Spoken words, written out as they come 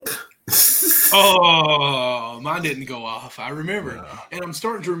Oh, mine didn't go off. I remember. Yeah. And I'm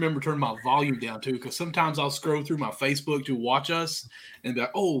starting to remember turning my volume down too, because sometimes I'll scroll through my Facebook to watch us and be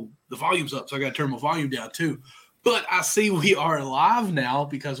like, oh, the volume's up, so I got to turn my volume down too. But I see we are live now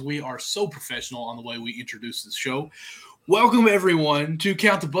because we are so professional on the way we introduce this show. Welcome, everyone, to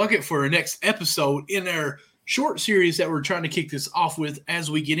Count the Bucket for our next episode in our short series that we're trying to kick this off with as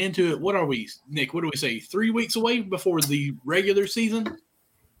we get into it. What are we, Nick? What do we say? 3 weeks away before the regular season?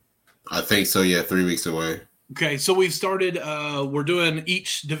 I think so, yeah, 3 weeks away. Okay, so we've started, we're doing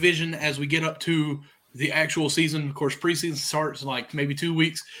each division as we get up to the actual season. Of course, preseason starts in like maybe 2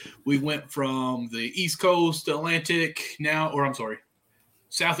 weeks. We went from the East Coast, Atlantic,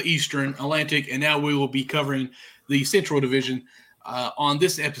 Southeastern, Atlantic, and now we will be covering the Central Division on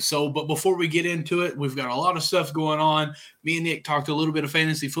this episode. But before we get into it, we've got a lot of stuff going on. Me and Nick talked a little bit of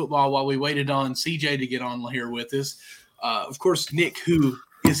fantasy football while we waited on CJ to get on here with us. Of course, Nick, who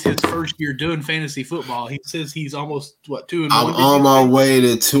is his first year doing fantasy football. He says he's almost 2-1. I'm on my way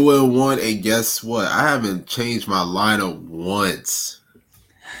to 2-1, and guess what? I haven't changed my lineup once.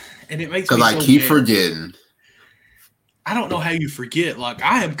 And it makes me because I keep forgetting. I don't know how you forget. Like,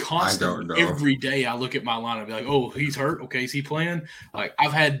 I am constant. I don't know. Every day I look at my lineup and be like, oh, he's hurt. Okay, is he playing? Like,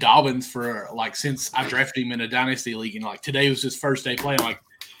 I've had Dobbins for since I drafted him in a dynasty league, and today was his first day playing. Like,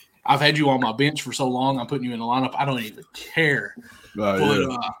 I've had you on my bench for so long, I'm putting you in the lineup. I don't even care.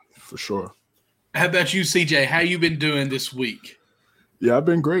 For sure. How about you, CJ? How you been doing this week? Yeah, I've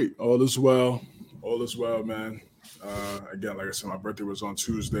been great. All is well, man. Again, like I said, my birthday was on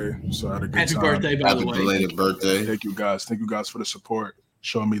Tuesday, so I had a good Happy time. birthday, by the way. Happy belated birthday. Thank you guys for the support.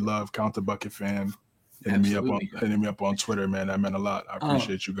 Showing me love. Count the Bucket fan. Hitting me up on Twitter, man. That meant a lot. I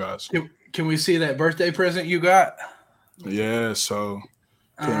appreciate you guys. Can we see that birthday present you got? Yeah, so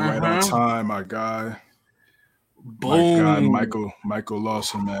came right on time, my guy. Boom. My guy, Michael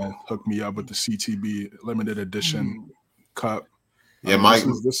Lawson, man, hooked me up with the CTB limited edition cup. Yeah, Mike.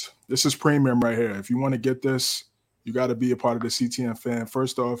 This is premium right here. If you want to get this, you got to be a part of the CTN fan.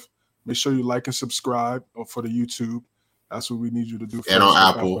 First off, make sure you like and subscribe for the YouTube. That's what we need you to do. First, and on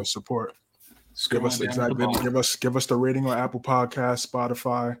Apple. Support. Give us the rating on Apple Podcasts,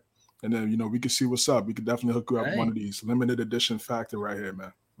 Spotify, and then we can see what's up. We could definitely hook you up with one of these limited edition factor right here,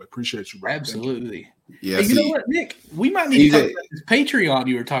 man. But appreciate you, bro. Absolutely. Yeah. Hey, you know what, Nick? We might need to talk about this Patreon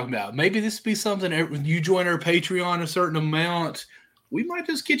you were talking about. Maybe this would be something. When you join our Patreon a certain amount, we might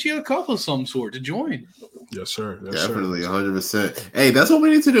just get you a cup of some sort to join. Yes, sir. Definitely, 100%. Hey, that's what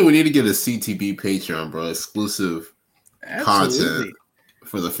we need to do. We need to get a CTB Patreon, bro. Exclusive content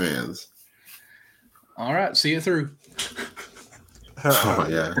for the fans. All right, see it through. Oh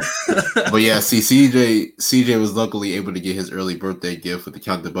yeah, but yeah. See, CJ was luckily able to get his early birthday gift with the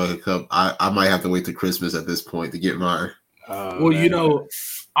Count the Bucket Cup. I might have to wait till Christmas at this point to get mine. Well,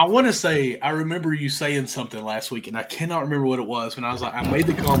 I want to say I remember you saying something last week, and I cannot remember what it was. When I was like, I made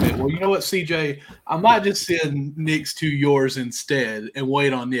the comment. Well, you know what, CJ, I might just send Nick's to yours instead and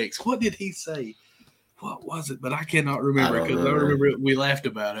wait on Nick's. What did he say? What was it? But I cannot remember because I remember we laughed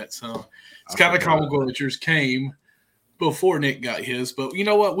about it. So it's kind of comical that yours came before Nick got his, but you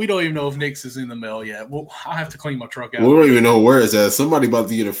know what? We don't even know if Nick's is in the mail yet. Well, I'll have to clean my truck out. We don't even know where it's at. Somebody about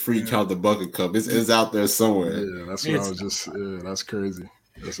to get a free Count the Bucket Cup. It's out there somewhere. Yeah, that's what I was just. Yeah, that's crazy.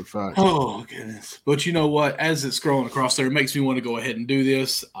 That's a fact. Oh goodness! But you know what? As it's scrolling across there, it makes me want to go ahead and do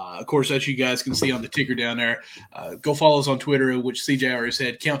this. Of course, as you guys can see on the ticker down there, go follow us on Twitter, which CJ already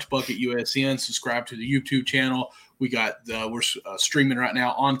said. Count the Bucket USN. Subscribe to the YouTube channel. We got we're streaming right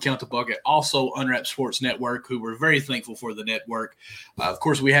now on Count the Bucket, also Unwrapped Sports Network, who we're very thankful for the network. Of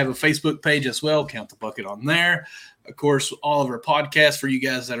course, we have a Facebook page as well, Count the Bucket on there. Of course, all of our podcasts for you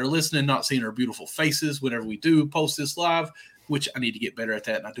guys that are listening, not seeing our beautiful faces whenever we do post this live, which I need to get better at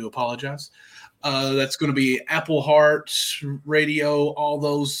that, and I do apologize. That's going to be Apple Heart Radio, all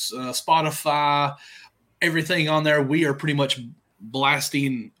those Spotify, everything on there. We are pretty much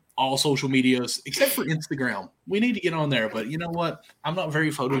blasting all social medias except for Instagram. We need to get on there, but you know what? I'm not very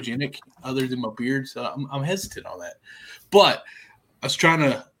photogenic other than my beard, so I'm hesitant on that. But I was trying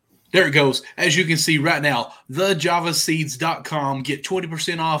to – there it goes. As you can see right now, thejavaseeds.com. Get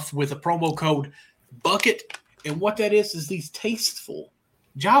 20% off with a promo code BUCKET. And what that is these tasteful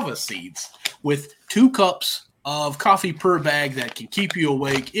Java seeds with 2 cups of coffee per bag that can keep you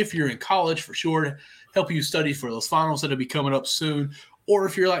awake if you're in college for sure, help you study for those finals that will be coming up soon. Or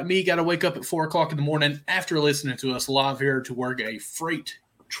if you're like me, got to wake up at 4 o'clock in the morning after listening to us live here to work a freight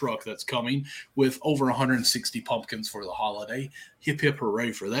truck that's coming with over 160 pumpkins for the holiday. Hip, hip,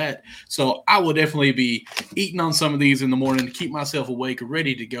 hooray for that. So I will definitely be eating on some of these in the morning to keep myself awake,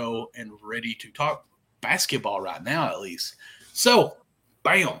 ready to go, and ready to talk basketball right now at least. So,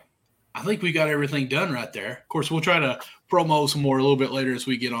 bam. I think we got everything done right there. Of course, we'll try to promo some more a little bit later as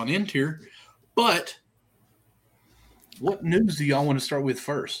we get on into here. But what news do y'all want to start with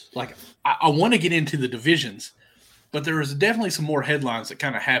first? Like, I want to get into the divisions, but there is definitely some more headlines that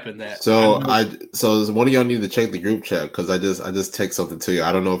kind of happened that. So one of y'all need to check the group chat because I just text something to you.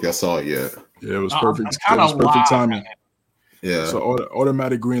 I don't know if y'all saw it yet. Yeah, it was perfect. It was perfect timing. Yeah. So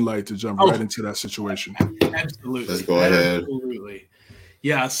automatic green light to jump right into that situation. Absolutely. Let's go ahead. Absolutely.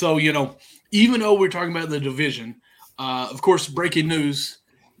 Yeah. So, even though we're talking about the division, of course, breaking news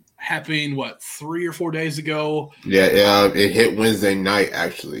happened, 3 or 4 days ago? Yeah. It hit Wednesday night,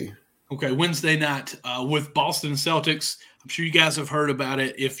 actually. Okay. Wednesday night with Boston Celtics. I'm sure you guys have heard about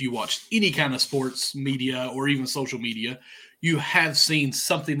it. If you watch any kind of sports media or even social media, you have seen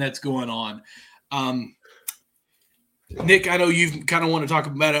something that's going on. Nick, I know you kind of want to talk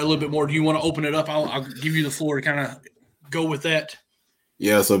about it a little bit more. Do you want to open it up? I'll give you the floor to kind of go with that.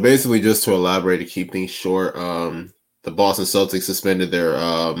 Yeah, so basically just to elaborate to keep things short, the Boston Celtics suspended their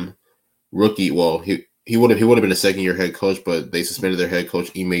rookie. Well, he would have been a second-year head coach, but they suspended their head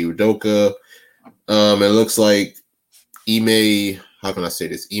coach, Ime Udoka. It looks like Ime, how can I say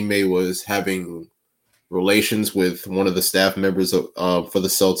this? Ime was having relations with one of the staff members for the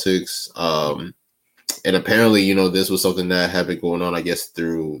Celtics. And apparently, this was something that had been going on, I guess,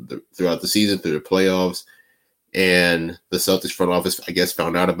 throughout the season, through the playoffs. And the Celtics front office, I guess,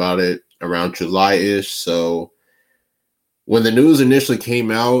 found out about it around July-ish. So when the news initially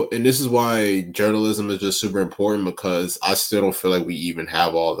came out, and this is why journalism is just super important, because I still don't feel like we even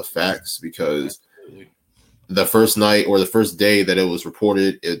have all the facts, because the first night or the first day that it was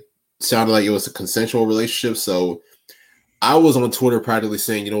reported, it sounded like it was a consensual relationship. So I was on Twitter practically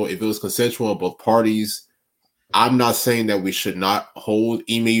saying, if it was consensual on both parties, I'm not saying that we should not hold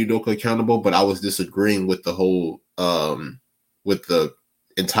Ime Udoka accountable, but I was disagreeing with the whole, with the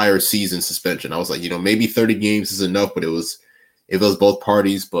entire season suspension. I was like, maybe 30 games is enough, but it was both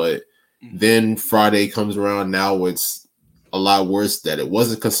parties. But then Friday comes around. Now it's a lot worse that it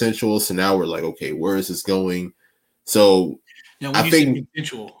wasn't consensual. So now we're like, okay, where is this going? So now, when you say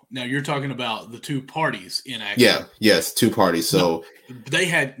consensual, now you're talking about the two parties in action. Yeah, yes, two parties. So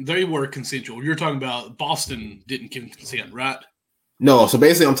they were consensual. You're talking about Boston didn't consent, right? No, so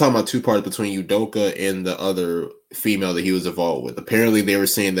basically I'm talking about two parties between Udoka and the other female that he was involved with. Apparently they were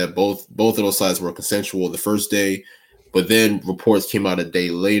saying that both of those sides were consensual the first day, but then reports came out a day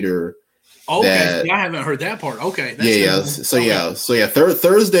later. Okay, I haven't heard that part. Okay.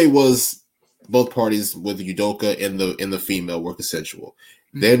 Thursday was both parties with Udoka and the female were consensual.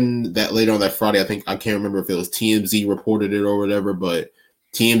 Mm-hmm. Then that later on that Friday, I can't remember if it was TMZ reported it or whatever, but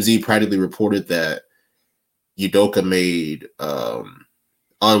TMZ practically reported that Udoka made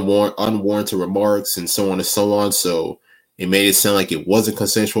unwarranted remarks and so on and so on. So it made it sound like it wasn't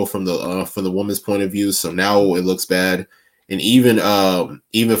consensual from the woman's point of view. So now it looks bad. And even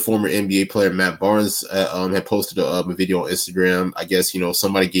former NBA player Matt Barnes had posted a video on Instagram. I guess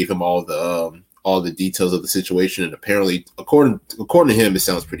somebody gave him all the details of the situation, and apparently, according to him, it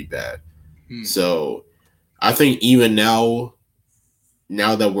sounds pretty bad. So I think even now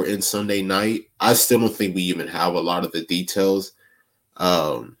that we're in Sunday night, I still don't think we even have a lot of the details.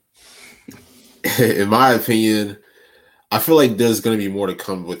 In my opinion, I feel like there's going to be more to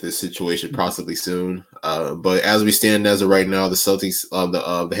come with this situation possibly soon. But as we stand as of right now, the Celtics,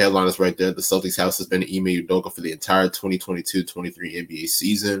 the headline is right there. The Celtics have suspended Ime Udoka for the entire 2022-23 NBA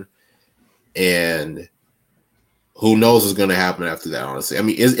season. And who knows what's going to happen after that, honestly. I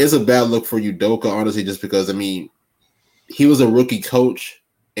mean, it's a bad look for Udoka, honestly, just because, he was a rookie coach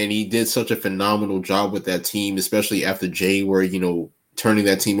and he did such a phenomenal job with that team, especially after January, turning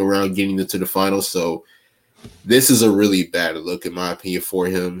that team around, getting into the finals. So this is a really bad look, in my opinion, for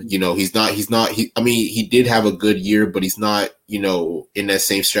him. He did have a good year, but he's not, in that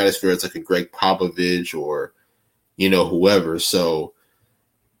same stratosphere as like a Greg Popovich or, whoever. So,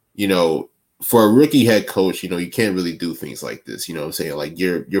 for a rookie head coach, you can't really do things like this. You know what I'm saying? Like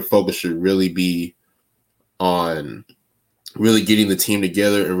your focus should really be on really getting the team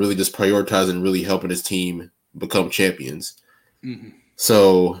together and really just prioritizing really helping his team become champions. Mm-hmm.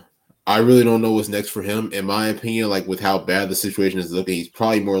 So I really don't know what's next for him. In my opinion, like with how bad the situation is looking, he's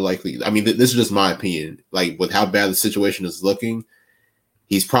probably more likely. This is just my opinion. Like with how bad the situation is looking,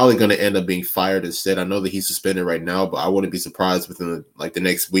 he's probably going to end up being fired instead. I know that he's suspended right now, but I wouldn't be surprised within the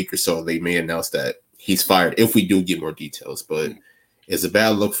next week or so they may announce that he's fired if we do get more details. But it's a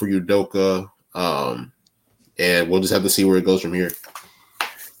bad look for Udoka, and we'll just have to see where it goes from here.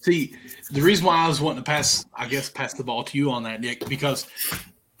 See, the reason why I was wanting to pass the ball to you on that, Nick, because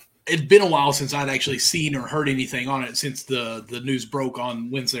it'd been a while since I'd actually seen or heard anything on it since the news broke on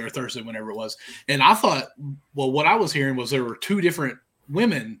Wednesday or Thursday, whenever it was. And I thought, well, what I was hearing was there were two different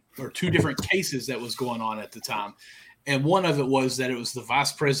women or two different cases that was going on at the time. And one of it was that it was the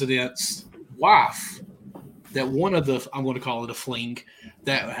vice president's wife, that one of the, I'm going to call it a fling,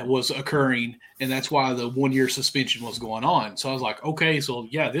 that was occurring. And that's why the 1 year suspension was going on. So I was like, okay, so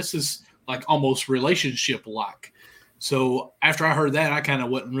yeah, this is like almost relationship-like. So after I heard that, I kind of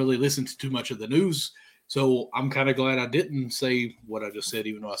wasn't really listening to too much of the news. So I'm kind of glad I didn't say what I just said,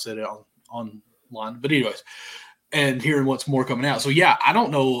 even though I said it online. But anyways, and hearing what's more coming out. So yeah, I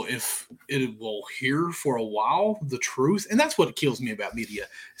don't know if it will hear for a while the truth. And that's what kills me about media.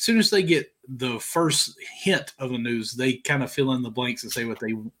 As soon as they get the first hint of the news, they kind of fill in the blanks and say what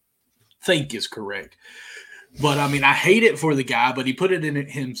they think is correct. But I mean, I hate it for the guy, but he put it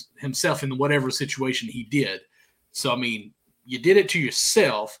in himself in whatever situation he did. So, I mean, you did it to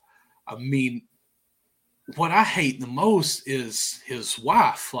yourself. I mean, what I hate the most is his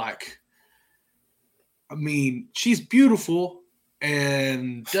wife. Like, I mean, she's beautiful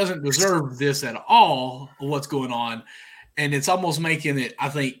and doesn't deserve this at all, what's going on. And it's almost making it, I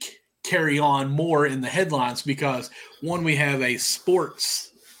think, carry on more in the headlines because, one, we have a sports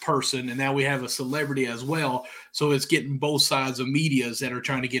person and now we have a celebrity as well. So it's getting both sides of medias that are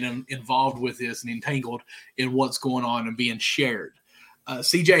trying to get involved with this and entangled in what's going on and being shared.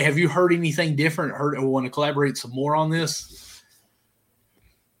 CJ, have you heard anything different? Heard or want to collaborate some more on this?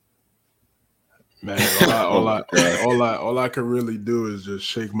 Man, all I can really do is just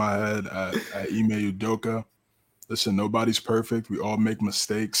shake my head at Ime Udoka. Listen, nobody's perfect. We all make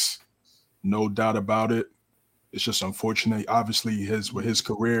mistakes, no doubt about it. It's just unfortunate. Obviously, his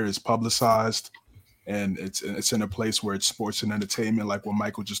career is publicized, and it's in a place where it's sports and entertainment, like what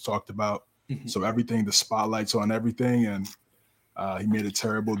Michael just talked about. Mm-hmm. So everything, the spotlight's on everything, and he made a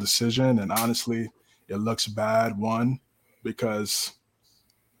terrible decision. And honestly, it looks bad. One, because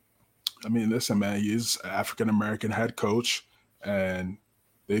I mean, listen, man, he is an African-American head coach, and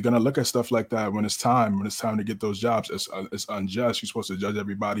they're gonna look at stuff like that when it's time to get those jobs. It's unjust. You're supposed to judge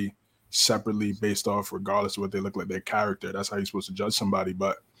everybody separately based off regardless of what they look like, their character. That's how you're supposed to judge somebody.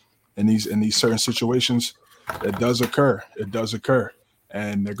 But in these certain situations, it does occur.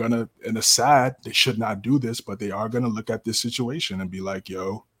 And they're gonna, and it's sad, they should not do this, but they are gonna look at this situation and be like,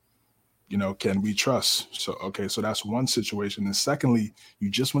 yo, you know, can we trust? So okay, so that's one situation. And secondly, you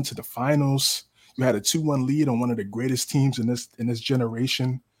just went to the finals. You had a 2-1 lead on one of the greatest teams in this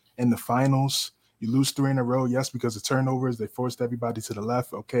generation in the finals. You lose 3 in a row, yes, because of turnovers. They forced everybody to the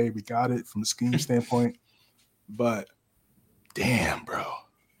left. Okay, we got it from a scheme standpoint. But damn, bro.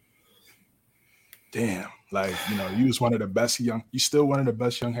 Damn. Like, you know, you still one of the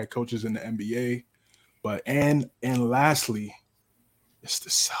best young head coaches in the NBA. But and lastly, it's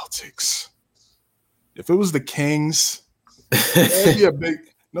the Celtics. If it was the Kings, it'd be a big,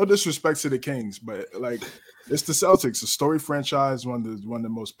 no disrespect to the Kings, but like, it's the Celtics, a storied franchise, one of the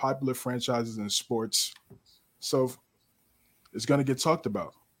most popular franchises in sports. So it's going to get talked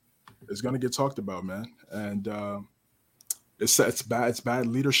about. Man. And it's bad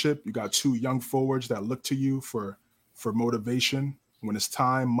leadership. You got 2 young forwards that look to you for motivation when it's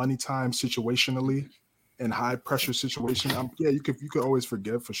time, money time, situationally, in high pressure situation. You could always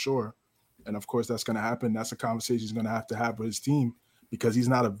forgive for sure. And of course that's going to happen. That's a conversation he's going to have with his team, because he's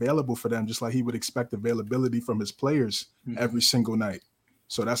not available for them, just like he would expect availability from his players every single night.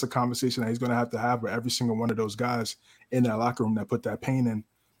 So that's a conversation that he's going to have with every single one of those guys in that locker room that put that pain in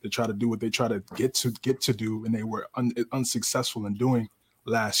to try to do what they try to get to do, and they were unsuccessful in doing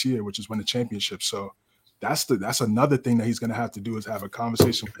last year, which is win the championship. So that's another thing that he's going to have to do, is have a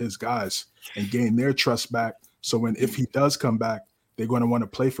conversation with his guys and gain their trust back. So if he does come back, they're going to want to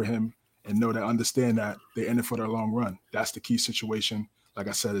play for him and understand that they're in it for their long run. That's the key situation. Like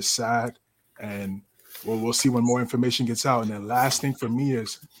I said, it's sad, and we'll see when more information gets out. And then last thing for me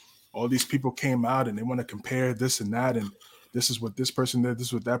is, all these people came out and they want to compare this and that, and this is what this person did, this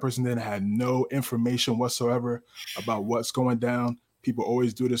is what that person did, and had no information whatsoever about what's going down. People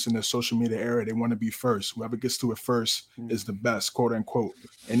always do this in the social media era. They want to be first. Whoever gets to it first is the best, quote unquote.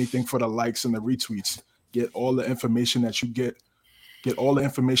 Anything for the likes and the retweets. Get all the information that you get all the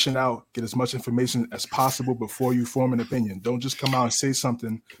information out, get as much information as possible before you form an opinion. Don't just come out and say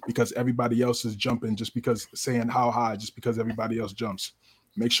something because everybody else is jumping, just because saying how high, just because everybody else jumps.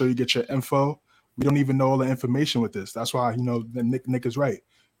 Make sure you get your info. We don't even know all the information with this. That's why, Nick is right.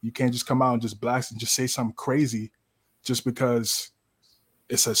 You can't just come out and just blast and just say something crazy just because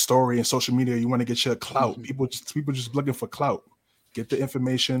it's a story in social media. You want to get your clout. People just looking for clout. Get the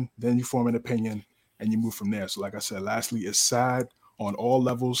information, then you form an opinion and you move from there. So like I said, lastly, it's sad on all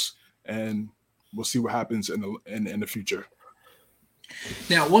levels, and we'll see what happens in the future.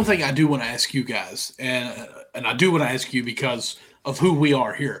 Now, one thing I do want to ask you guys, and I do want to ask you because of who we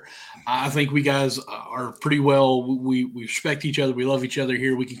are here. I think we guys are pretty well. We respect each other. We love each other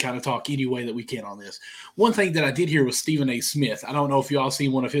here. We can kind of talk any way that we can on this. One thing that I did hear was Stephen A. Smith. I don't know if you all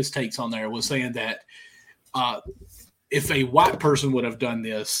seen one of his takes on there. Was saying that if a white person would have done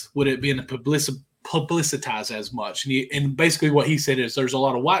this, would it be publicized as much? And basically what he said is there's a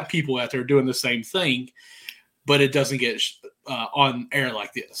lot of white people out there doing the same thing, but it doesn't get on air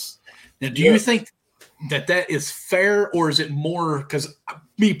like this. Now, do you think that is fair, or is it more because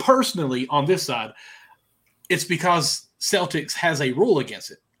me personally on this side, it's because Celtics has a rule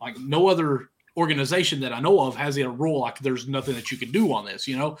against it. Like no other organization that I know of has a rule like there's nothing that you can do on this,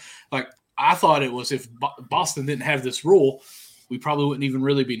 Like I thought it was if Boston didn't have this rule, we probably wouldn't even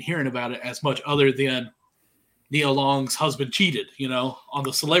really been hearing about it as much other than Nia Long's husband cheated, on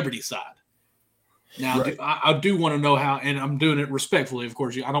the celebrity side. Now, right. I do want to know how, and I'm doing it respectfully, of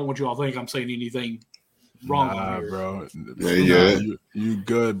course. I don't want you all to think I'm saying anything wrong. Nah, bro. Yeah. You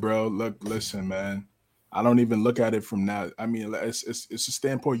good, bro. Listen, man. I don't even look at it from that. I mean, it's a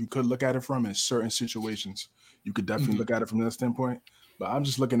standpoint you could look at it from in certain situations. You could definitely look at it from that standpoint. But I'm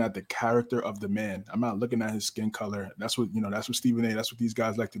just looking at the character of the man. I'm not looking at his skin color. That's what Stephen A. That's what these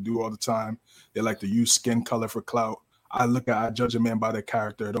guys like to do all the time. They like to use skin color for clout. I judge a man by their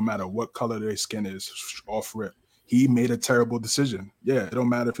character. It don't matter what color their skin is, off rip. He made a terrible decision. Yeah, it don't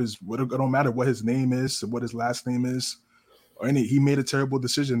matter it don't matter what his name is, what his last name is, or any. He made a terrible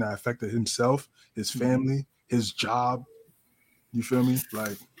decision that affected himself, his family, his job. You feel me?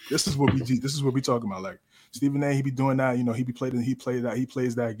 Like this is what we talking about. Like Stephen A. He be doing that. He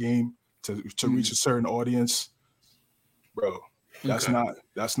plays that game to reach a certain audience, bro. That's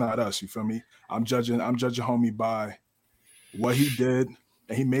not us. You feel me? I'm judging homie by what he did,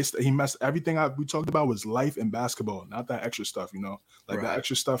 and he messed everything we talked about was life and basketball, not that extra stuff, Like that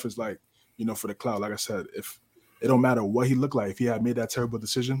extra stuff is like, for the cloud. Like I said, if it don't matter what he looked like, if he had made that terrible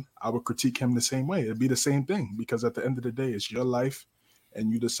decision, I would critique him the same way. It'd be the same thing because at the end of the day, it's your life, and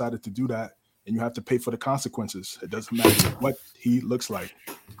you decided to do that, and you have to pay for the consequences. It doesn't matter what he looks like.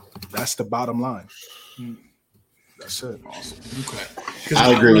 That's the bottom line. That's it. Awesome. Okay.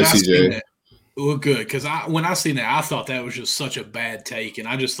 I agree with CJ. Well, good, because when I seen that, I thought that was just such a bad take, and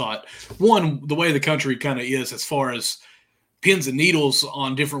I just thought, one, the way the country kind of is as far as pins and needles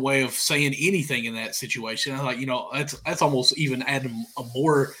on different way of saying anything in that situation. I thought, that's almost even adding a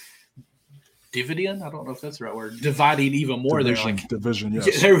more dividend. I don't know if that's the right word. Dividing even more. Division,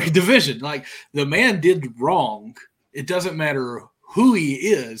 yes. Division. Like the man did wrong. It doesn't matter who he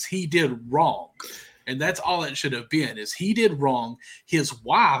is. He did wrong, and that's all it should have been. Is he did wrong. His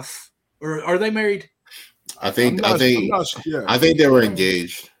wife. Or are they married? I think they were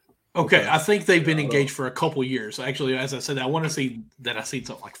engaged. Okay, I think they've been engaged for a couple years. Actually, as I said, I want to see that I seen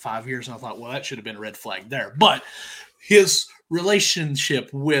something like 5 years, and I thought, well, that should have been a red flag there. But his relationship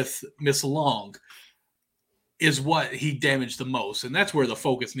with Miss Long is what he damaged the most, and that's where the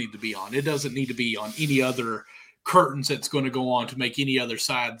focus needs to be on. It doesn't need to be on any other curtains that's going to go on to make any other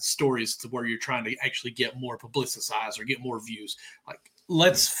side stories to where you're trying to actually get more publicized or get more views. Like,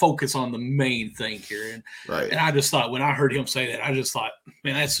 let's focus on the main thing here. And I just thought, when I heard him say that, I just thought,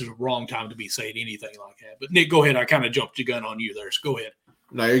 man, that's the wrong time to be saying anything like that. But Nick, go ahead. I kind of jumped the gun on you there, so go ahead.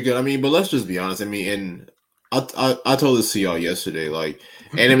 No, you're good. I mean, but let's just be honest. I mean, and I told this to y'all yesterday,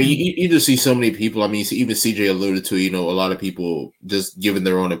 and I mean, you just see so many people. I mean, even CJ alluded to, a lot of people just giving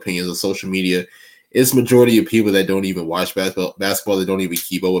their own opinions on social media. It's majority of people that don't even watch basketball, that don't even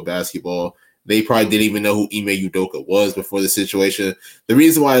keep up with basketball. They probably didn't even know who Ime Udoka was before the situation. The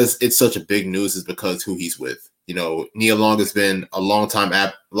reason why it's such a big news is because who he's with. Nia Long has been a long time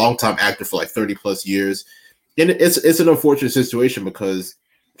actor for like 30 plus years, and it's an unfortunate situation because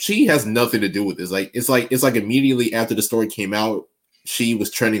she has nothing to do with this. It's like immediately after the story came out, she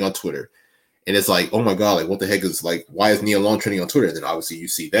was trending on Twitter, and it's like, oh my god, like what the heck is like, why is Nia Long trending on Twitter? And then obviously you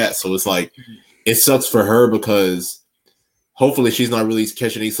see that, so it's like it sucks for her because. Hopefully she's not really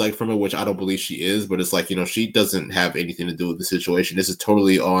catching any slack from it, which I don't believe she is. But it's like, she doesn't have anything to do with the situation. This is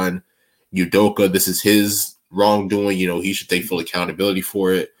totally on Udoka. This is his wrongdoing. He should take full accountability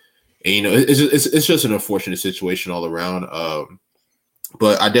for it. And it's just an unfortunate situation all around.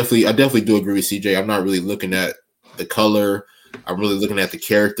 But I definitely do agree with CJ. I'm not really looking at the color. I'm really looking at the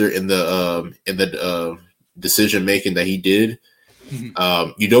character in the decision making that he did.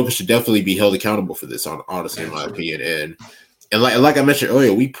 Udoka should definitely be held accountable for this. Honestly, in my opinion, and like I mentioned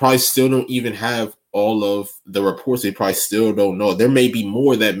earlier, we probably still don't even have all of the reports. They probably still don't know. There may be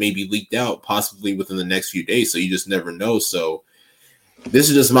more that may be leaked out, possibly within the next few days. So you just never know. So This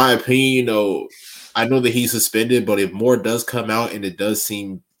is just my opinion. I know that he's suspended, but if more does come out and it does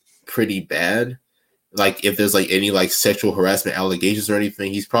seem pretty bad, like if there's like any like sexual harassment allegations or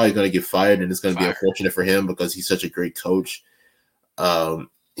anything, he's probably going to get fired, and it's going to be unfortunate for him because he's such a great coach.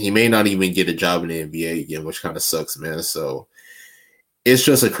 He may not even get a job in the NBA again, which kind of sucks, man. So it's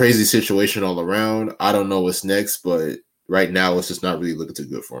just a crazy situation all around. I don't know what's next, but right now it's just not really looking too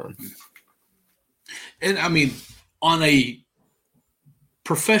good for him. And I mean, on a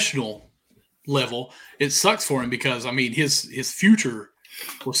professional level, it sucks for him because I mean his future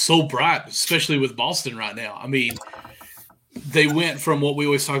was so bright, especially with Boston right now. I mean, they went from what we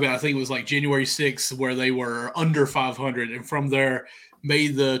always talk about, I think it was like January 6th, where they were under 500, and from there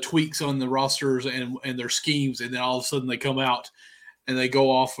made the tweaks on the rosters and their schemes, and then all of a sudden they come out and they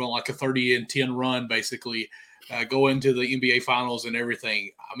go off on like a 30-10 run, basically, go into the NBA Finals and everything.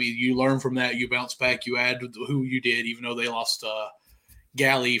 I mean, you learn from that, you bounce back, you add who you did, even though they lost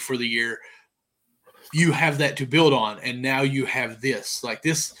Galley for the year. You have that to build on, and now you have this. Like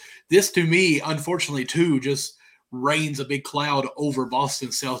this to me, unfortunately, too, just rains a big cloud over Boston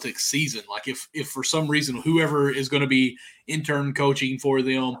Celtics season. Like if for some reason whoever is going to be intern coaching for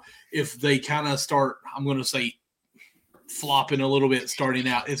them, if they kind of start, I'm going to say, flopping a little bit starting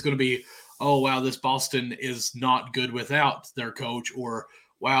out, it's going to be, oh wow, this Boston is not good without their coach, or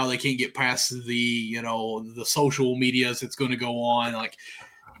wow, they can't get past the the social medias. It's going to go on like.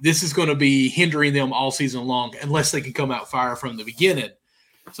 This is going to be hindering them all season long unless they can come out fire from the beginning.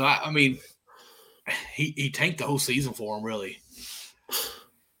 So, I mean, he tanked the whole season for him, really.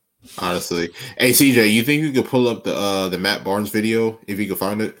 Honestly. Hey, CJ, you think you could pull up the Matt Barnes video if you could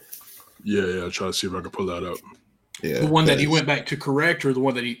find it? Yeah. Try to see if I can pull that up. Yeah, the one that he went back to correct, or the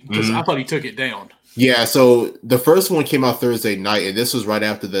one that because I thought he took it down. Yeah, so the first one came out Thursday night, and this was right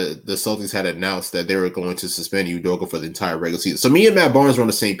after the Celtics had announced that they were going to suspend Udoka for the entire regular season. So me and Matt Barnes were on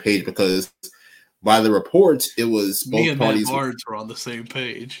the same page because by the reports, it was both me and parties. Matt Barnes were on the same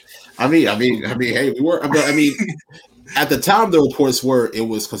page. I mean, hey, we were. I mean, at the time, the reports were it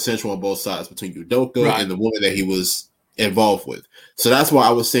was consensual on both sides between Udoka and the woman that he was involved with. So that's why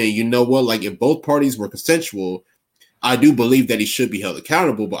I was saying, you know what? Like, if both parties were consensual, I do believe that he should be held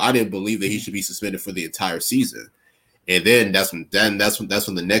accountable, but I didn't believe that he should be suspended for the entire season. And then that's when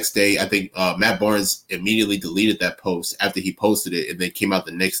the next day, I think Matt Barnes immediately deleted that post after he posted it, and then came out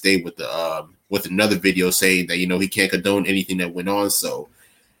the next day with another video saying that he can't condone anything that went on. So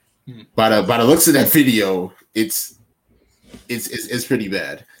by the looks of that video, it's pretty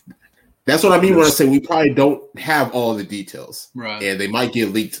bad. That's what I mean when I say we probably don't have all the details, right? And they might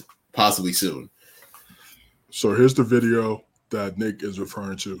get leaked possibly soon. So here's the video that Nick is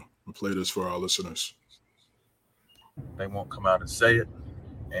referring to. We'll play this for our listeners. They won't come out and say it.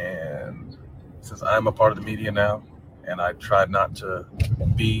 And since I'm a part of the media now, and I try not to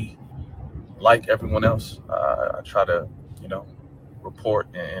be like everyone else, I try to, report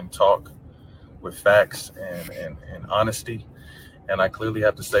and talk with facts and honesty. And I clearly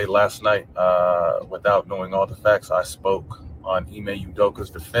have to say last night, without knowing all the facts, I spoke on Ime Udoka's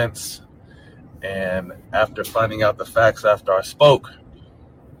defense. And after finding out the facts after I spoke,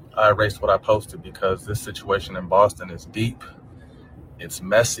 I erased what I posted because this situation in Boston is deep. It's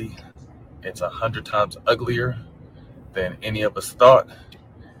messy. It's 100 times uglier than any of us thought.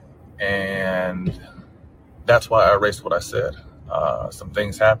 And that's why I erased what I said. Some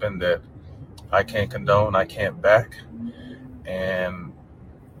things happened that I can't condone, I can't back. And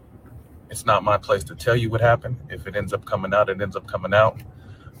it's not my place to tell you what happened. If it ends up coming out, it ends up coming out.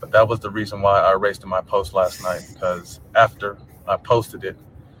 But that was the reason why I erased my post last night, because after I posted it,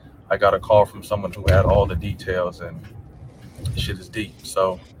 I got a call from someone who had all the details, and shit is deep.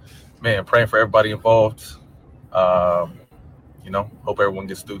 So, man, praying for everybody involved. Hope everyone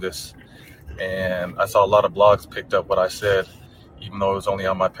gets through this. And I saw a lot of blogs picked up what I said, even though it was only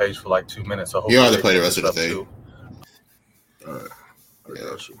on my page for like 2 minutes. So you ought to play the rest of the thing. All right. I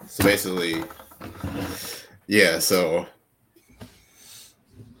got you. So basically, yeah, so...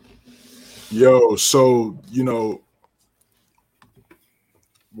 Yo, so,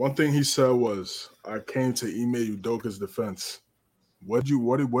 one thing he said was, I came to Ime Udoka's defense. What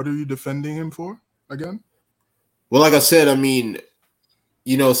are you defending him for again? Well, like I said, I mean,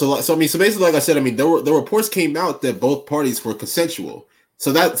 so basically, like I said, I mean, the reports came out that both parties were consensual.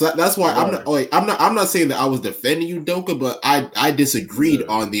 So that's why I'm not saying that I was defending Udoka, but I disagreed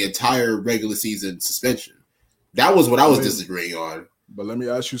on the entire regular season suspension. That was what I was disagreeing on. But let me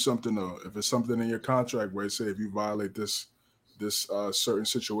ask you something though. If it's something in your contract where it say if you violate this certain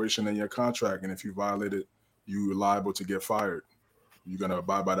situation in your contract, and if you violate it, you're liable to get fired. You're gonna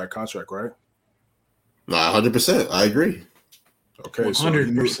abide by that contract, right? No, 100%. I agree. Okay, so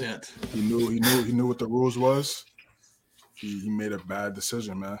 100%. He knew what the rules was. He made a bad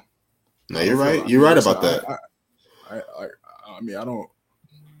decision, man. No, you're right. You're right about that. I mean, I don't.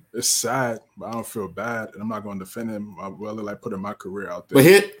 It's sad, but I don't feel bad, and I'm not going to defend him. I'm really like putting my career out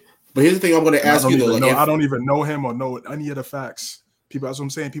there. But here's the thing I'm going to ask you though. I don't even know him or know any of the facts. People, that's what I'm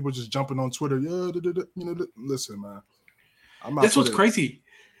saying. People just jumping on Twitter. Listen, man. That's what's crazy.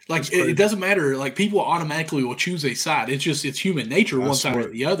 Like it doesn't matter. Like people automatically will choose a side. It's human nature, one side or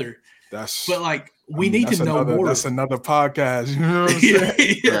the other. But like we need to know more. That's another podcast. You know what I'm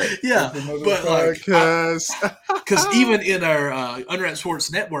saying? Yeah. But like, because even in our Unwrapped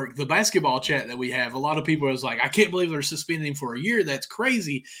Sports Network, the basketball chat that we have, a lot of people is like, I can't believe they're suspending him for a year. That's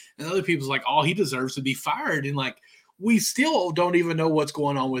crazy. And other people's like, oh, he deserves to be fired. And like, we still don't even know what's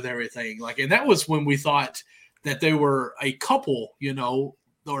going on with everything. Like, and that was when we thought that they were a couple, you know,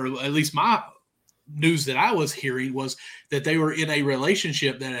 or at least my news that I was hearing was that they were in a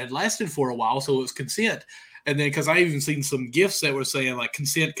relationship that had lasted for a while, so it was consent. And then because I even seen some gifs that were saying like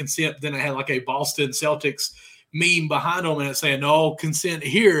consent, then it had like a Boston Celtics meme behind them and it's saying no consent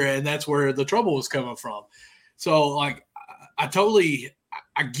here, and that's where the trouble was coming from. So like I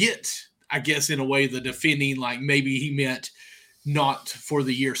get, I guess in a way the defending, like maybe he meant not for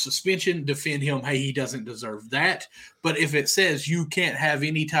the year suspension, defend him, hey, he doesn't deserve that. But if it says you can't have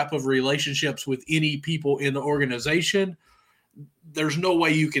any type of relationships with any people in the organization, there's no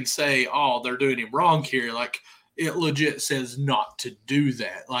way you can say, oh, they're doing him wrong here. Like it legit says not to do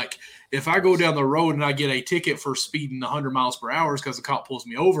that. Like if I go down the road and I get a ticket for speeding 100 miles per hour because the cop pulls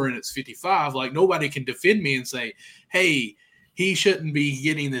me over and it's 55, like nobody can defend me and say, hey, he shouldn't be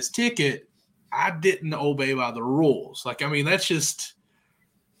getting this ticket. I didn't obey by the rules. Like, I mean, that's just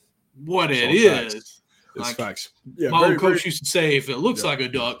what it is. It's like, facts. Yeah, my old coach used to say, if it looks like a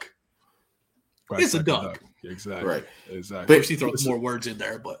duck, it's a duck. Exactly. Right. Exactly. Of course, he throws more words in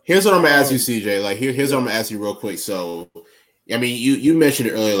there, but here's what I'm gonna ask you, CJ. Like, here's what I'm gonna ask you real quick. So, I mean, you mentioned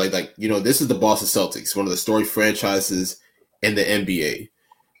it earlier, like you know, this is the Boston Celtics, one of the storied franchises in the NBA.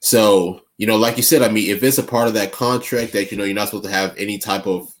 So, you know, like you said, I mean, if it's a part of that contract that, you know, you're not supposed to have any type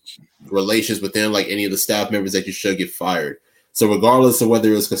of relations with them, like any of the staff members, that you should get fired. So regardless of whether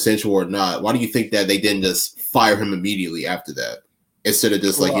it was consensual or not, why do you think that they didn't just fire him immediately after that instead of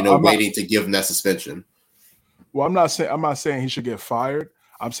just waiting to give him that suspension? Well, I'm not saying he should get fired.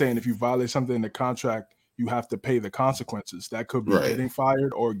 I'm saying if you violate something in the contract, you have to pay the consequences. That could be getting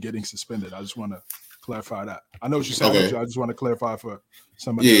fired or getting suspended. I just want to clarify that. I know what you're saying. Okay. I just want to clarify for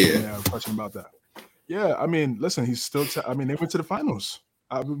somebody who may have a question about that. Yeah, I mean, listen, he's still. They went to the finals.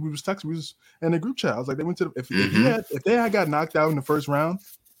 We was in the group chat. I was like, they went to if they had got knocked out in the first round,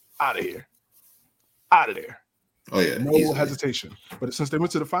 out of there. Oh yeah, no easily. Hesitation. But since they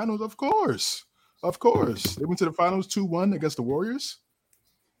went to the finals, of course, they went to the finals 2-1 against the Warriors.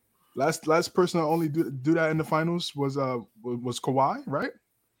 Last person to only do that in the finals was Kawhi, right?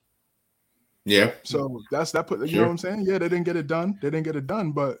 Yeah. So that put you know what I'm saying? Yeah, they didn't get it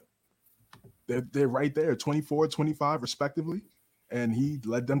done, but they're right there, 24-25 respectively, and he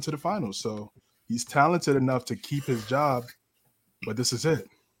led them to the finals. So he's talented enough to keep his job, but this is it.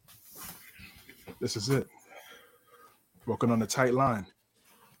 Working on a tight line.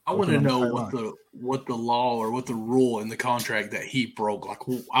 I want to know what the law or what the rule in the contract that he broke. Like,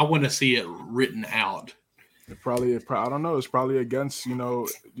 I want to see it written out. I don't know. It's probably against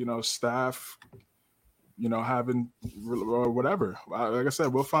staff, having or whatever. Like I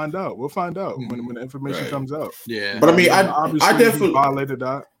said, we'll find out. When the information comes out. Yeah, but I mean, I definitely violated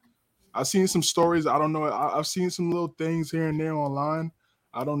that. I've seen some stories. I don't know. I've seen some little things here and there online.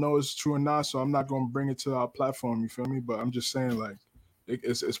 I don't know if it's true or not, so I'm not going to bring it to our platform. You feel me? But I'm just saying, like,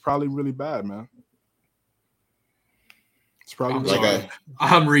 it's probably really bad, man. It's probably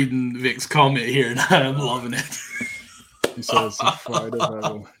I'm reading Vic's comment here, and I'm loving it. He says,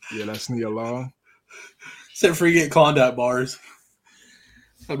 "Yeah, that's Nia Long." Except for you get Klondike bars.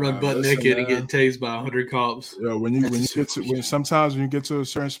 I run butt naked and get tased by 100 cops. Yeah, sometimes when you get to a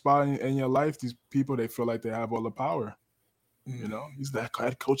certain spot in your life, these people, they feel like they have all the power. You know, he's that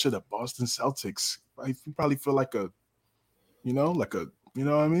head coach of the Boston Celtics. He probably feel like you know what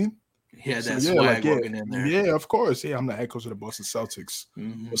I mean? He had that swag working in there. Yeah, of course. Yeah, I'm the head coach of the Boston Celtics.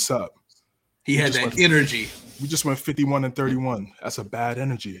 Mm-hmm. What's up? He had that energy. We just went 51-31. That's a bad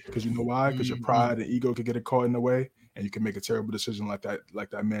energy. Because you know why? Because your pride and ego could get caught in the way, and you can make a terrible decision like that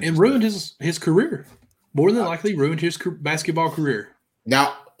man. And ruined his career. More than likely ruined his basketball career.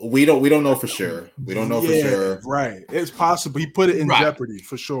 Now, we don't know for sure. We don't know for sure. Right. It's possible. He put it in jeopardy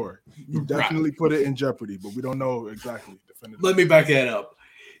for sure. He definitely put it in jeopardy, but we don't know exactly. Let me back that up.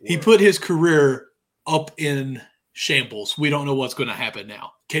 He put his career up in shambles. We don't know what's going to happen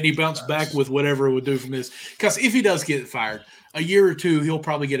now. Can he bounce back with whatever it would do from this? Because if he does get fired, a year or two, he'll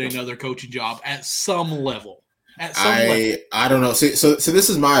probably get another coaching job at some level. I don't know. So this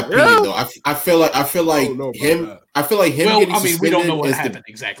is my opinion though. I feel like him. I feel like him. Well, getting I mean, we don't know what suspended happened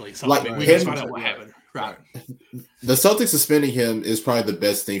exactly. So like we him- just find out what happened. Right. The Celtics suspending him is probably the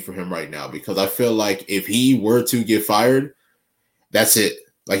best thing for him right now because I feel like if he were to get fired, that's it.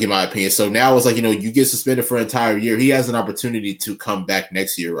 Like in my opinion. So now it's like, you get suspended for an entire year. He has an opportunity to come back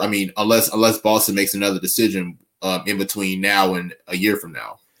next year. I mean, unless Boston makes another decision in between now and a year from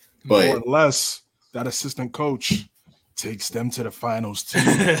now. But or unless that assistant coach takes them to the finals too.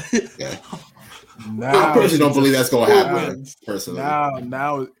 yeah. Now, I personally don't believe that's going to happen. Personally,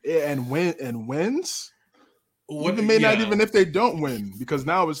 now, and wins. What, even may not even if they don't win, because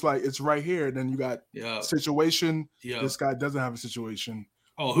now it's like it's right here. And then you got situation. Yeah. This guy doesn't have a situation.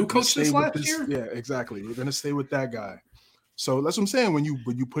 Oh, who coached this last year? Yeah, exactly. We're gonna stay with that guy. So that's what I'm saying. When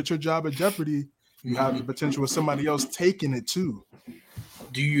you put your job at jeopardy, you have the potential of somebody else taking it too.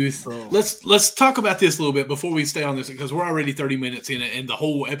 Do you? Let's talk about this a little bit before we stay on this, because we're already 30 minutes in it, and the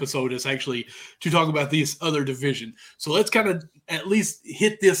whole episode is actually to talk about this other division. So let's kind of at least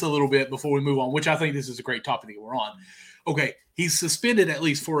hit this a little bit before we move on, which I think this is a great topic that we're on. Okay, he's suspended at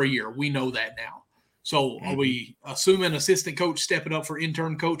least for a year. We know that now. So are we assuming assistant coach stepping up for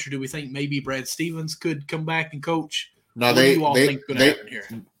intern coach, or do we think maybe Brad Stevens could come back and coach? No, what do you all think is going to happen here?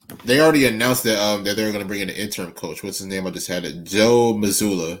 They already announced that that they're going to bring in an interim coach. What's his name? I just had it. Joe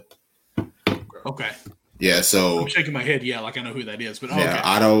Mazzulla. Okay. Yeah. So I'm shaking my head. Yeah, like I know who that is, but yeah, okay.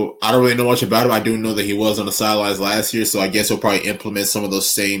 I don't really know much about him. I do know that he was on the sidelines last year, so I guess he'll probably implement some of those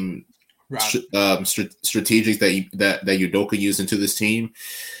same strategies that Udoka used into this team.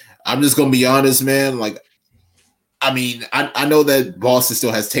 I'm just gonna be honest, man. Like, I mean, I know that Boston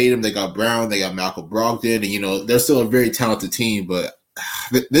still has Tatum. They got Brown. They got Malcolm Brogdon, and they're still a very talented team, but.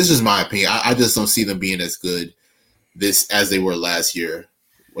 This is my opinion. I just don't see them being as good as they were last year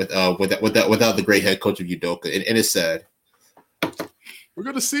without the great head coach of Udoka, and it's sad. We're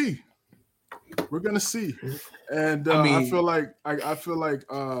gonna see, and I feel like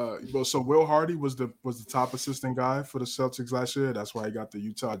so Will Hardy was the top assistant guy for the Celtics last year. That's why he got the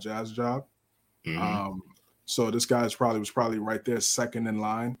Utah Jazz job. Mm-hmm. So this guy was probably right there, second in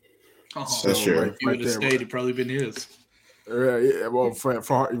line. So that's true. If he would have stayed, it'd probably been his. Yeah, well, for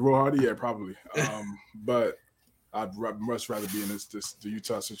Will Hardy, yeah, probably. But I'd much rather be in the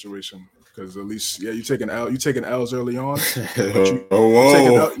Utah situation because at least, you're taking L's early on. But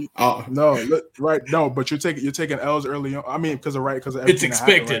you're taking L's early on. I mean, because of it's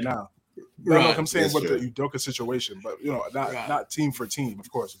expected right now. Right. Like I'm saying with the Udoka situation, but not team for team.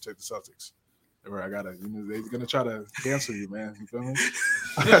 Of course, you take the Celtics. Where they're gonna try to cancel you, man. You feel me?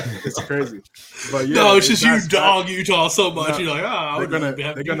 It's crazy, but it's just you dog Utah so much. You're like,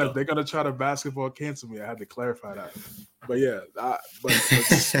 they're gonna try to basketball cancel me. I had to clarify that, but but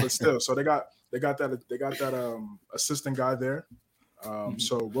still, so they got that assistant guy there.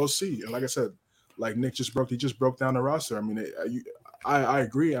 So we'll see. And like I said, like Nick just broke down the roster. I mean, I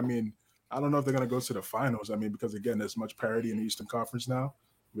agree. I mean, I don't know if they're gonna go to the finals. I mean, because again, there's much parity in the Eastern Conference now.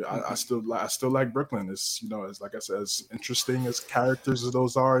 I still like Brooklyn. It's it's like I said, as interesting as characters as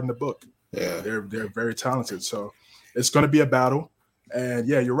those are in the book. Yeah, they're very talented. So it's going to be a battle. And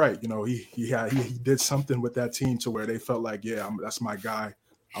yeah, you're right. He did something with that team to where they felt like, that's my guy.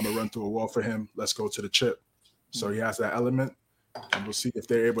 I'm gonna run through a wall for him. Let's go to the chip. So he has that element, and we'll see if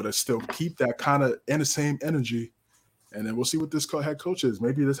they're able to still keep that kind of in the same energy. And then we'll see what this head coach is.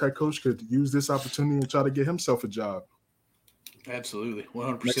 Maybe this head coach could use this opportunity and try to get himself a job. Absolutely,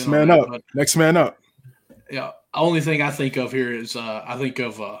 100%. Next man up. Yeah. Only thing I think of here is I think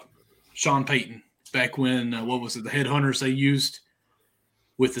of Sean Payton back when what was it? The headhunters they used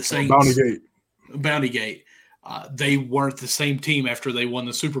with the Saints. Bountygate. They weren't the same team after they won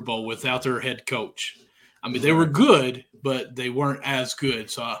the Super Bowl without their head coach. I mean, they were good, but they weren't as good.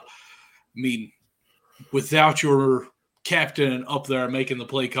 So, I mean, without your captain up there making the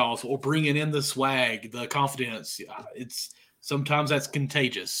play calls or bringing in the swag, the confidence, sometimes that's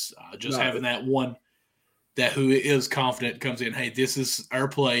contagious. Having that one that who is confident comes in, hey, this is our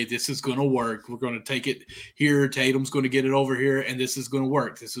play. This is going to work. We're going to take it here. Tatum's going to get it over here, and this is going to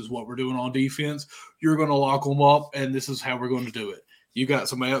work. This is what we're doing on defense. You're going to lock them up, and this is how we're going to do it. You got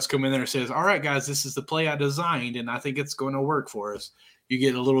somebody else come in there and says, all right, guys, this is the play I designed, and I think it's going to work for us. You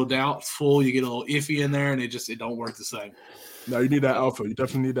get a little doubtful. You get a little iffy in there, and it don't work the same. No, you need that alpha. You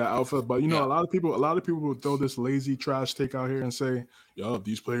definitely need that alpha. But a lot of people will throw this lazy trash take out here and say, "Yo,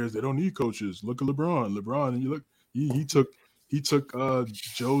 these players they don't need coaches. Look at LeBron. And you look, he took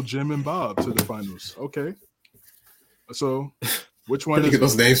Joe, Jim, and Bob to the finals. Okay, So, which Where one do you is get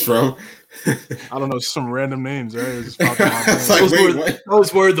those names from? I don't know, some random names, right? It just popped in my brain. It's like, wait, what?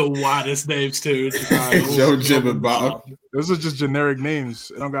 Those were the widest names, too. Joe, Jim, and Bob. Those are just generic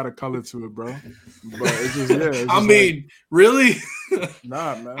names. It don't got a color to it, bro. But it's just, yeah. It's I just mean, really?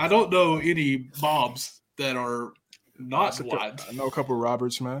 nah, man. I don't know any Bobs that are not white. I know a couple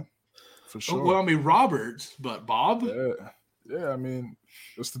Roberts, man, for sure. Well, I mean, Roberts, but Bob? Yeah, I mean,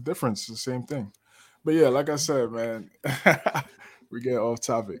 it's the difference. It's the same thing. But yeah, like I said, man, we get off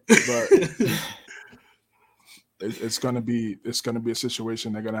topic. But it's gonna be a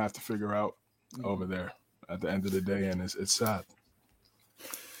situation they're gonna have to figure out over there at the end of the day, and it's sad.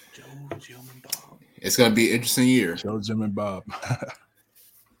 Joe, Jim, and Bob. It's gonna be an interesting year. Joe, Jim, and Bob.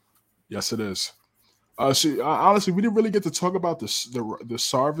 Yes, it is. Honestly, we didn't really get to talk about the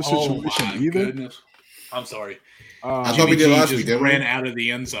Sarver situation either. Goodness. I'm sorry. I thought we did last week. Ran out of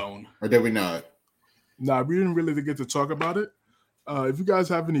the end zone, or did we not? Nah, we didn't really get to talk about it. If you guys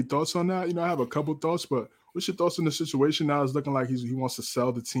have any thoughts on that, I have a couple thoughts. But what's your thoughts on the situation now? It's looking like he wants to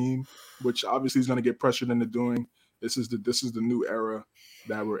sell the team, which obviously he's going to get pressured into doing. This is the new era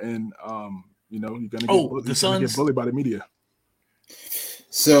that we're in. You're going to get bullied by the media.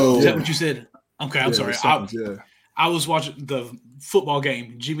 So is that what you said? Okay, I'm sorry. Suns, I was watching the football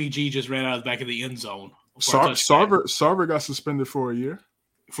game. Jimmy G just ran out of the back of the end zone. Sarver got suspended for a year.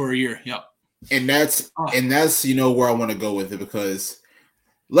 For a year, yeah. And that's where I want to go with it, because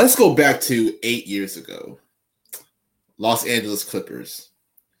let's go back to 8 years ago. Los Angeles Clippers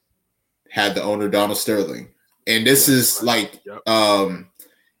had the owner Donald Sterling, and this is like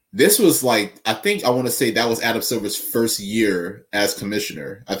this was like, I think I want to say that was Adam Silver's first year as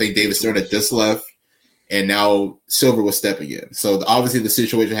commissioner. I think David Stern had just left, and now Silver was stepping in. So obviously the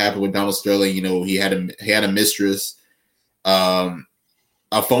situation happened with Donald Sterling. He had a mistress.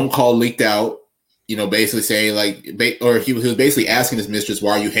 A phone call leaked out, basically saying he was basically asking his mistress,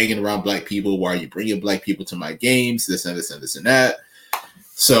 "Why are you hanging around black people? Why are you bringing black people to my games? This and this and this and that."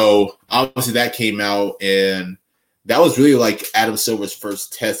 So obviously that came out, and that was really like Adam Silver's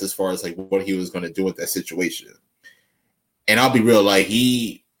first test as far as like what he was going to do with that situation. And I'll be real, like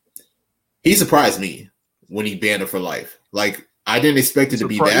he surprised me when he banned him for life. Like I didn't expect it to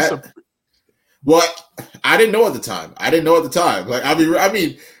be that. Well, I didn't know at the time. Like I'm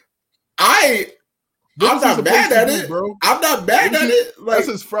not mad at it, bro. I'm not mad at it. Like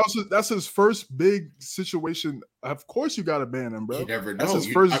that's his first big situation. Of course, you got to ban him, bro. You never know. That's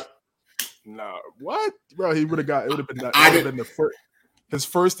his first. No, what, bro? He would have got. It would have been the first. His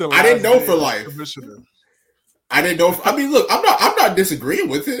first and last. I didn't know for life. Commissioner. I didn't know. Look, I'm not disagreeing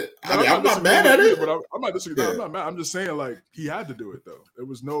with it. I'm not mad at it. But I'm not disagreeing. Yeah. I'm not mad. I'm just saying, like, he had to do it though. There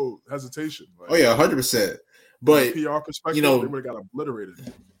was no hesitation. Like, 100%. But PR perspective, they would have got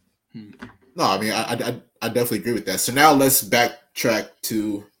obliterated. No, I mean, I definitely agree with that. So now let's backtrack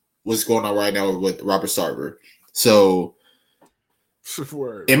to what's going on right now with Robert Sarver. So,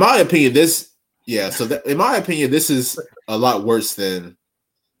 in my opinion, this is a lot worse than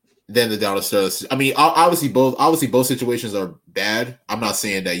the Donald Sterling. I mean, obviously both situations are bad. I'm not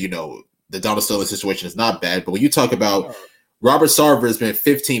saying that the Donald Sterling situation is not bad, but when you talk about Robert Sarver has been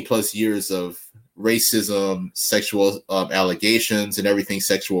 15 plus years of racism, sexual allegations, and everything,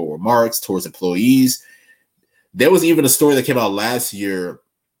 sexual remarks towards employees. There was even a story that came out last year.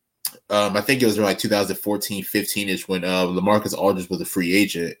 I think it was around like 2014, 15-ish when LaMarcus Aldridge was a free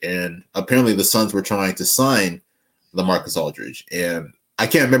agent, and apparently the Suns were trying to sign LaMarcus Aldridge, and I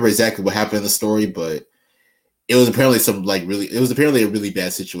can't remember exactly what happened in the story, but it was apparently a really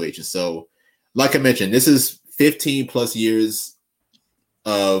bad situation. So, like I mentioned, this is 15 plus years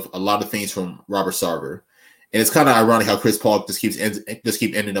of a lot of things from Robert Sarver, and it's kind of ironic how Chris Paul just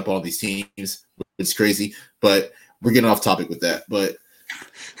keep ending up on these teams. It's crazy, but we're getting off topic with that. But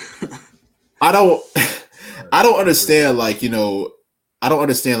I don't understand I don't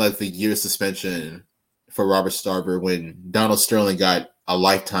understand the year suspension for Robert Sarver when Donald Sterling got a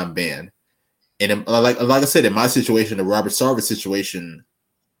lifetime ban. And like I said, in my situation, the Robert Sarver situation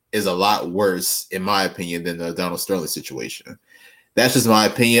is a lot worse, in my opinion, than the Donald Sterling situation. That's just my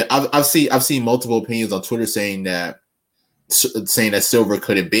opinion. I've seen multiple opinions on Twitter saying that Silver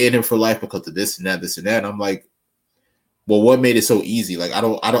couldn't ban him for life because of this and that. And I'm like, well, what made it so easy? Like, I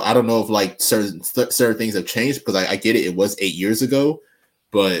don't know if certain things have changed, because I get it. It was 8 years ago,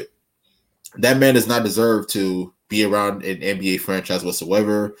 but that man does not deserve to be around an NBA franchise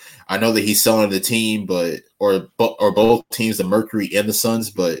whatsoever. I know that he's selling the team, or both teams, the Mercury and the Suns,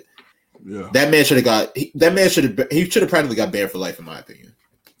 but yeah, he should have practically got banned for life, in my opinion.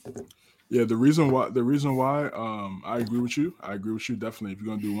 Yeah, the reason why, I agree with you. I agree with you definitely. If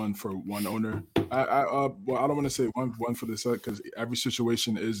you're gonna do one for one owner, well, I don't want to say one for the set because every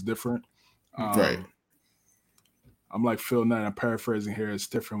situation is different. Right. I'm like Phil Knight. I'm paraphrasing here. It's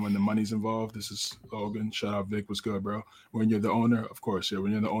different when the money's involved. This is Logan. Shout out Vic. What's good, bro? When you're the owner, of course, yeah.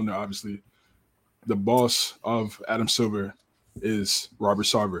 When you're the owner, obviously, the boss of Adam Silver is Robert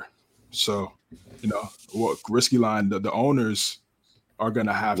Sarver. So, what risky line? The owners are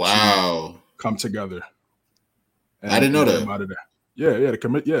gonna have to Wow. come together. I didn't know get that. him out of there. Yeah. The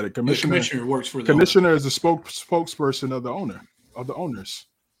commissioner. The commissioner works for the Commissioner is the spokesperson of the owners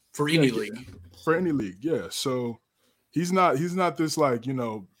for any league. For any league, yeah. So he's not this like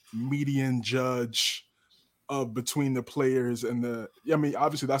median judge of between the players and the. I mean,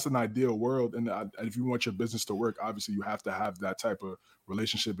 obviously that's an ideal world, and if you want your business to work, obviously you have to have that type of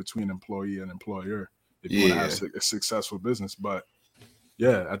relationship between employee and employer if you want to have a successful business. But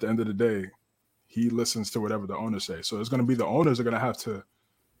yeah, at the end of the day, he listens to whatever the owners say. So it's going to be the owners are going to have to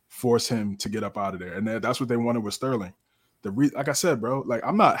force him to get up out of there, and that's what they wanted with Sterling. Like I said, bro, like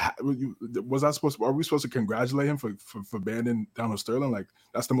I'm not. Are we supposed to congratulate him for banning Donald Sterling? Like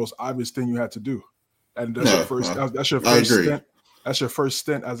that's the most obvious thing you had to do, and that's your first. That's your first stint. That's your first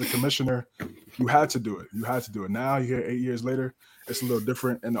stint as a commissioner. You had to do it. Now you're here 8 years later. It's a little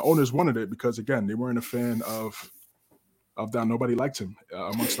different, and the owners wanted it because again, they weren't a fan of that. Nobody liked him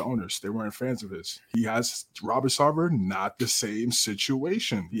amongst the owners. They weren't fans of his. He has Robert Sarver, not the same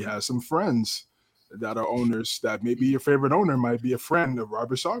situation. He has some friends that are owners that maybe your favorite owner might be a friend of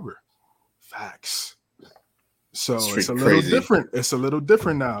Robert Sarver. Facts. So it's a little different. It's a little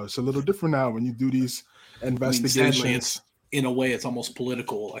different now when you do these investigations. Sadly, in a way, it's almost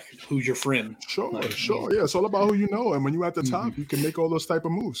political. Like, who's your friend? Sure. Yeah, it's all about who you know. And when you're at the top, you can make all those type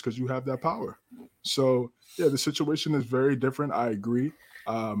of moves because you have that power. So yeah, the situation is very different. I agree.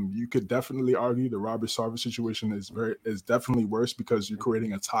 You could definitely argue the Robert Sarver situation is definitely worse because you're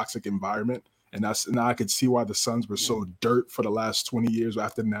creating a toxic environment. And now I could see why the Suns were so dirt for the last 20 years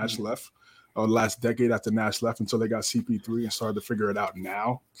after Nash left, or the last decade after Nash left until they got CP3 and started to figure it out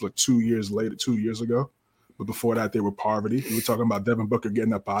now, like 2 years ago. But before that, they were poverty. We were talking about Devin Booker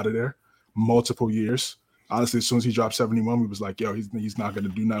getting up out of there multiple years. Honestly, as soon as he dropped 71, we was like, yo, he's not going to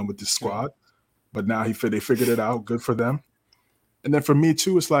do nothing with this squad. But now they figured it out. Good for them. And then for me,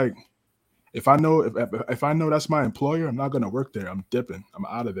 too, it's like, if I know that's my employer, I'm not going to work there. I'm dipping. I'm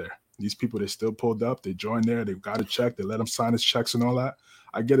out of there. These people, they still pulled up. They joined there. They got a check. They let them sign his checks and all that.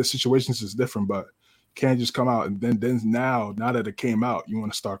 I get it. Situations is different, but can't just come out and then now that it came out, you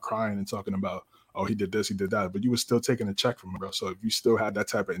want to start crying and talking about, oh, he did this, he did that. But you were still taking a check from him, bro. So if you still had that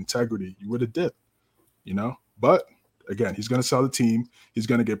type of integrity, you would have dipped, But again, he's going to sell the team. He's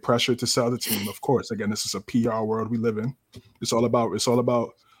going to get pressure to sell the team. Of course, again, this is a PR world we live in. It's all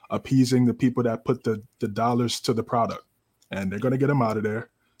about appeasing the people that put the dollars to the product, and they're going to get him out of there.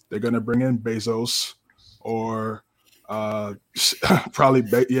 They're going to bring in Bezos or Bezos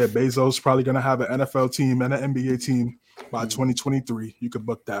probably going to have an NFL team and an NBA team by 2023. You could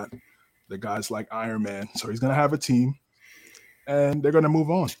book that. The guy's like Iron Man. So he's going to have a team, and they're going to move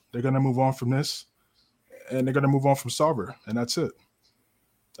on. They're going to move on from this, and they're going to move on from Sarver, and that's it.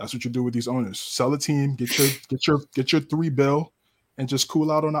 That's what you do with these owners. Sell a team, get your $3 billion, and just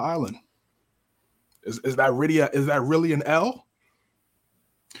cool out on the island. Is that really an L?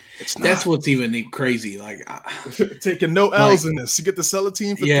 That's what's even crazy. Like taking no L's in this. You get to sell a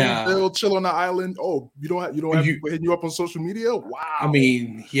team for $3 billion, chill on the island. Oh, you don't have people hitting you up on social media? Wow. I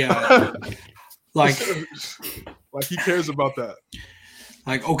mean, yeah. like he cares about that.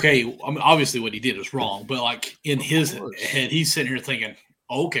 Like, okay, I mean, obviously what he did is wrong, but like in his head, he's sitting here thinking,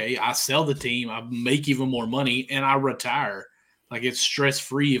 okay, I sell the team, I make even more money, and I retire. Like it's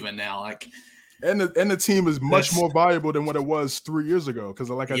stress-free even now. Like. And the team is much more valuable than what it was 3 years ago.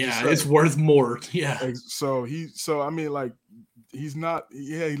 Because like I just said, it's worth more. Yeah. So I mean, like he's not.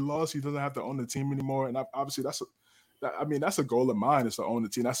 Yeah, he lost. He doesn't have to own the team anymore. And obviously that's a goal of mine is to own the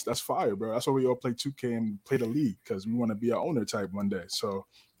team. That's fire, bro. That's why we all play 2K and play the league because we want to be an owner type one day. So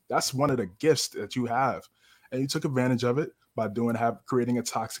that's one of the gifts that you have, and you took advantage of it by creating a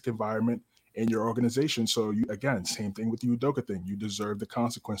toxic environment in your organization. So you again, same thing with the Udoka thing. You deserve the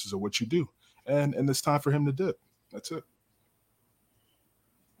consequences of what you do. And it's time for him to dip. That's it.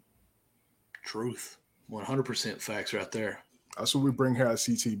 Truth. 100% facts right there. That's what we bring here at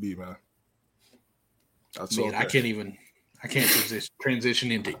CTB, man. That's all. I can't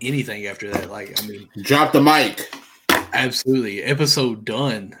transition into anything after that. Like, I mean, drop the mic. Absolutely. Episode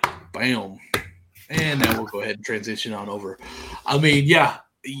done. Bam. And now we'll go ahead and transition on over. I mean, yeah,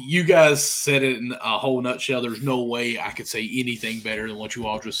 you guys said it in a whole nutshell. There's no way I could say anything better than what you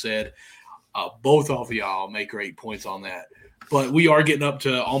all just said. Both of y'all make great points on that. But we are getting up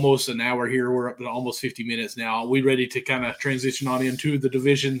to almost an hour here. We're up to almost 50 minutes now. Are we ready to kind of transition on into the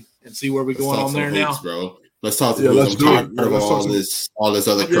division and see where we're going on there hoops, now? bro. Let's talk to hoops. I'm tired of all this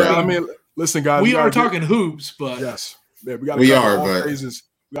other crap. Yeah, I mean, listen, guys. We are talking hoops, but yes, yeah, we got to cover all phases.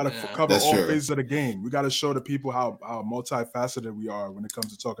 We got to cover all true. phases of the game. We got to show the people how multifaceted we are when it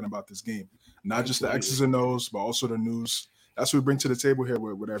comes to talking about this game. Not just the X's and O's, but also the news. That's what we bring to the table here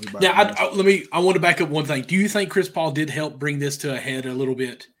with everybody. Now, I want to back up one thing. Do you think Chris Paul did help bring this to a head a little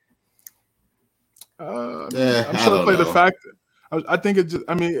bit? I'm sure to play the fact. I think it just,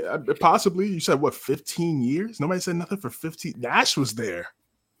 possibly. You said, 15 years? Nobody said nothing for 15. Nash was there.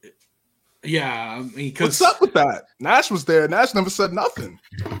 Yeah. I mean, what's up with that? Nash was there. Nash never said nothing.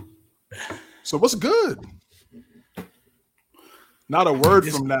 So what's good? Not a word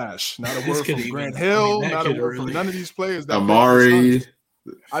from Nash. Not a word from Grant Hill. Not a word from none of these players. Amari.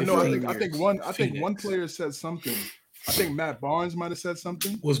 I know. I think one player said something. I think Matt Barnes might have said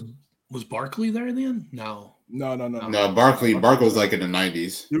something. Was Barkley there then? No. Barkley was like in the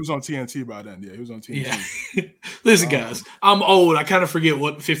 90s. He was on TNT by then. Yeah, he was on TNT. Yeah. Listen, guys, I'm old. I kind of forget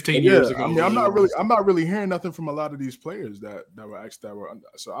what 15 years ago. I mean, I'm not really hearing nothing from a lot of these players that were.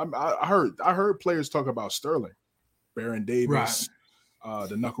 So I heard players talk about Sterling, Baron Davis,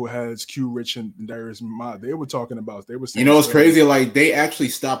 the knuckleheads, Q Rich and Darius Mott. They were talking about. They were saying, it's crazy. Like they actually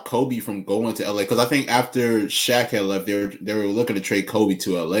stopped Kobe from going to LA because I think after Shaq had left, they were looking to trade Kobe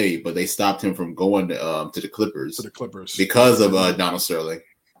to LA, but they stopped him from going to the Clippers. Because of Donald Sterling.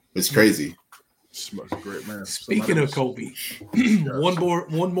 It's crazy. Great man. Speaking of Kobe,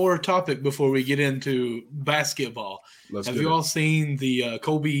 one more topic before we get into basketball. Have you all seen the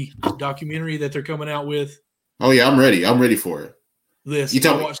Kobe documentary that they're coming out with? Oh yeah, I'm ready. I'm ready for it. You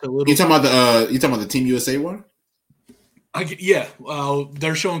talking about the Team USA one?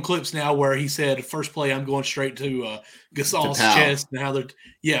 They're showing clips now where he said, "First play, I'm going straight to Gasol's chest." And how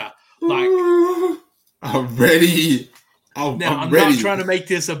I'm ready. I'm not trying to make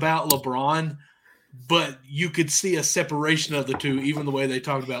this about LeBron, but you could see a separation of the two, even the way they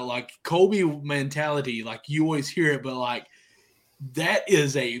talked about like Kobe mentality. Like you always hear it, but like that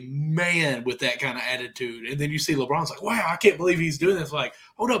is a man with that kind of attitude. And then you see LeBron's like, wow, I can't believe he's doing this. Like,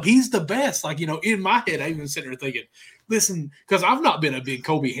 hold up, he's the best. Like, in my head, I even sitting there thinking, listen, because I've not been a big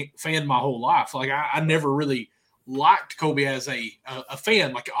Kobe fan my whole life. Like, I never really liked Kobe as a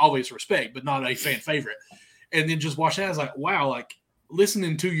fan, like always respect, but not a fan favorite. And then just watching that, I was like, wow, like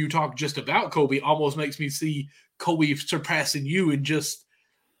listening to you talk just about Kobe almost makes me see Kobe surpassing you in just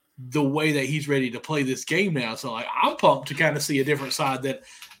the way that he's ready to play this game now. So like I'm pumped to kind of see a different side that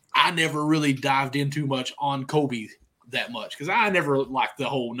I never really dived into much on Kobe that much because I never liked the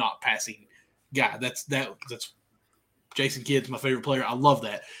whole not passing guy. That's Jason Kidd's my favorite player. I love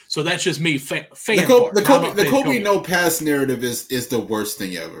that. So that's just me fan. The Kobe no pass narrative is the worst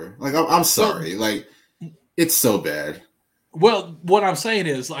thing ever. Like I'm sorry, like it's so bad. Well, what I'm saying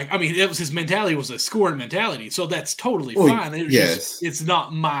is, like, I mean, it was his mentality was a scoring mentality, so that's totally fine. It's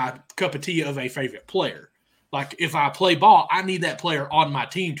not my cup of tea of a favorite player. Like, if I play ball, I need that player on my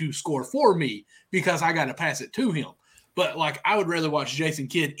team to score for me because I got to pass it to him. But, like, I would rather watch Jason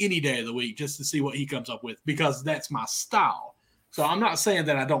Kidd any day of the week just to see what he comes up with because that's my style. So I'm not saying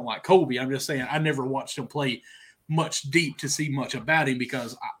that I don't like Kobe. I'm just saying I never watched him play much deep to see much about him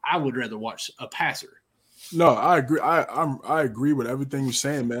because I would rather watch a passer. No, I agree. I agree with everything you're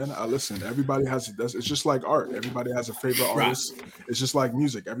saying, man. Listen, everybody has it's just like art. Everybody has a favorite artist. Right. It's just like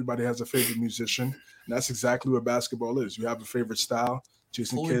music. Everybody has a favorite musician, and that's exactly what basketball is. You have a favorite style.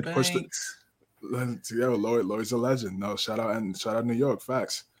 Jason Kidd pushed it. Yeah, Lloyd's a legend. No, shout out New York.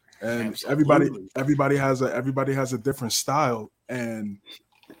 Facts. And absolutely. everybody has a different style, and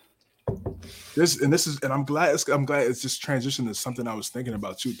I'm glad it's just transitioned to something I was thinking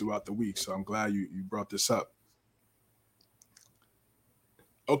about too throughout the week. So I'm glad you brought this up.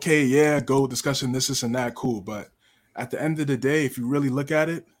 Okay, yeah, go discussion this and that, cool. But at the end of the day, if you really look at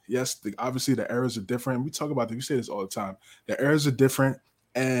it, yes, obviously the eras are different. We talk about this, we say this all the time. The eras are different,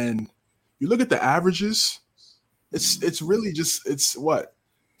 and you look at the averages, it's really just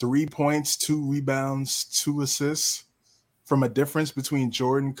 3 points, 2 rebounds, 2 assists. From a difference between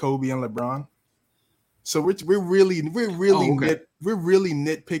Jordan, Kobe, and LeBron. So we're really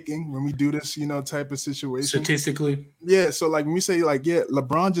nitpicking when we do this, type of situation. Statistically. Yeah. So like when we say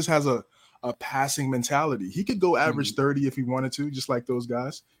LeBron just has a passing mentality. He could go average 30 if he wanted to, just like those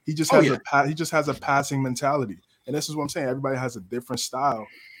guys. He just has a passing mentality. And this is what I'm saying. Everybody has a different style.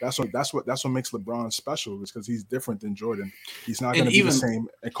 That's what makes LeBron special, is because he's different than Jordan. He's not going to be the same.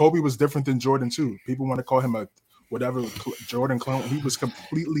 And Kobe was different than Jordan too. People want to call him whatever Jordan clone. He was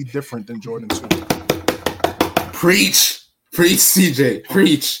completely different than Jordan 2. Preach, CJ,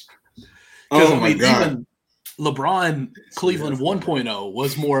 preach. Oh my God. Even LeBron Cleveland 1.0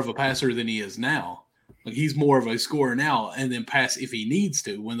 was more of a passer than he is now. Like he's more of a scorer now, and then pass if he needs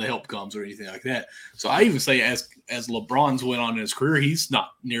to when the help comes or anything like that. So I even say as LeBron's went on in his career, he's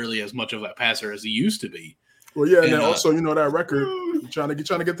not nearly as much of a passer as he used to be. Well, yeah, and then also that record, trying to get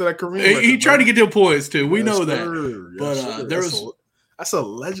to that Kareem record. He tried to get to points too. We know that, but that's a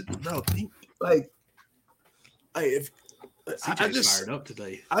legend, bro. I just fired up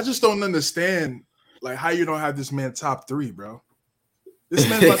today. I just don't understand like how you don't have this man top 3, bro. This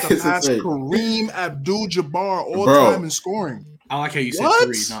man's about to pass Kareem Abdul-Jabbar all time in scoring. I like how you said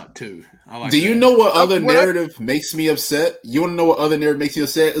 3, not 2. Do you know what other narrative makes me upset? You want to know what other narrative makes me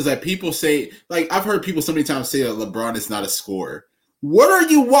upset? Is that people say, like, I've heard people so many times say that LeBron is not a scorer. What are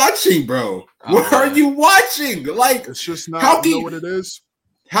you watching, bro? What are you watching? Like, it's just not. You know what it is?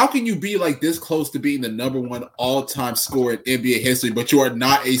 How can you be like this close to being the number 1 all-time scorer in NBA history, but you are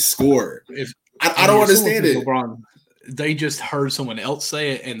not a scorer? I don't understand it. LeBron, they just heard someone else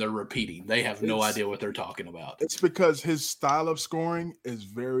say it and they're repeating. They have no idea what they're talking about. It's because his style of scoring is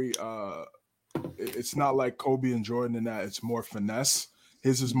very it's not like Kobe and Jordan in that it's more finesse.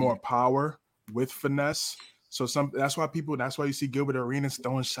 His is more power with finesse. So that's why you see Gilbert Arenas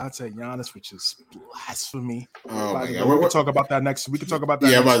throwing shots at Giannis, which is blasphemy. Oh my God. We can talk about that next. We can talk about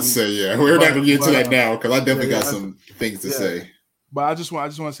that. Yeah, I'm about to say, we're not gonna get into that now because I definitely got some things to say. But I just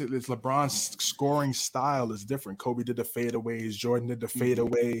want to say this: LeBron's scoring style is different. Kobe did the fadeaways, Jordan did the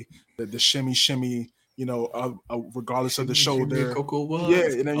fadeaway, the shimmy, regardless of the shoulder.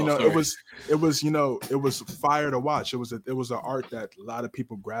 And then it was fire to watch. It was an art that a lot of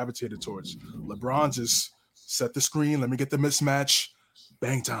people gravitated towards. LeBron's is set the screen, let me get the mismatch,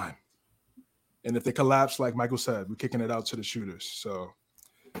 bang time. And if they collapse, like Michael said, we're kicking it out to the shooters. So,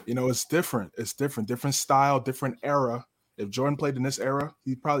 it's different. It's different style, different era. If Jordan played in this era,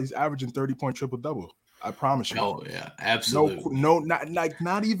 he's averaging 30-point triple-double. I promise you. Oh yeah, absolutely.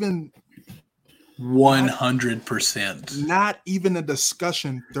 Not even 100%. Not even a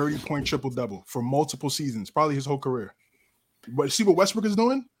discussion. 30-point triple-double for multiple seasons, probably his whole career. But see what Westbrook is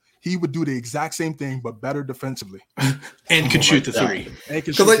doing? He would do the exact same thing, but better defensively, and could shoot the 3. And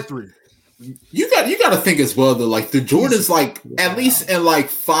can shoot the 3. You got to think as well though. Like the Jordan's, at least in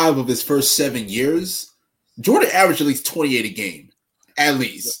 5 of his first 7 years, Jordan averaged at least 28 a game, at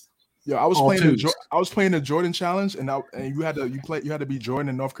least. Yeah, I was playing the Jordan challenge, and you had to be Jordan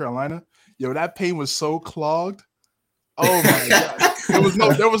in North Carolina. Yo, that paint was so clogged. Oh my God! There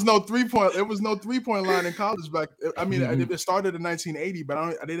was no 3-point. There was no 3-point line in college back. I mean, it started in 1980, but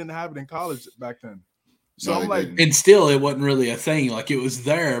I didn't have it in college back then. So I'm like, and still, it wasn't really a thing. Like it was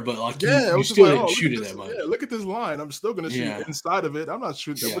there, but you still didn't shoot it that much. Yeah, look at this line. I'm still gonna shoot inside of it. I'm not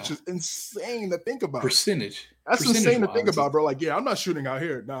shooting that, which is insane to think about. Percentage. That's insane to think about, bro. Like, I'm not shooting out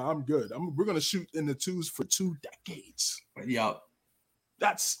here. Nah, I'm good. We're gonna shoot in the 2s for 2 decades. Yeah,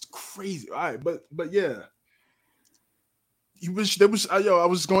 that's crazy. All right, but yeah. I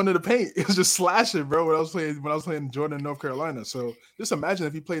was going to the paint. It was just slashing, bro. When I was playing Jordan in North Carolina. So just imagine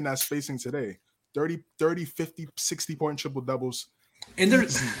if he played in that spacing today. 30, 50, 60-point triple doubles. And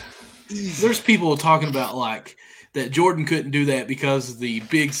there's people talking about like that Jordan couldn't do that because the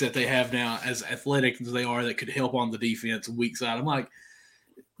bigs that they have now, as athletic as they are, that could help on the defense weak side. I'm like,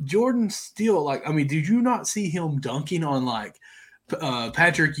 Jordan still did you not see him dunking on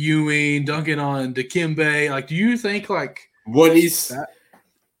Patrick Ewing, dunking on Dikembe? Like, do you think what these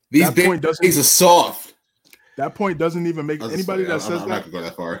big things are soft? That point doesn't even make anybody that says that. I'm not gonna go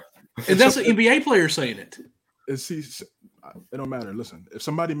that far. And that's an NBA player saying it. It don't matter. Listen, if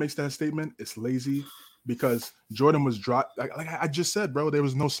somebody makes that statement, it's lazy because Jordan was dropped. Like I just said, bro, there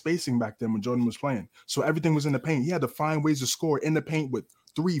was no spacing back then when Jordan was playing. So everything was in the paint. He had to find ways to score in the paint with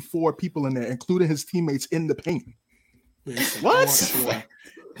 3-4 people in there, including his teammates in the paint. What?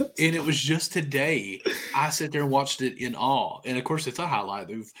 And it was just today. I sat there and watched it in awe. And of course, it's a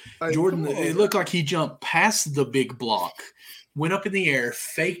highlight of Jordan. It looked like he jumped past the big block, went up in the air,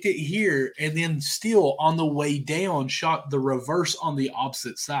 faked it here, and then still on the way down shot the reverse on the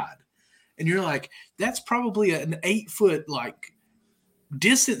opposite side. And you're like, that's probably an 8-foot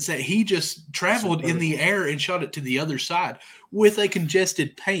distance that he just traveled in the air and shot it to the other side with a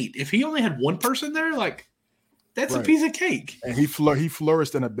congested paint. If he only had one person there, that's a piece of cake. And he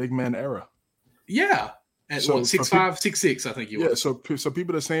flourished in a big man era. Yeah. At 6'5", 6'6", I think he was. Yeah, so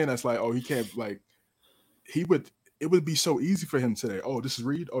people are saying that's he can't it would be so easy for him today. Oh, this is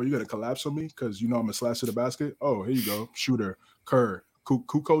Reed. Oh, you're gonna collapse on me because I'm gonna slash to the basket. Oh, here you go. Shooter, Kerr,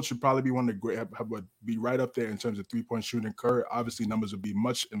 Kukoc should probably be one of the great, would be right up there in terms of 3-point shooting. Kerr, obviously, numbers would be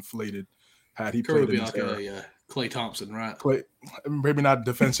much inflated had he Kerr played would be in like this era. a Klay Thompson, right? Maybe not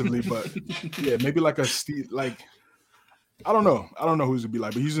defensively, but yeah, maybe like a Steve. Like I don't know who's to be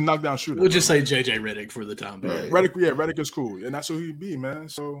like, but he's a knockdown shooter. We'll just say JJ Redick for the time being. Right. Redick is cool, and that's who he'd be, man.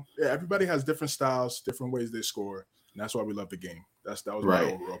 So yeah, everybody has different styles, different ways they score, and that's why we love the game. That was my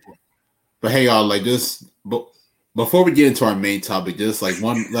overall point. But hey, y'all, like just before we get into our main topic, just like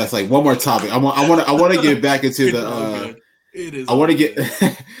one more topic. I want to get back into the. I want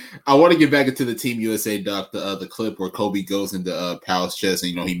to get back into the Team USA doc, the clip where Kobe goes into Powell's chest,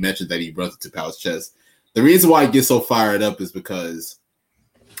 and he mentioned that he runs into Powell's chest. The reason why I get so fired up is because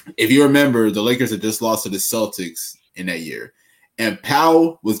if you remember, the Lakers had just lost to the Celtics in that year, and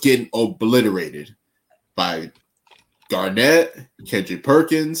Powell was getting obliterated by Garnett, Kendrick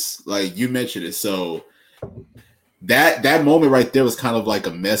Perkins, like you mentioned it. So that moment right there was kind of like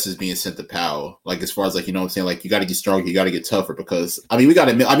a message being sent to Powell. Like as far as like, what I'm saying, like you got to get stronger, you got to get tougher because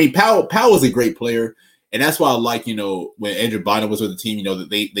Powell was a great player. And that's why I like, when Andrew Bynum was with the team, that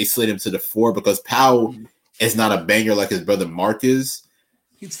they slid him to the 4 because Powell is not a banger like his brother Mark is.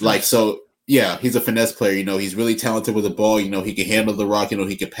 He's a finesse player. He's really talented with the ball. He can handle the rock.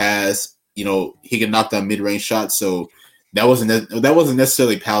 He can pass. He can knock down mid-range shots. So that wasn't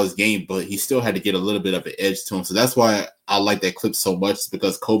necessarily Powell's game, but he still had to get a little bit of an edge to him. So that's why I like that clip so much,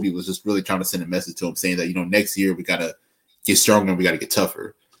 because Kobe was just really trying to send a message to him, saying that next year we gotta get stronger and we gotta get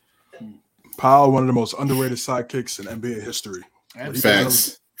tougher. Powell, one of the most underrated sidekicks in NBA history.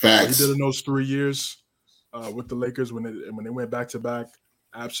 Facts. What he did in those 3 years with the Lakers when they went back to back,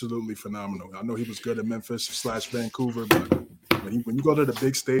 absolutely phenomenal. I know he was good at Memphis / Vancouver, but when you go to the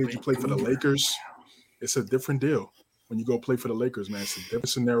big stage, you play for the Lakers, it's a different deal. When you go play for the Lakers, man, it's a different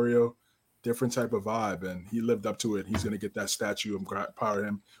scenario, different type of vibe, and he lived up to it. He's going to get that statue. I'm proud of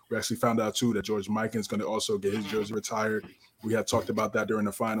him. We actually found out, too, that George Mikan's going to also get his jersey retired. We had talked about that during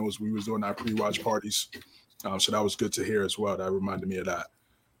the finals. We was doing our pre-watch parties, so that was good to hear as well. That reminded me of that.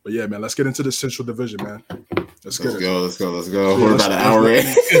 But, yeah, man, let's get into the Central Division, man. Let's go. We're about an hour in.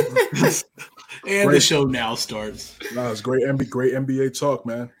 And the show now starts. No, it's great NBA talk,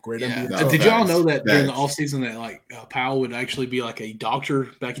 man. NBA talk. Did y'all know that during the offseason that Powell would actually be like a doctor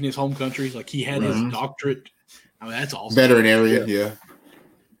back in his home country? Like he had his doctorate. I mean, that's awesome. Veterinarian, yeah.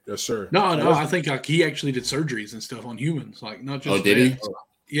 Yes, sir. No, I think he actually did surgeries and stuff on humans, like not just. Oh, did he?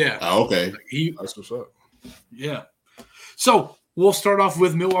 Yeah. Oh, okay. That's what's up. Yeah. So we'll start off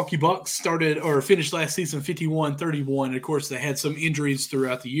with Milwaukee Bucks. Finished last season 51-31. Of course, they had some injuries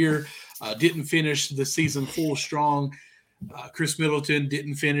throughout the year. Didn't finish the season full strong. Chris Middleton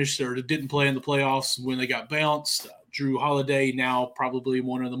didn't finish or didn't play in the playoffs when they got bounced. Drew Holiday, now probably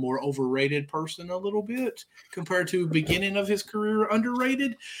one of the more overrated person a little bit compared to beginning of his career,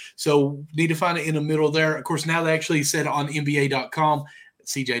 underrated. So need to find it in the middle there. Of course, now they actually said on NBA.com,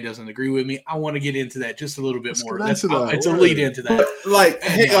 CJ doesn't agree with me. I want to get into that just a little bit more. It's a lead into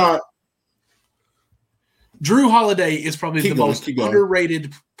that. Drew Holiday is probably the most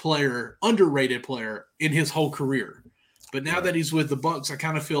underrated player in his whole career. But now that he's with the Bucks, I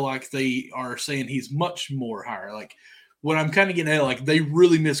kind of feel like they are saying he's much more higher. Like what I'm kind of getting at, like they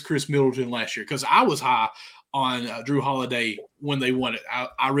really missed Chris Middleton last year because I was high on Drew Holiday when they won it.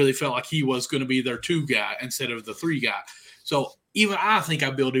 I really felt like he was going to be their 2 guy instead of the 3 guy. So even I think I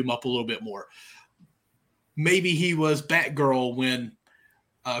built him up a little bit more. Maybe he was Batgirl when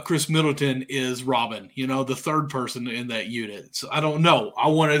Chris Middleton is Robin, the third person in that unit. So I don't know. I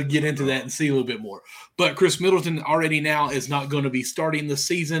want to get into that and see a little bit more. But Chris Middleton already now is not going to be starting the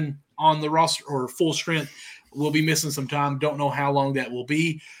season on the roster or full strength. We'll be missing some time. Don't know how long that will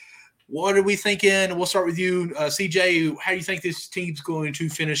be. What are we thinking? We'll start with you, CJ. How do you think this team's going to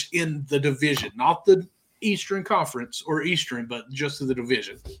finish in the division? Not the Eastern Conference or Eastern, but just the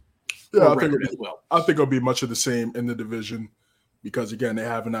division. Yeah, I think it'll be much of the same in the division. Because, again, they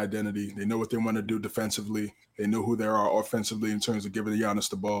have an identity. They know what they want to do defensively. They know who they are offensively in terms of giving Giannis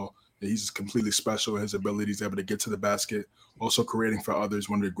the ball. He's completely special in his abilities, able to get to the basket, also creating for others,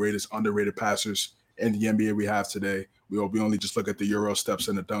 one of the greatest underrated passers in the NBA we have today. We only just look at the Euro steps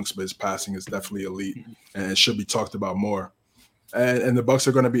and the dunks, but his passing is definitely elite and it should be talked about more. And the Bucks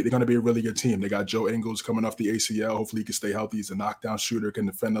are going to be a really good team. They got Joe Ingles coming off the ACL. Hopefully he can stay healthy. He's a knockdown shooter, can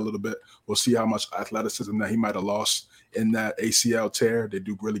defend a little bit. We'll see how much athleticism that he might have lost in that ACL tear. They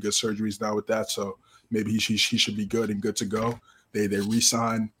do really good surgeries now with that, so maybe he should be good and good to go. They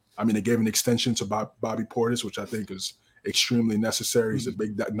re-signed. They gave an extension to Bobby Portis, which I think is extremely necessary. He's a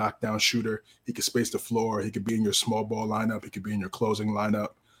big knockdown shooter. He can space the floor. He could be in your small ball lineup. He could be in your closing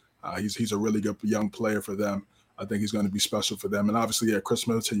lineup. He's a really good young player for them. I think he's going to be special for them. And obviously, Chris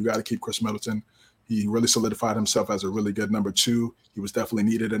Middleton, you got to keep Chris Middleton. He really solidified himself as a really good number 2. He was definitely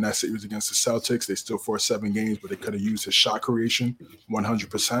needed in that series against the Celtics. They still forced 7 games, but they could have used his shot creation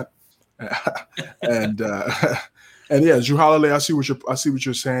 100%. And yeah, Drew Holiday, I see what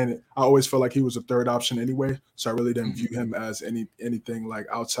you're saying. I always felt like he was a third option anyway, so I really didn't view him as anything like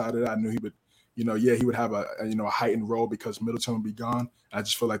outside of that. I knew he would, he would have a heightened role because Middleton would be gone. I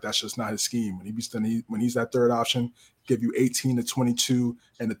just feel like that's just not his scheme. When he's that third option, give you 18 to 22,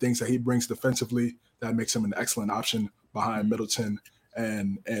 and the things that he brings defensively, that makes him an excellent option behind Middleton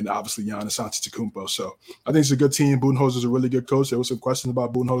and obviously Giannis Antetokounmpo. So I think it's a good team. Budenholzer's a really good coach. There was some questions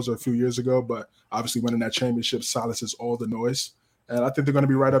about Budenholzer a few years ago, but obviously winning that championship silences all the noise. And I think they're going to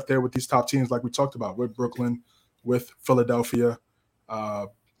be right up there with these top teams like we talked about, with Brooklyn, with Philadelphia,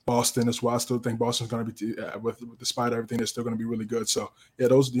 Boston as well. I still think Boston's going to be, despite everything, they're still going to be really good. So yeah,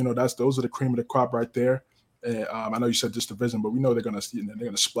 those are the cream of the crop right there. I know you said this division, but we know they're going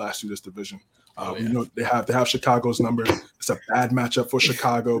to splash through this division. We know they have Chicago's number. It's a bad matchup for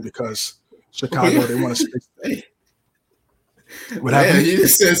Chicago because Chicago they want to stick. What happened? You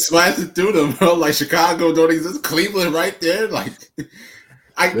just said splashing through them, bro. Like Chicago don't exist. Cleveland right there. Like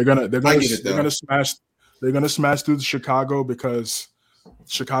they're gonna smash through Chicago because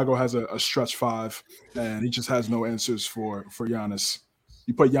Chicago has a stretch 5 and he just has no answers for Giannis.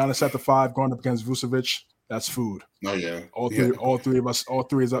 You put Giannis at the 5 going up against Vucevic. That's food. Oh yeah. All three of us know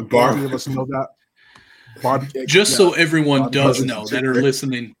that. So everyone does know that are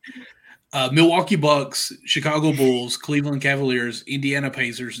listening, Milwaukee Bucks, Chicago Bulls, Cleveland Cavaliers, Indiana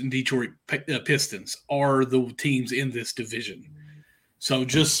Pacers, and Detroit Pistons are the teams in this division. So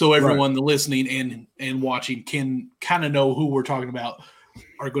just so everyone listening and watching can kind of know who we're talking about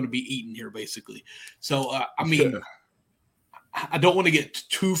are going to be eaten here, basically. So I don't want to get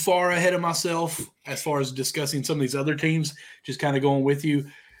too far ahead of myself as far as discussing some of these other teams, just kind of going with you.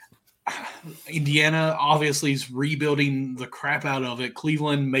 Indiana obviously is rebuilding the crap out of it.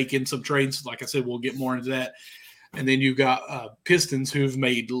 Cleveland making some trades. Like I said, we'll get more into that. And then you've got Pistons who've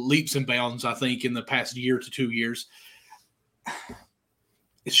made leaps and bounds, I think, in the past year to 2 years.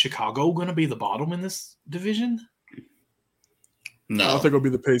 Is Chicago going to be the bottom in this division? No. I think it'll be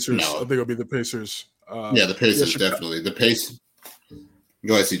the Pacers. No. I think it'll be the Pacers. The Pacers, definitely. The Pace.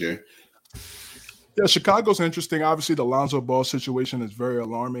 Go ahead, CJ. Yeah, Chicago's interesting. Obviously, the Lonzo Ball situation is very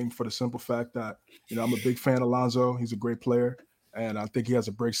alarming for the simple fact that, I'm a big fan of Lonzo. He's a great player, and I think he has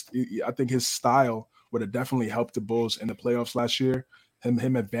I think his style would have definitely helped the Bulls in the playoffs last year.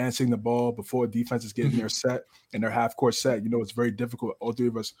 Him advancing the ball before defenses getting their set and their half-court set. It's very difficult. All 3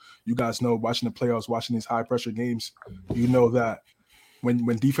 of us, you guys know, watching the playoffs, watching these high-pressure games, you know that when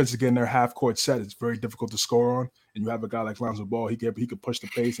defense is getting their half-court set, it's very difficult to score on. And you have a guy like Lonzo Ball, he could push the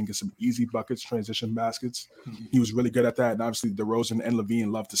pace and get some easy buckets, transition baskets. He was really good at that. And obviously, DeRozan and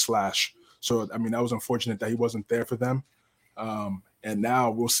LaVine love to slash. So, that was unfortunate that he wasn't there for them. And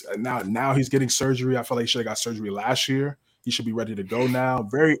now now he's getting surgery. I feel like he should have got surgery last year. He should be ready to go now.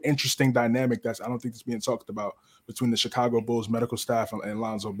 Very interesting dynamic I don't think it's being talked about between the Chicago Bulls medical staff and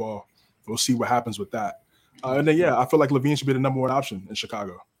Lonzo Ball. We'll see what happens with that. And then, I feel like LaVine should be the number 1 option in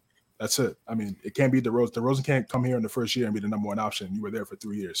Chicago. That's it. It can't be DeRozan. DeRozan can't come here in the first year and be the number 1 option. You were there for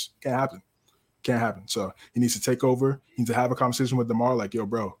 3 years. Can't happen. So he needs to take over. He needs to have a conversation with DeMar, like, yo,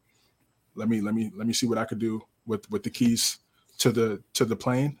 bro, let me see what I could do with the keys to the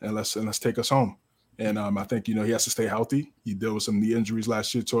plane, and let's take us home. And I think he has to stay healthy. He dealt with some knee injuries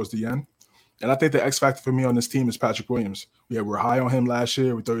last year towards the end. And I think the X factor for me on this team is Patrick Williams. We're high on him last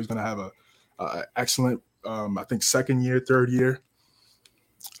year. We thought he was going to have a excellent, I think, second year, third year.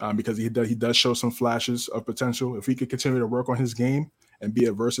 Because he does show some flashes of potential. If he could continue to work on his game and be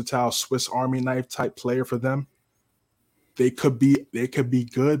a versatile Swiss Army knife type player for them, they could be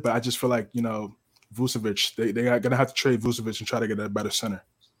good. But I just feel like Vucevic, they are gonna have to trade Vucevic and try to get a better center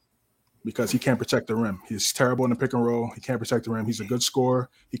because he can't protect the rim. He's terrible in the pick and roll. He can't protect the rim. He's a good scorer.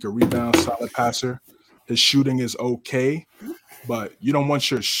 He can rebound, solid passer. His shooting is okay, but you don't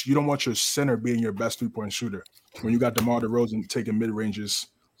want your center being your best 3-point shooter. When you got DeMar DeRozan taking mid ranges,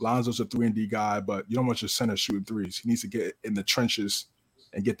 Lonzo's a 3-and-D guy, but you don't want your center shooting threes. He needs to get in the trenches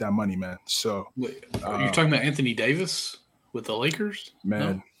and get that money, man. So, are you talking about Anthony Davis with the Lakers?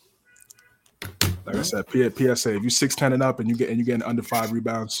 Man, no? Like I said, PSA. If you 6'10" and up and you getting under 5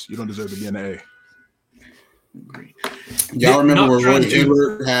 rebounds, you don't deserve to be in the A. Y'all remember where Roy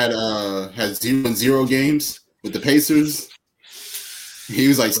Hibbert had 0-0 games with the Pacers? He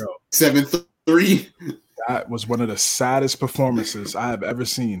was like 7-3. That was one of the saddest performances I have ever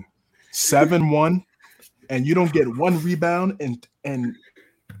seen. 7-1, and you don't get 1 rebound in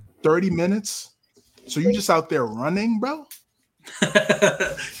 30 minutes. So you just out there running, bro?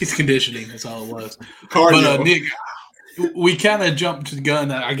 He's conditioning. That's all it was. Cardio. But Nick, we kind of jumped to the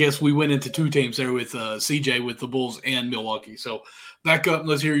gun. I guess we went into two teams there with CJ with the Bulls and Milwaukee. So back up.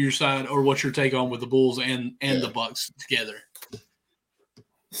 Let's hear your side or what's your take on with the Bulls and the Bucks together.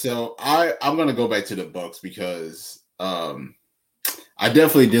 So I'm gonna go back to the Bucks because I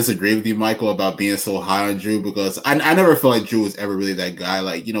definitely disagree with you, Michael, about being so high on Drew because I never felt like Drew was ever really that guy.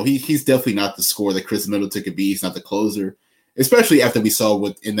 Like, you know, he's definitely not the scorer that Chris Middleton could be. He's not the closer, especially after we saw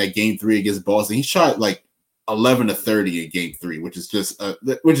in that game 3 against Boston. He shot like 11 to 30 in game 3, which is just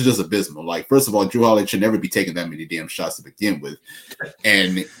abysmal. Like, first of all, Drew Holiday should never be taking that many damn shots to begin with,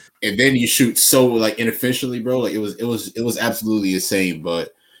 and then you shoot so like inefficiently, bro. Like it was absolutely insane.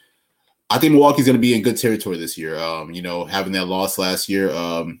 But I think Milwaukee's going to be in good territory this year. You know, having that loss last year,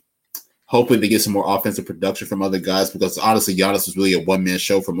 hoping to get some more offensive production from other guys because honestly, Giannis was really a one-man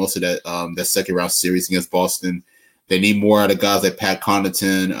show for most of that second round series against Boston. They need more out of guys like Pat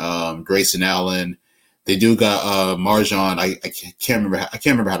Connaughton, Grayson Allen. They do got Marjan. I can't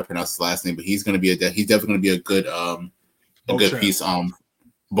remember how to pronounce his last name, but he's definitely going to be a good piece.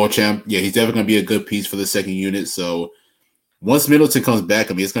 Beauchamp, yeah, he's definitely going to be a good piece for the second unit. So. Once Middleton comes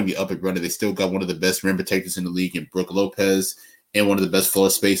back, I mean, it's going to be up and running. They still got one of the best rim protectors in the league in Brook Lopez and one of the best floor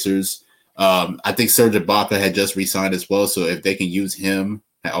spacers. I think Serge Ibaka had just re-signed as well, so if they can use him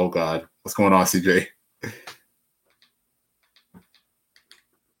 – oh, God. What's going on, CJ?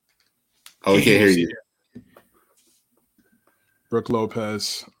 Oh, we can't hear you. Brook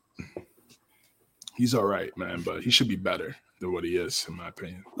Lopez, he's all right, man, but he should be better than what he is, in my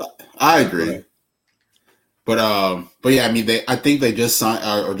opinion. I agree. But yeah, I mean, I think they just signed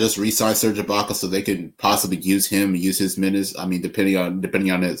or just re-signed Serge Ibaka so they can possibly use him, use his minutes. I mean, depending on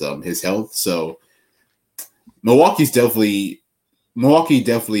his health. So Milwaukee definitely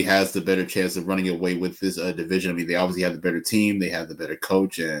has the better chance of running away with this division. I mean, they obviously have the better team, they have the better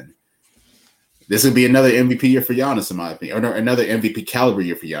coach, and this would be another MVP year for Giannis, in my opinion, or no, another MVP caliber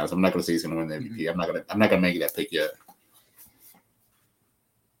year for Giannis. I'm not going to say he's going to win the MVP. I'm not going to make that pick yet.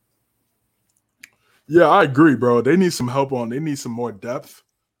 Yeah, I agree, bro. They need some help they need some more depth,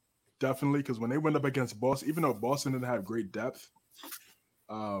 definitely, because when they went up against Boston, even though Boston didn't have great depth,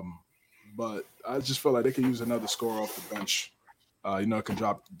 but I just feel like they could use another scorer off the bench. You know,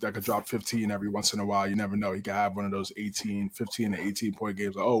 that could drop 15 every once in a while. You never know. He could have one of those 15 to 18-point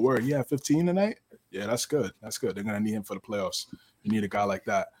games. Like, oh, word, he had 15 tonight? Yeah, that's good. That's good. They're going to need him for the playoffs. You need a guy like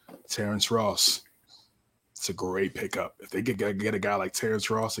that. Terrence Ross. It's a great pickup. If they get a guy like Terrence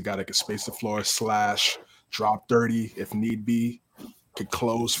Ross, a guy that can space the floor, slash, drop 30 if need be, could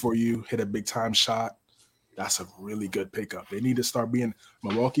close for you, hit a big-time shot, that's a really good pickup. They need to start being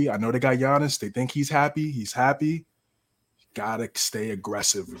Milwaukee. I know they got Giannis. They think he's happy. He's happy. You got to stay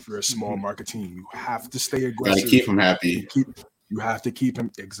aggressive if you're a small market team. You have to stay aggressive. Got to keep him happy. You have to keep him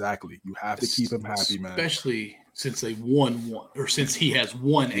 – exactly. You have to keep him happy, man. Especially – since they won one, or since he has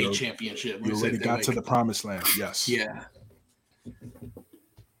won a championship. You already got to the promised land, yes. Yeah.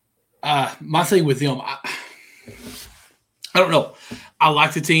 My thing with them, I don't know. I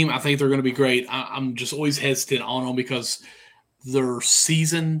like the team. I think they're going to be great. I'm just always hesitant on them because their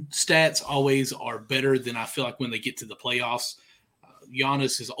season stats always are better than I feel like when they get to the playoffs.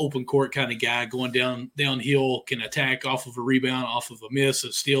 Giannis is an open court kind of guy, going downhill, can attack off of a rebound, off of a miss,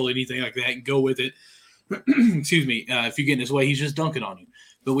 a steal, anything like that, and go with it. Excuse me, if you get in his way, he's just dunking on you.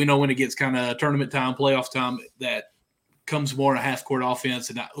 But we know when it gets kind of tournament time, playoff time, that comes more in a half-court offense.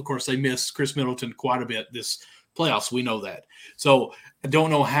 And, of course, they miss Chris Middleton quite a bit this playoffs. We know that. So I don't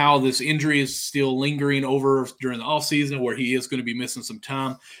know how this injury is still lingering over during the offseason where he is going to be missing some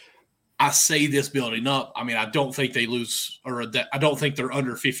time. I say this building up. I mean, I don't think they lose I don't think they're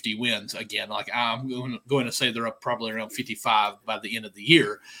under 50 wins again. Like I'm going to say they're up probably around 55 by the end of the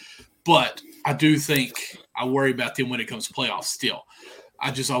year. But I do think I worry about them when it comes to playoffs still.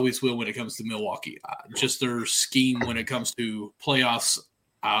 I just always will when it comes to Milwaukee. Just their scheme when it comes to playoffs,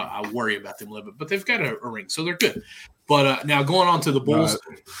 I worry about them a little bit. But they've got a ring, so they're good. But now going on to the Bulls.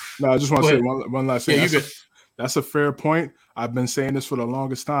 I just want to say one last thing. Yeah, that's a fair point. I've been saying this for the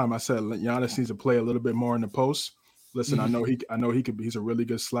longest time. I said Giannis needs to play a little bit more in the post. Listen, I know he could be. He's a really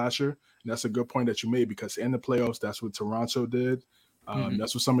good slasher, and that's a good point that you made because in the playoffs, that's what Toronto did.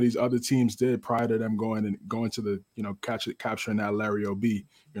 That's what some of these other teams did prior to them going to the capturing that Larry OB.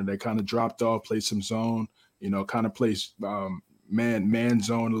 They kind of dropped off, played some zone, kind of play man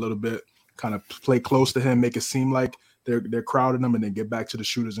zone a little bit, kind of play close to him, make it seem like they're crowding him, and then get back to the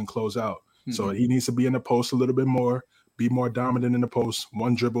shooters and close out. So he needs to be in the post a little bit more, be more dominant in the post.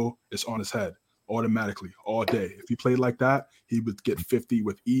 One dribble, it's on his head automatically all day. If he played like that, he would get 50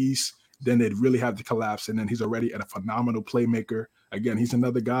 with ease. then they'd really have to collapse. And then he's already a phenomenal playmaker. Again, he's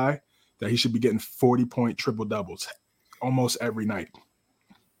another guy that he should be getting 40-point triple doubles almost every night.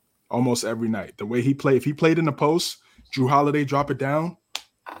 Almost every night. The way he played, if he played in the post, Drew Holiday drop it down,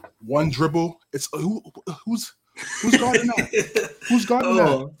 one dribble. It's who's guarding that? Who's guarding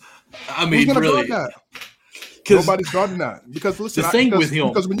that? I mean, who's gonna really, guard that? Nobody's guarding that. Because listen, with him,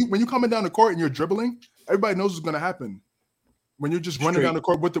 because when you're coming down the court and you're dribbling, everybody knows what's gonna happen. When you're just running down the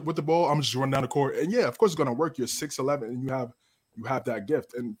court with the ball, I'm just running down the court, and yeah, of course it's gonna work. You're 6'11", and you have that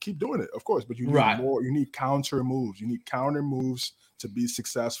gift, and keep doing it, of course. But you need more. You need counter moves. You need counter moves to be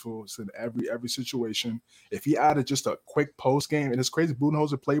successful. It's in every situation. If he added just a quick post game, and it's crazy,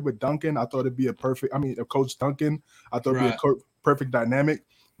 Budenholzer played with Duncan. I thought it'd be Coach Duncan. I thought it'd be a perfect dynamic.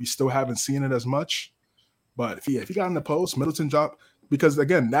 We still haven't seen it as much. But if he got in the post, Middleton drop, because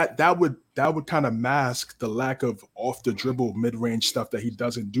again, that would kind of mask the lack of off the dribble mid range stuff that he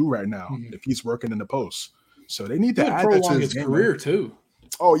doesn't do right now. If he's working in the post, so they need to add that to his career too.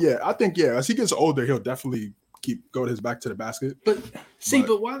 Oh yeah, I think as he gets older, he'll definitely go his back to the basket. But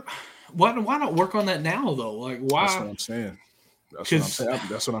why not work on that now though? Like why? That's what I'm saying.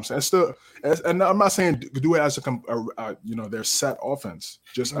 That's what I'm saying. Still, and I'm not saying do it as their set offense,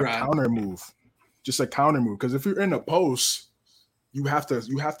 just a counter move. Just a counter move, because if you're in a post, you have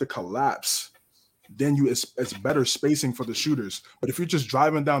to collapse. Then it's better spacing for the shooters. But if you're just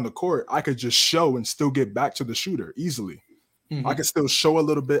driving down the court, I could just show and still get back to the shooter easily. I can still show a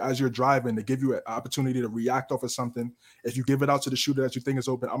little bit as you're driving to give you an opportunity to react off of something. If you give it out to the shooter that you think is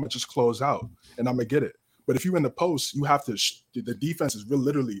open, I'm gonna just close out and I'm gonna get it. But if you're in the post, you have to. The defense is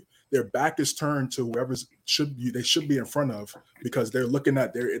literally their back is turned to whoever they should be in front of, because they're looking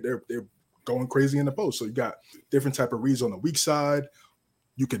at they're going crazy in the post. So you got different type of reads on the weak side.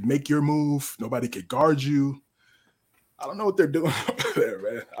 You could make your move. Nobody could guard you. I don't know what they're doing up there,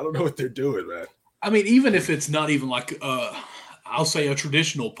 man. I don't know what they're doing, man. I mean, even if it's not even like I'll say a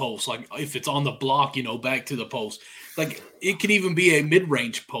traditional post, like if it's on the block, back to the post, like it could even be a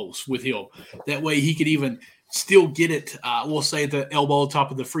mid-range post with him. That way he could even still get it, we'll say at the elbow,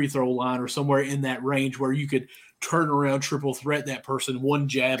 top of the free throw line or somewhere in that range where you could turn around, triple threat that person, one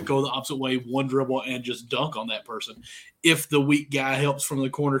jab, go the opposite way, one dribble, and just dunk on that person. If the weak guy helps from the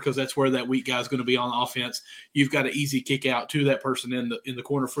corner, because that's where that weak guy is going to be on offense, you've got an easy kick out to that person in the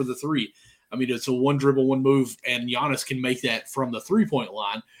corner for the three. I mean, it's a one dribble, one move, and Giannis can make that from the three-point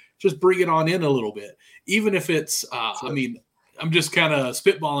line. Just bring it on in a little bit. Even if it's, I'm just kind of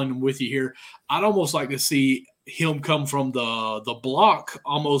spitballing with you here. I'd almost like to see him come from the block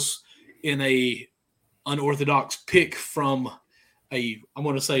almost in a unorthodox pick from I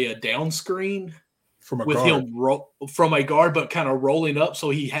want to say a down screen from a with guard. him from a guard, but kind of rolling up.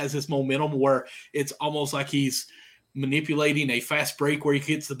 So he has this momentum where it's almost like he's manipulating a fast break where he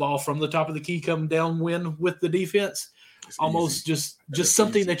gets the ball from the top of the key, coming downwind with the defense. It's almost easy. just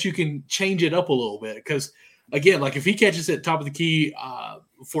something easy that you can change it up a little bit. Because again, like if he catches it top of the key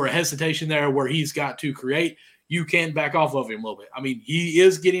for a hesitation there where he's got to create, you can back off of him a little bit. I mean, he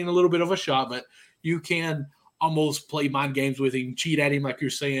is getting a little bit of a shot, but you can almost play mind games with him, cheat at him, like you're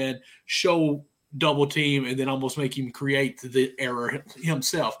saying, show double team, and then almost make him create the error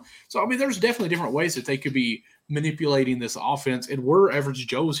himself. So, I mean, there's definitely different ways that they could be manipulating this offense. And we're average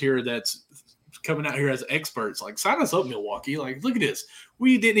Joes here that's coming out here as experts. Like, sign us up, Milwaukee. Like, look at this.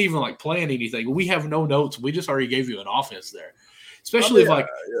 We didn't even, plan anything. We have no notes. We just already gave you an offense there. Especially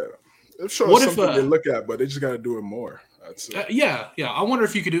It shows something they look at, but they just got to do it more. Yeah. I wonder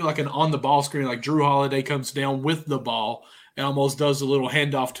if you could do like an on-the-ball screen, like Drew Holiday comes down with the ball and almost does a little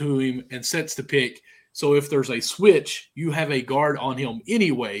handoff to him and sets the pick. So if there's a switch, you have a guard on him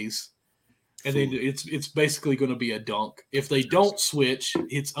anyways, and then it's basically going to be a dunk. If they don't switch,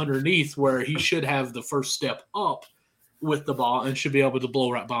 it's underneath where he should have the first step up with the ball and should be able to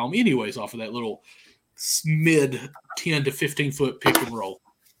blow right by him anyways off of that little mid 10 to 15-foot pick and roll.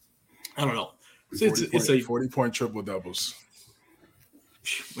 I don't know. It's a 40-point triple doubles.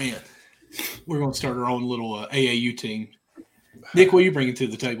 Man, we're going to start our own little AAU team. Nick, what are you bringing to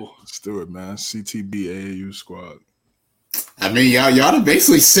the table? Let's do it, man. CTB AAU squad. I mean, y'all have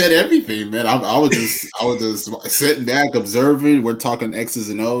basically said everything, man. I was just sitting back, observing. We're talking X's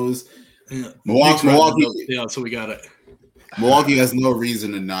and O's. Yeah. Milwaukee. Yeah, so we got it. Milwaukee has no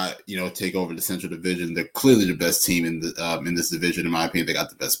reason to not, take over the Central Division. They're clearly the best team in this division, in my opinion. They got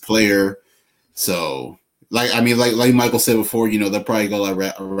the best player. So, like Michael said before, they'll probably go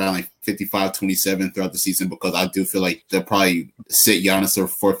around 55-27 throughout the season, because I do feel like they'll probably sit Giannis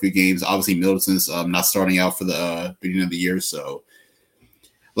for a few games. Obviously, Middleton's not starting out for the beginning of the year. So,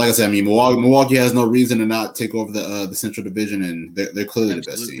 like I said, Milwaukee has no reason to not take over the Central Division, and they're clearly the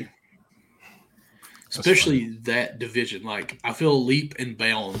best team. especially that division. Like, I feel leap and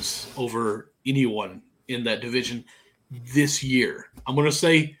bounds over anyone in that division this year. I'm going to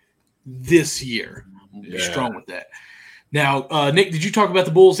say this year. I'm going to be strong with that. Now, Nick, did you talk about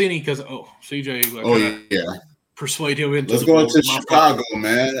the Bulls any? Because, CJ, persuade him into Let's the go Bulls. into Chicago,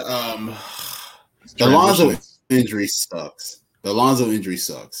 man. The Lonzo injury sucks.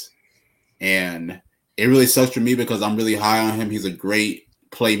 And it really sucks for me because I'm really high on him. He's a great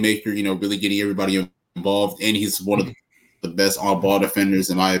playmaker, really getting everybody involved. And he's one of the best on-ball defenders,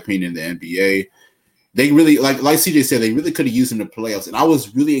 in my opinion, in the NBA. They really, like CJ said, they really could have used him in the playoffs. And I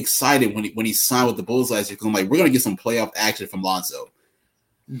was really excited when he signed with the Bulls last year because I'm like, we're going to get some playoff action from Lonzo.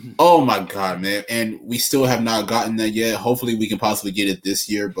 Mm-hmm. Oh, my God, man. And we still have not gotten that yet. Hopefully we can possibly get it this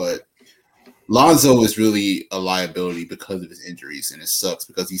year. But Lonzo is really a liability because of his injuries. And it sucks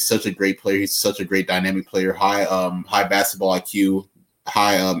because he's such a great player. He's such a great dynamic player, high basketball IQ,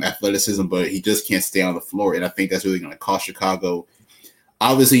 high athleticism, but he just can't stay on the floor. And I think that's really going to cost Chicago.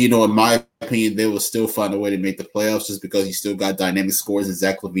 Obviously, in my opinion, they will still find a way to make the playoffs just because he still got dynamic scores in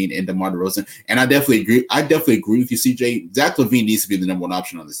Zach LaVine and DeMar DeRozan. And I definitely agree with you, CJ. Zach LaVine needs to be the number one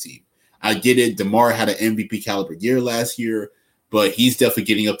option on this team. I get it. DeMar had an MVP caliber year last year, but he's definitely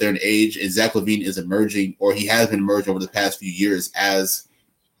getting up there in age. And Zach LaVine is emerging, or he has been emerging over the past few years as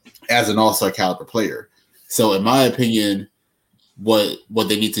an all-star caliber player. So, in my opinion, what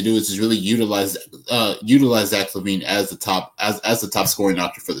they need to do is just really utilize Zach LaVine as the top scoring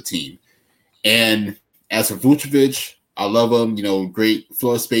option for the team. And as for Vucevic, I love him. Great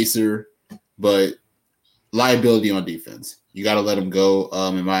floor spacer, but liability on defense. You got to let him go.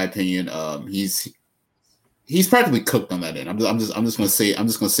 In my opinion, he's practically cooked on that end. I'm just gonna say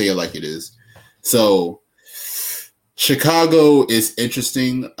it like it is. So Chicago is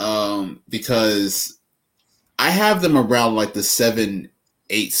interesting because I have them around like the 7-8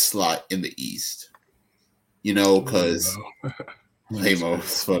 slot in the East, because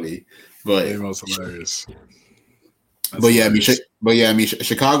Amos funny, but Amos hilarious.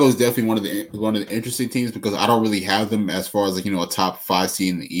 Chicago is definitely one of the interesting teams because I don't really have them as far as a top 5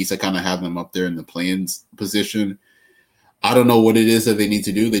 seed in the East. I kind of have them up there in the play-ins position. I don't know what it is that they need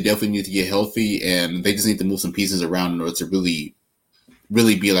to do. They definitely need to get healthy, and they just need to move some pieces around in order to really,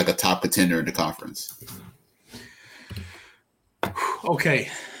 really be like a top contender in the conference. Okay.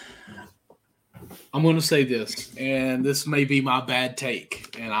 I'm going to say this, and this may be my bad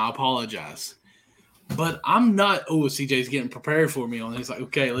take, and I apologize. But I'm not – CJ's getting prepared for me on this. Like,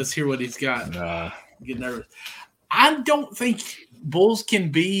 okay, let's hear what he's got. Get nervous. I don't think Bulls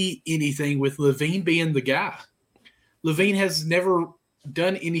can be anything with LaVine being the guy. LaVine has never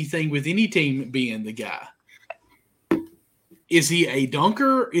done anything with any team being the guy. Is he a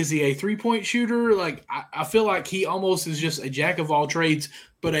dunker? Is he a three-point shooter? Like, I feel like he almost is just a jack of all trades,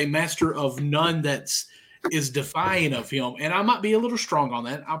 but a master of none is defiant of him. And I might be a little strong on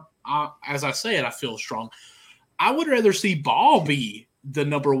that. As I say it, I feel strong. I would rather see Ball be the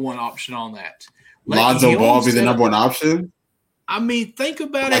number one option on that. Lonzo Ball be the number one option? I mean, think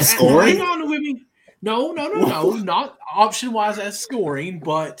about like it. Scoring? Hang on with me. No. Not option-wise as scoring,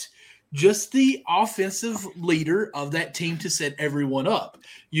 but just the offensive leader of that team to set everyone up.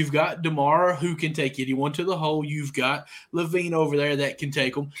 You've got DeMar who can take anyone to the hole. You've got LaVine over there that can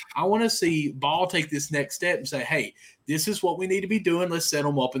take them. I want to see Ball take this next step and say, hey, this is what we need to be doing. Let's set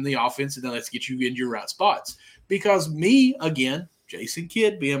them up in the offense, and then let's get you in your right spots. Because me, again, Jason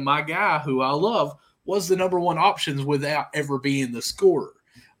Kidd being my guy who I love, was the number one option without ever being the scorer.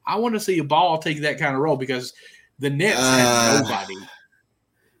 I want to see a Ball take that kind of role because the Nets had nobody.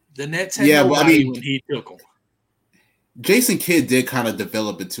 The Nets had nobody when he took them. Jason Kidd did kind of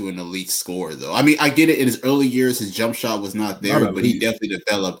develop into an elite scorer, though. I mean, I get it. In his early years, his jump shot was not there, but he definitely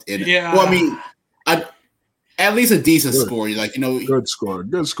developed in it. Yeah. Well, I mean, at least a decent score. Like, good score.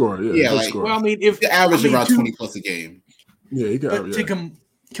 Good score. Yeah. Yeah. Good Like, score. Well, I mean, if average around 20 plus a game. Yeah, he got. But to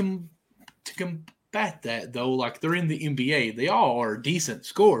combat that, though, like they're in the NBA, they all are decent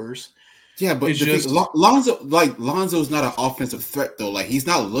scorers. Yeah, but Lonzo's not an offensive threat though. Like he's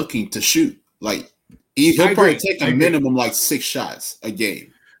not looking to shoot. Like he'll probably take a minimum like 6 shots a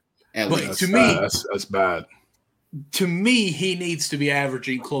game. But to me, that's bad. To me, he needs to be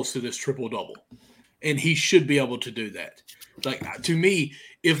averaging close to this triple-double, and he should be able to do that. Like to me,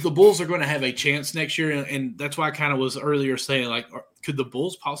 if the Bulls are going to have a chance next year, and that's why I kind of was earlier saying, like, could the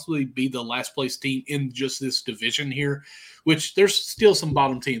Bulls possibly be the last place team in just this division here? Which there's still some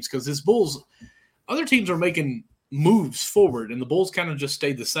bottom teams because this Bulls, other teams are making moves forward, and the Bulls kind of just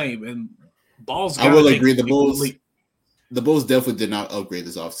stayed the same. And Ball's. I will agree. The Bulls definitely did not upgrade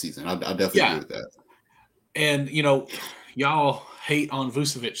this offseason. I definitely agree with that. And y'all hate on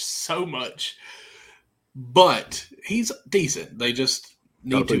Vucevic so much. but he's decent. They just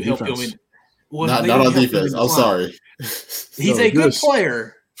need to help him in. Well, not on defense. I'm sorry. He's a good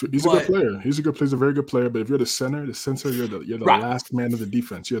player. He's a good player. He's a very good player. But if you're the center, you're the last man of the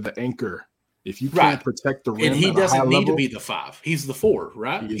defense. You're the anchor. If you can't protect the rim, and he doesn't need to be the 5. He's the 4,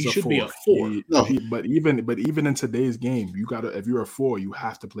 right? He should be a 4. But even in today's game, you gotta. If you're a 4, you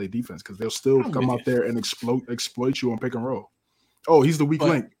have to play defense because they'll still come out there and exploit you on pick and roll. Oh, he's the weak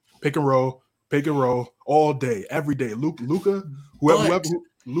link. Pick and roll all day, every day. Luka, whoever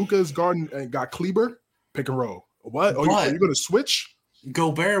Luka's guarding and got Kleber, pick and roll. What? Are you going to switch?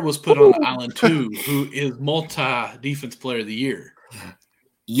 Gobert was put on the island too, who is multi-defense player of the year.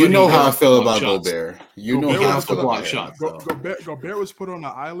 You know how I feel about Gobert. You know how I feel about shots. Gobert was put on the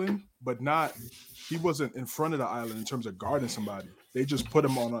island, but he wasn't in front of the island in terms of guarding somebody. They just put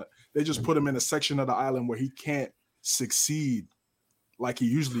him in a section of the island where he can't succeed like he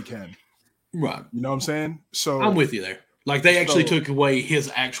usually can. Right. You know what I'm saying? So I'm with you there. Like they actually took away his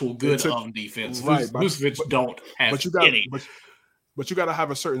actual good on defense. Right. Vucevic don't have any. But you got to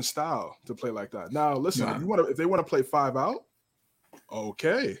have a certain style to play like that. Now, listen, if they want to play 5 out,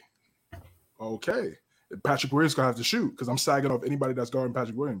 okay. Patrick Williams gonna have to shoot because I'm sagging off anybody that's guarding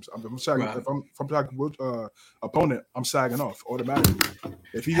Patrick Williams. I'm sagging. If I'm Patrick opponent, I'm sagging off automatically.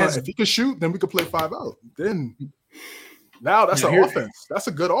 If he can shoot, then we can play 5 out. Then now that's an offense. That's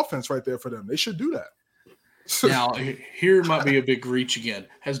a good offense right there for them. They should do that. Now here might be a big reach again.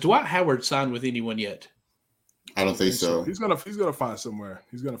 Has Dwight Howard signed with anyone yet? I don't think so. He's gonna find somewhere.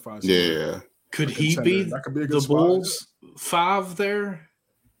 He's gonna find somewhere. Yeah. Could he be the Bulls 5 there?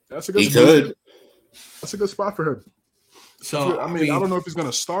 That's a good spot. Could. That's a good spot for him. So I don't know if he's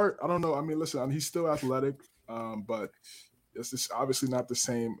gonna start. I don't know. Listen, he's still athletic, but it's just obviously not the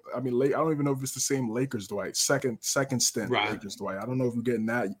same. I don't even know if it's the same Lakers Dwight. Second stint Lakers Dwight. I don't know if we're getting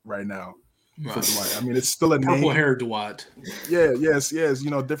that right now. For Dwight. It's still a purple name. hair Dwight. Yeah, yes,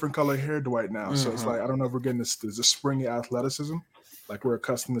 different color hair Dwight now. So it's like I don't know if we're getting this springy athleticism like we're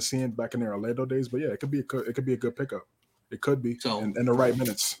accustomed to seeing back in the Orlando days. But yeah, it could be a good pickup. It could be in the right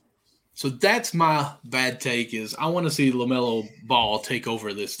minutes. So that's my bad take is I want to see LaMelo Ball take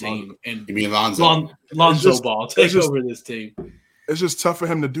over this team. And you mean Lonzo? Lonzo Ball take over this team. It's just tough for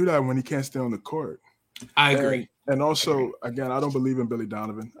him to do that when he can't stay on the court. I agree. And also, again, I don't believe in Billy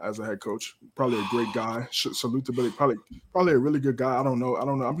Donovan as a head coach. Probably a great guy. Salute to Billy. Probably a really good guy. I don't know.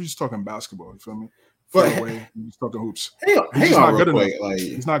 I'm just talking basketball. You feel me? I'm just talking hoops. He's not good enough.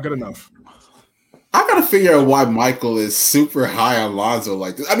 He's not good enough. I gotta figure out why Michael is super high on Lonzo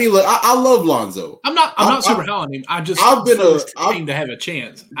like this. Look, I love Lonzo. I'm not super high on him. I've been a team to have a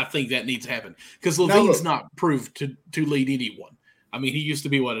chance. I think that needs to happen because Levine's not proved to lead anyone. He used to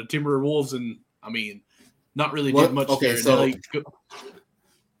be a Timberwolves, and not really did much. Okay, there.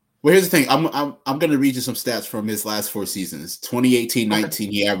 Well, here's the thing. I'm going to read you some stats from his last 4 seasons. 2018-19,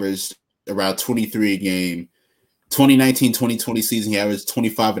 he averaged around 23 a game. 2019-2020 season, he averaged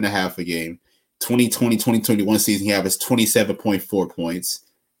 25 and a half a game. 2020-2021 season, he averaged 27.4 points.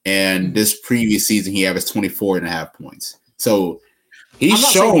 And this previous season, he averaged 24 and a half points. So he's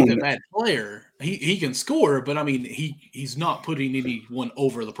shown he's a bad player. He can score, but he's not putting anyone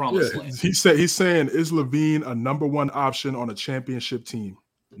over the promised land. He's saying, is Levine a number 1 option on a championship team?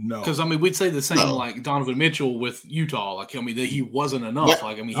 No, because we'd say the same like Donovan Mitchell with Utah. That he wasn't enough.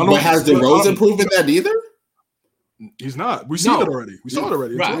 But has DeRozan proven that either? He's not. We saw it already. We saw it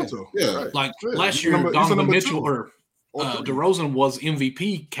already in Toronto. Yeah, last year, Donovan Mitchell or DeRozan was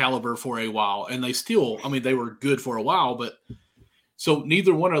MVP caliber for a while, and they still. They were good for a while, but. So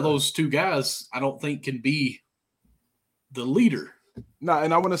neither one of those 2 guys, I don't think, can be the leader. Nah,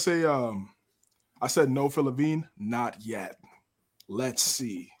 and I want to say, I said no for Levine, not yet. Let's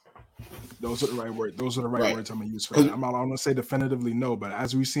see. Those are the right words. Those are the right words I'm gonna use for that. I'm not gonna say definitively no, but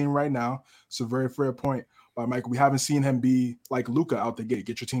as we've seen right now, it's a very fair point by Mike. We haven't seen him be like Luka out the gate.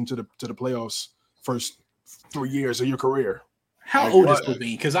 Get your team to the playoffs first 3 years of your career. How old is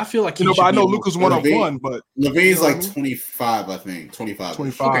Levine? Because I feel like but I know Luka's 1-on-1, but Levine's like 25, I think. 25.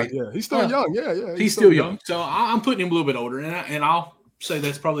 25. Okay. Yeah, he's still young. Yeah. He's still young. So I'm putting him a little bit older, and I'll say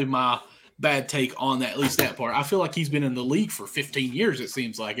that's probably my bad take on that, at least that part. I feel like he's been in the league for 15 years. It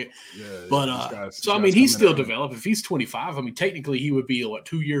seems like it. Yeah. But he's still developed. If he's 25, technically he would be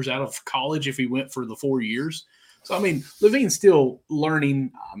 2 years out of college if he went for the 4 years. So, Levine's still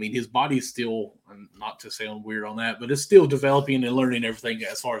learning. His body's still, not to sound weird on that, but it's still developing and learning everything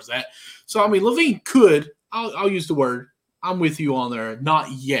as far as that. So, Levine could, I'll use the word, I'm with you on there,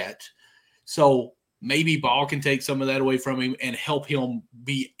 not yet. So, maybe Ball can take some of that away from him and help him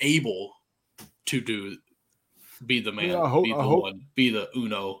be able to be the man, be the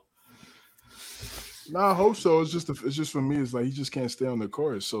uno. No, I hope so. It's just for me. It's like he just can't stay on the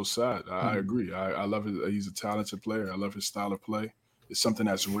court. It's so sad. I agree. I love it. He's a talented player. I love his style of play. It's something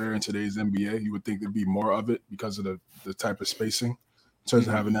that's rare in today's NBA. You would think there'd be more of it because of the type of spacing. In terms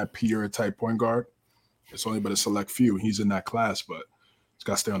of having that pure type point guard, it's only but a select few. He's in that class, but he's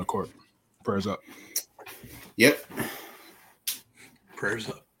got to stay on the court. Prayers up. Yep. Prayers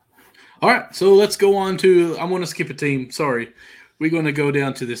up. All right, so let's go on to – I'm going to skip a team. Sorry. We're going to go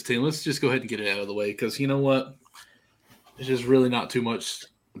down to this team. Let's just go ahead and get it out of the way because you know what? There's just really not too much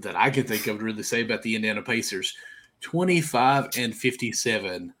that I can think of to really say about the Indiana Pacers.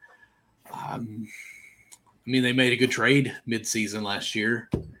 25-57. I mean, they made a good trade midseason last year.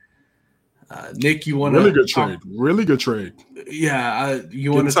 Nick, you want to really good trade? Really good trade. Yeah,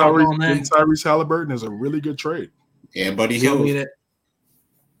 you want to talk on that? Tyrese Halliburton is a really good trade. Yeah, Buddy Hield.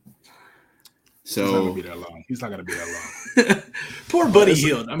 So he's not gonna be that long. Poor Buddy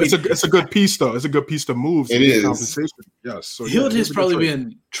Hield. I mean, it's a good piece though. It's a good piece to move. It is compensation. Yes. So Hield has probably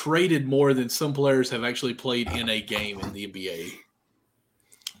been traded more than some players have actually played in a game in the NBA.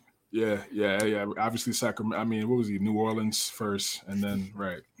 Yeah. Obviously, Sacramento. I mean, what was he? New Orleans first, and then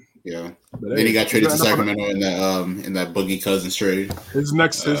right. Yeah. But then he got traded to Sacramento in that Boogie Cousins trade. His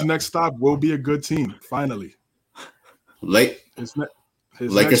next stop will be a good team. Finally. Lakers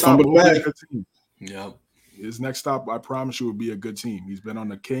next fumbled back. Yeah. His next stop, I promise you, will be a good team. He's been on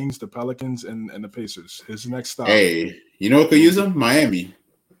the Kings, the Pelicans, and the Pacers. His next stop. Hey, you know what could use him? Miami.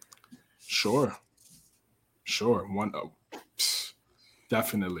 Sure.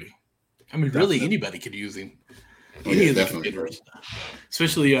 Definitely. I mean, really, anybody could use him. Any of the competitors.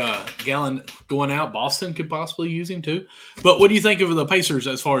 Especially Gallon going out. Boston could possibly use him too. But what do you think of the Pacers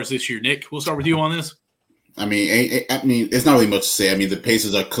as far as this year, Nick? We'll start with you on this. I mean, it's not really much to say. I mean, the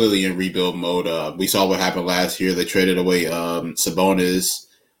Pacers are clearly in rebuild mode. We saw what happened last year. They traded away Sabonis,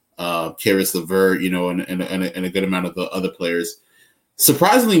 Karis LeVert, and a good amount of the other players.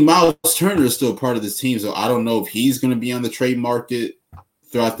 Surprisingly, Miles Turner is still part of this team, so I don't know if he's going to be on the trade market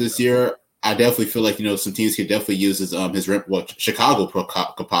throughout this year. I definitely feel like some teams could definitely use his rim. Well, Chicago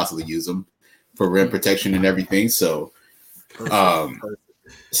could possibly use him for rim protection and everything. So,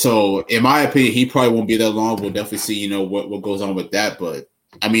 So, in my opinion, he probably won't be that long. We'll definitely see, what goes on with that. But,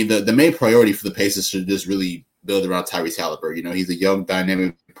 I mean, the main priority for the Pacers should just really build around Tyrese Halliburton. He's a young,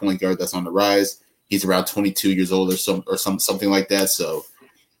 dynamic point guard that's on the rise. He's around 22 years old or something like that. So,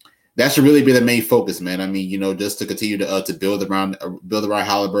 that should really be the main focus, man. I mean, just to continue to build around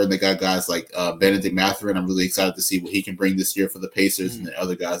Halliburton. They got guys like Benedict Mathurin. I'm really excited to see what he can bring this year for the Pacers and the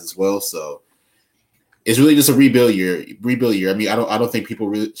other guys as well. So, it's really just a rebuild year. I mean, I don't think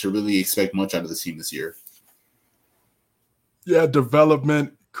people should really expect much out of this team this year. Yeah,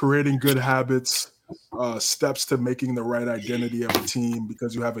 development, creating good habits, steps to making the right identity of a team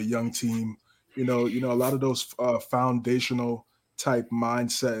because you have a young team. A lot of those foundational type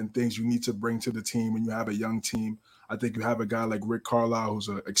mindset and things you need to bring to the team when you have a young team. I think you have a guy like Rick Carlisle, who's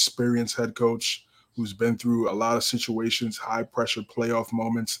an experienced head coach, who's been through a lot of situations, high-pressure playoff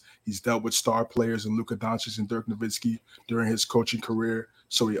moments. He's dealt with star players in Luka Doncic and Dirk Nowitzki during his coaching career,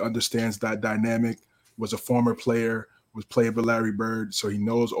 so he understands that dynamic, was a former player, was playing with Larry Bird, so he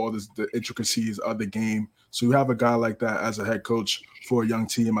knows all the intricacies of the game. So you have a guy like that as a head coach for a young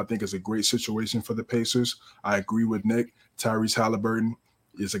team, I think is a great situation for the Pacers. I agree with Nick. Tyrese Halliburton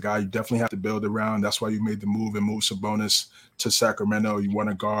is a guy you definitely have to build around. That's why you made the move and moved Sabonis to Sacramento. You want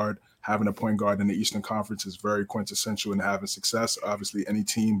a guard. Having a point guard in the Eastern Conference is very quintessential in having success. Obviously, any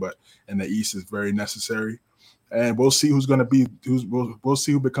team, but in the East is very necessary. And we'll see who's going to be. We'll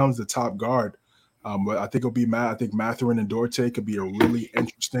see who becomes the top guard. But I think it'll be Matt. I think Mathurin and Dorte could be a really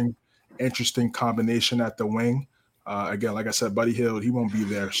interesting combination at the wing. Again, like I said, Buddy Hield, he won't be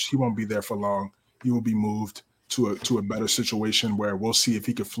there. He won't be there for long. He will be moved to a better situation where we'll see if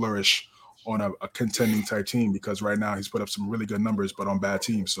he could flourish on a contending type team, because right now he's put up some really good numbers, but on bad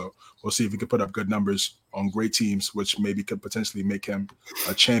teams. So we'll see if he could put up good numbers on great teams, which maybe could potentially make him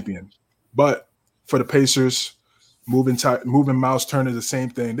a champion. But for the Pacers, moving Miles Turner, the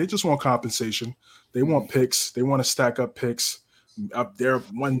same thing. They just want compensation. They want picks. They want to stack up picks. They're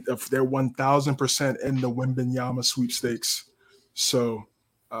 1,000% in the Wembanyama sweepstakes. So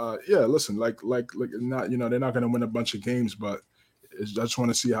listen, like not, they're not going to win a bunch of games, but I just want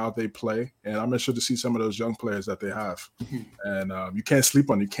to see how they play, and I'm interested to see some of those young players that they have. And you cannot sleep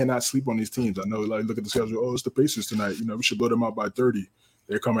on these teams. I know, like, look at the schedule. Oh, it's the Pacers tonight. We should blow them out by 30.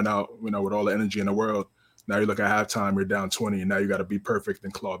 They're coming out, with all the energy in the world. Now you look at halftime, you're down 20, and now you got to be perfect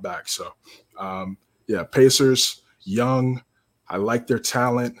and claw back. So, Pacers, young. I like their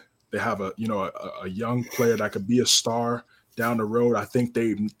talent. They have a young player that could be a star down the road. I think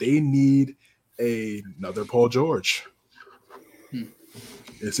they need another Paul George.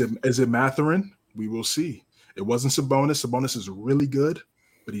 Is it Mathurin? We will see. It wasn't Sabonis. Sabonis is really good,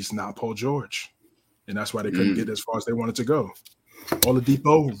 but he's not Paul George. And that's why they couldn't get as far as they wanted to go.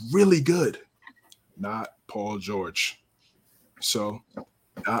 Oladipo, really good. Not Paul George. So,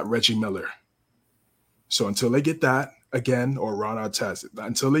 not Reggie Miller. So until they get that again, or Ron Artest,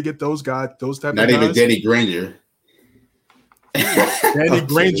 until they get those guys, those type not of guys. Not even Danny Granger. Danny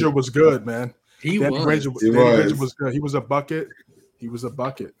Granger was good, man. Danny Granger was good. He was a bucket.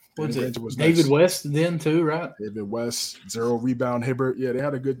 What's it? David West then too, right? David West, 0 rebound Hibbert. Yeah, they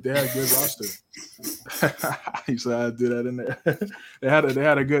had a good roster. He said I do that in there. they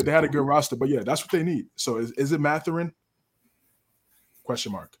had a good roster, but yeah, that's what they need. So is it Mathurin?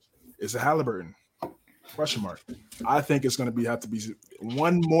 Question mark. Is it Halliburton? Question mark. I think it's going to have to be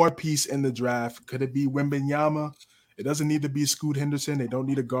one more piece in the draft. Could it be Wembanyama? It doesn't need to be Scoot Henderson. They don't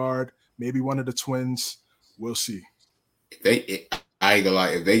need a guard. Maybe one of the twins. We'll see. I ain't gonna lie.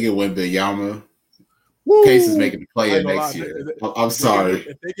 If they get Wembanyama, Pace is making the play next year. I'm sorry.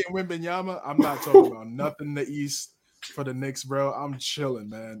 If they get Wembanyama, I'm not talking about nothing in the East for the Knicks, bro. I'm chilling,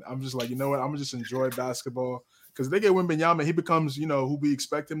 man. I'm just like, you know what? I'm gonna just enjoy basketball because if they get Wembanyama, he becomes, who we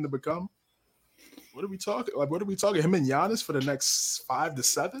expect him to become. What are we talking? Like, what are we talking? Him and Giannis for the next 5 to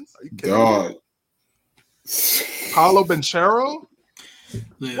 7? Are you kidding me? Paolo Banchero?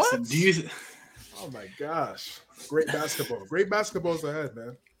 What? Oh my gosh. Great basketball. Great basketball's ahead,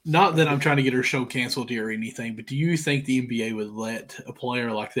 man. Not that I'm trying to get our show canceled here or anything, but do you think the NBA would let a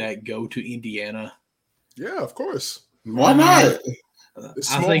player like that go to Indiana? Yeah, of course. Why not? The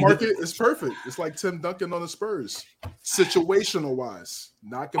small market is perfect. It's like Tim Duncan on the Spurs, situational wise.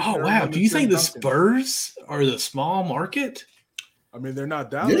 Not comparing. Oh wow! Do you think the Spurs are the small market? I mean, they're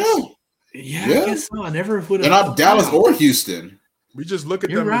not Dallas. Yeah. I guess so. I never would have. They're not Dallas or Houston. We just look at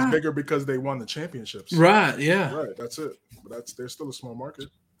them as bigger because they won the championships. Right. Yeah. Right. That's it. But they're still a small market.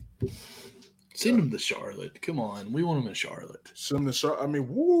 Send them to Charlotte. Come on, we want them in Charlotte. Send them to Charlotte. I mean,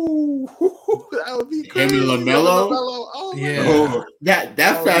 woo, that would be crazy. Him and LaMelo. Oh, yeah. Oh, that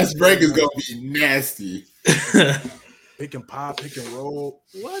fast break is gonna be nasty. Pick and pop, pick and roll.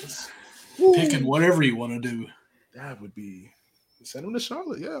 What? Picking whatever you want to do. That would be. Send him to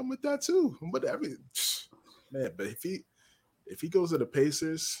Charlotte. Yeah, I'm with that too. I'm with everything. Man, but if he goes to the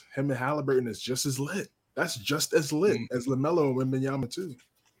Pacers, him and Halliburton is just as lit. That's just as lit as LaMelo and Wembanyama too.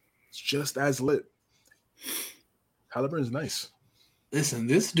 It's just as lit. Halliburton's nice. Listen,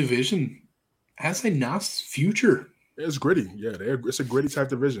 this division has a nice future. It's gritty. Yeah, it's a gritty type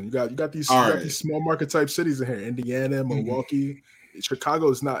division. You got these small market type cities in here. Indiana, Milwaukee. Chicago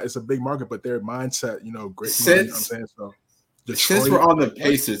is not. It's a big market, but their mindset, great. Since we're on the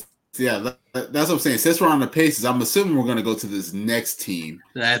Pacers, yeah, that's what I'm saying. Since we're on the Pacers, I'm assuming we're going to go to this next team.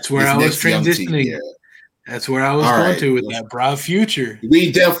 That's where I was transitioning. That's where I was going to with that broad future.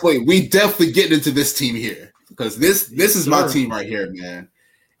 We definitely get into this team here because this is my team right here, man.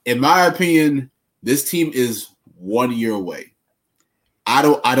 In my opinion, this team is 1 year away. I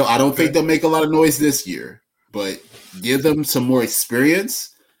don't think they'll make a lot of noise this year, but give them some more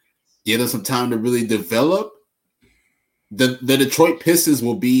experience, give them some time to really develop. The Detroit Pistons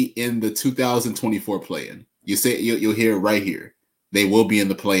will be in the 2024 play-in. You'll hear it right here. They will be in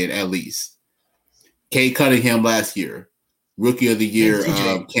the play-in at least. Cade Cunningham last year, Rookie of the Year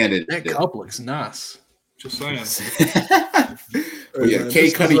candidate. That cup looks nice. Just saying. Yeah,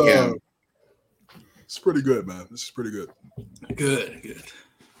 Cade Cunningham. It's pretty good, man. This is pretty good. Good.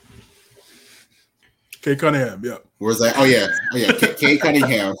 Cade Cunningham, yeah. Where's that? Oh yeah. Cade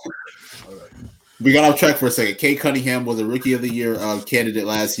Cunningham. All right. We got off track for a second. Cade Cunningham was a Rookie of the Year candidate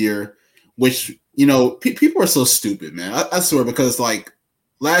last year, which people are so stupid, man. I swear, because like.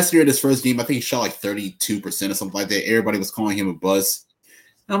 Last year, in his first game, I think he shot like 32% or something like that. Everybody was calling him a bust.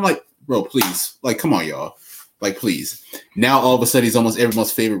 And I'm like, bro, please. Like, come on, y'all. Like, please. Now, all of a sudden, he's almost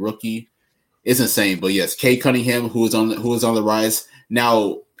everyone's favorite rookie. It's insane. But yes, Cade Cunningham, who is on the rise.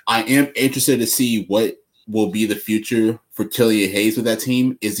 Now, I am interested to see what will be the future for Killian Hayes with that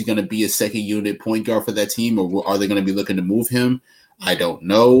team. Is he going to be a second unit point guard for that team, or are they going to be looking to move him? I don't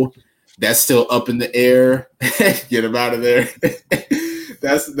know. That's still up in the air. Get him out of there.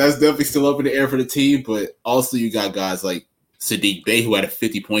 That's definitely still up in the air for the team, but also you got guys like Sadiq Bey, who had a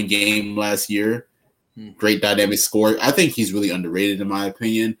 50-point game last year. Great dynamic scorer. I think he's really underrated in my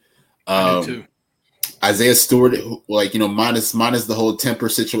opinion. I do too. Isaiah Stewart, minus the whole temper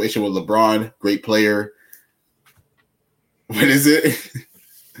situation with LeBron, great player. What is it?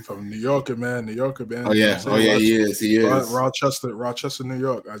 From New Yorker, man. Oh yeah, he is. Rochester, New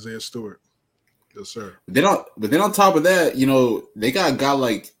York. Isaiah Stewart. Yes, sir. But then on top of that, they got a guy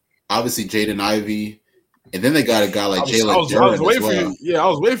like obviously Jaden Ivey, and then they got a guy like Jalen I was Duren waiting as for well. you. Yeah, I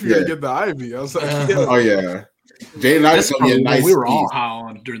was waiting for you to get the Ivy. I was like, Oh yeah, Jaden Ivey's That's gonna be a probably what nice we were piece. all high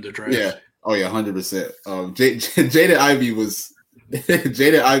on during the draft. Yeah. Oh yeah, 100%. Jaden Ivey was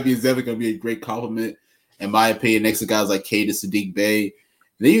Jaden Ivey is definitely gonna be a great compliment, in my opinion, next to guys like Cade and Sadiq Bey.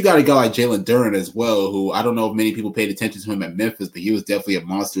 And then you got a guy like Jalen Duren as well, who I don't know if many people paid attention to him at Memphis, but he was definitely a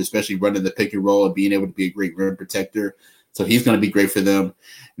monster, especially running the pick and roll and being able to be a great rim protector. So he's gonna be great for them.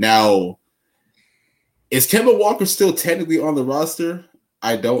 Now, is Kemba Walker still technically on the roster?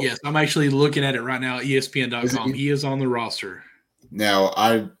 I don't. Yes, I'm actually looking at it right now at ESPN.com. He is on the roster. Now,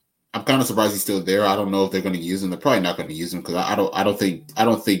 I'm kind of surprised he's still there. I don't know if they're going to use him. They're probably not going to use him because I don't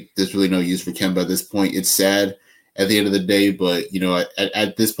think there's really no use for Kemba at this point. It's sad at the end of the day, but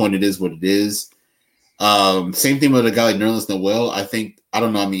at this point it is what it is. Same thing with a guy like Nerlens Noel. I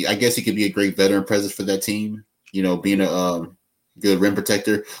don't know. I mean, I guess he could be a great veteran presence for that team. Being a good rim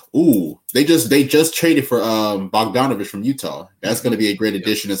protector. Ooh, they just traded for Bogdanovich from Utah. That's going to be a great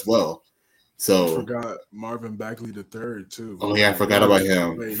addition as well. So I forgot Marvin Bagley III too. Oh yeah, I forgot about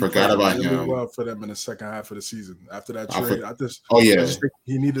him. Really well for them in the second half of the season. After that trade, I just think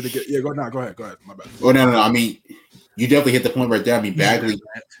he needed to get. Yeah, go ahead. My bad. Oh no. I mean, you definitely hit the point right there. I mean, Bagley.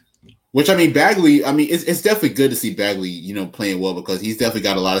 Bagley. I mean, it's definitely good to see Bagley, playing well because he's definitely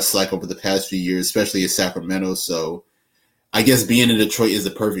got a lot of slack over the past few years, especially in Sacramento. So, I guess being in Detroit is the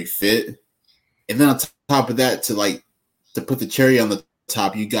perfect fit. And then on top of that, to put the cherry on the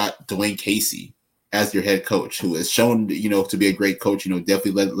top, you got Dwayne Casey as your head coach, who has shown, to be a great coach.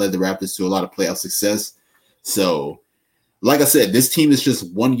 Definitely led the Raptors to a lot of playoff success. So, like I said, this team is just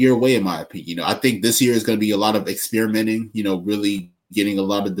 1 year away, in my opinion. I think this year is going to be a lot of experimenting. Really getting a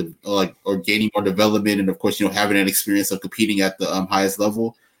lot of gaining more development, and of course, having an experience of competing at the highest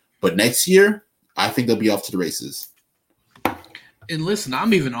level. But next year, I think they'll be off to the races. And listen,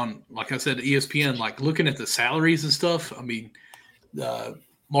 I'm even on, like I said, ESPN, looking at the salaries and stuff. I mean,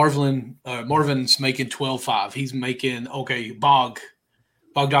 Marvin's making 12.5. He's making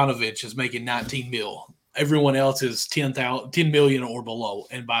Bogdanovich is making 19 mil. Everyone else is 10 million or below,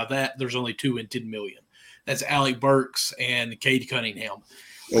 and by that, there's only 2 in 10 million. That's Alec Burks and Cade Cunningham.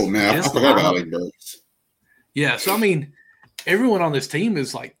 Oh man, I forgot about Alec Burks. Yeah, so I mean, everyone on this team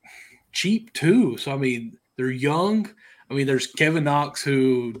is cheap too. So I mean, they're young. I mean, there's Kevin Knox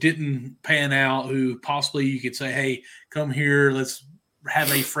who didn't pan out, who possibly you could say, hey, come here, let's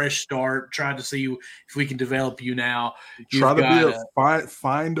have a fresh start, try to see if we can develop you now.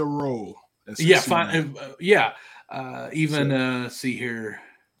 Find a role. Yeah, see here.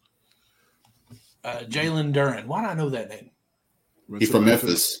 Jalen Duren. Why do I know that name? He's from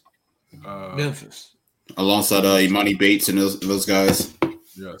Memphis. Memphis. Alongside Imani Bates and those guys.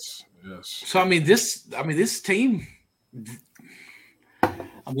 Yes. So I mean this team,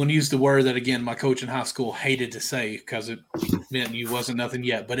 I'm going to use the word that, again, my coach in high school hated to say because it meant you wasn't nothing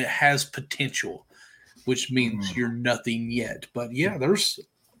yet, but it has potential, which means you're nothing yet. But yeah, there's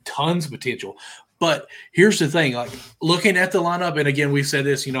tons of potential. But here's the thing, looking at the lineup, and again, we've said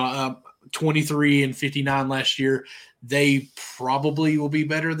this, 23 and 59 last year, they probably will be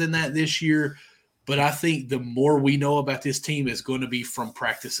better than that this year. But I think the more we know about this team is going to be from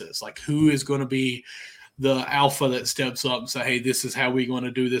practices. Who is going to be the alpha that steps up and say, hey, this is how we're going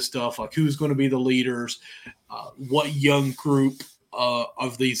to do this stuff. Who's going to be the leaders? What young group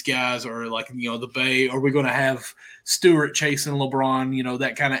of these guys are the Bay? Are we going to have Stewart chasing LeBron,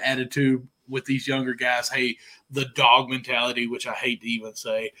 that kind of attitude with these younger guys? Hey, the dog mentality, which I hate to even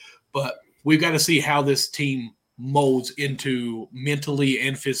say. But we've got to see how this team molds into mentally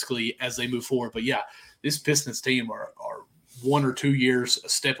and physically as they move forward. But yeah, this Pistons team are 1 or 2 years a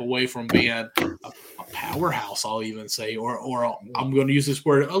step away from being a powerhouse, I'll even say, or I'm going to use this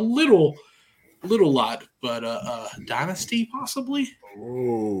word a little lot, but dynasty possibly.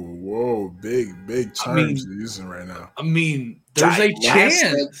 Whoa, big terms you're using right now. I mean, there's a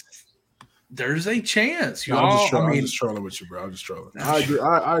chance. There's a chance, y'all. I'm just trolling with you, bro. I'm just trolling. I agree.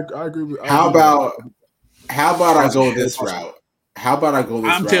 I agree with. How about I go this route?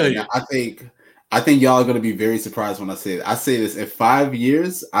 I'm telling you. I think y'all are going to be very surprised when I say it. I say this in 5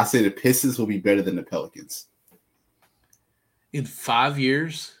 years. I say the Pistons will be better than the Pelicans. In 5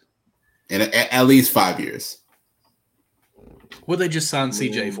 years? In at least 5 years. What they just signed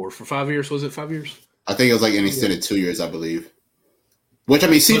CJ for 5 years? Was it 5 years? I think it was an extended 2 years, I believe. Which, I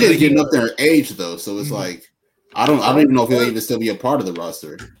mean, CJ is getting up there in age, though. So it's I don't even know if he'll even still be a part of the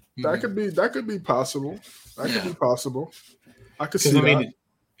roster. That could be possible. Could be possible. I could see that.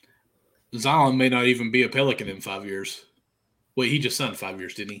 Zion may not even be a Pelican in 5 years. Wait, he just signed 5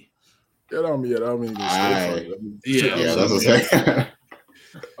 years, didn't he? Yeah, I don't mean yeah, that's what I'm saying.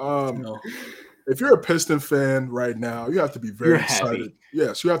 No. If you're a Piston fan right now, you have to be very You're excited. happy.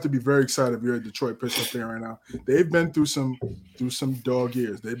 Yes, you have to be very excited if you're a Detroit Piston fan right now. They've been through some dog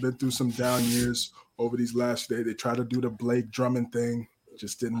years. They've been through some down years over these last days. They tried to do the Blake Drummond thing,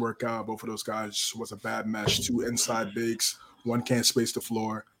 just didn't work out. Both of those guys was a bad mesh. 2 inside bigs, one can't space the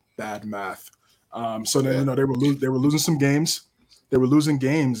floor. Bad math. So then they were losing some games. They were losing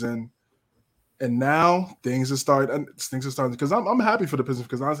games, and now things are starting because I'm happy for the Pistons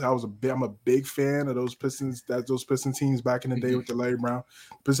because honestly I'm a big fan of those Pistons teams back in the day with the Larry Brown.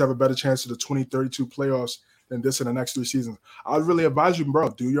 Pistons have a better chance of the 2032 playoffs than this in the next 3 seasons. I would really advise you, bro,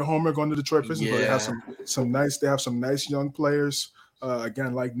 do your homework on the Detroit Pistons. Yeah. Bro. They have some nice young players.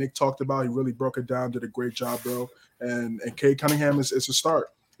 Again, like Nick talked about, he really broke it down, did a great job, bro. And Cade Cunningham is a start.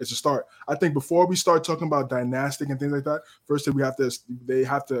 It's a start. I think before we start talking about dynastic and things like that, first they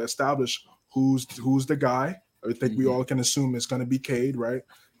have to establish who's the guy. I think we all can assume it's going to be Cade, right?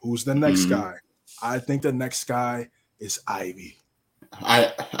 Who's the next guy? I think the next guy is Ivy.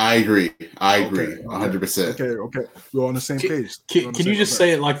 I agree. I agree 100%. Okay. We're on the same page. Can you just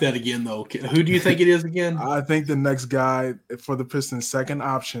say it like that again, though? Who do you think it is again? I think the next guy for the Pistons' second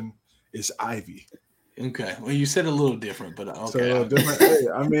option is Ivy. Okay. Well, you said a little different, but okay. So a little different. Hey,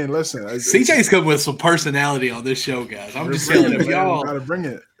 I mean, listen. CJ's come with some personality on this show, guys. I'm just telling you, y'all. We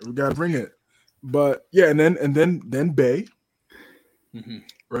gotta bring it. But yeah, and then Bay,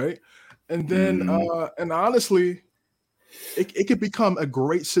 right? And then and honestly, it could become a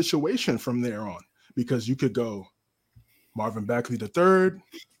great situation from there on because you could go Marvin Bagley III.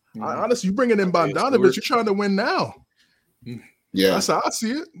 Honestly, you bringing in Bogdanovich, you're trying to win now. Yeah, that's how I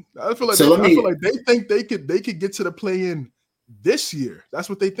see it. I feel like they think they could get to the play-in this year. That's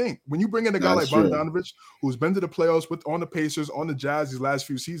what they think. When you bring in a guy like Bogdanovich, who's been to the playoffs on the Pacers, on the Jazz these last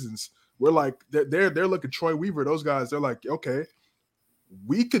few seasons, we're like they're looking Troy Weaver. Those guys, they're like, okay,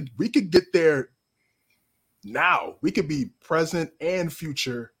 we could get there now. We could be present and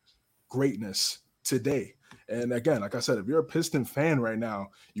future greatness today. And again, like I said, if you're a Piston fan right now,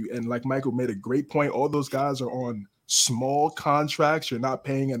 and like Michael made a great point, all those guys are on small contracts. You're not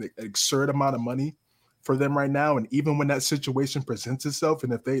paying an absurd amount of money for them right now. And even when that situation presents itself,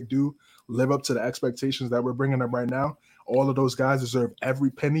 and if they do live up to the expectations that we're bringing them right now, all of those guys deserve every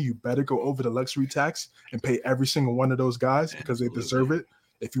penny. You better go over the luxury tax and pay every single one of those guys because they deserve it.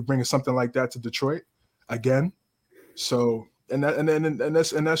 If you bring something like that to Detroit again, so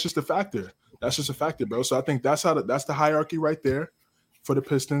that's just a factor. That's just a factor, bro. So I think that's the hierarchy right there for the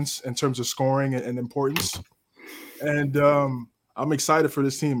Pistons in terms of scoring and importance. And I'm excited for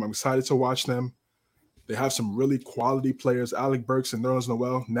this team. I'm excited to watch them. They have some really quality players, Alec Burks and Nerlens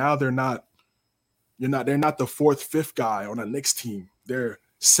Noel. Now they're not the 4th, 5th guy on a Knicks team. They're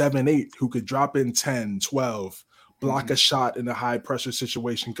 7, 8 who could drop in 10, 12, block a shot in a high pressure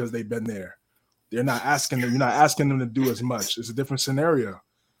situation because they've been there. You're not asking them to do as much. It's a different scenario.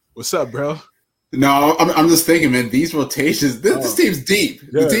 What's up, bro? No, I'm just thinking, man. These rotations, this team's deep.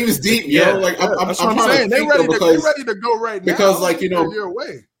 Yeah. The team is deep, yo. Like I'm saying, they're ready to go right now. Because, like, you're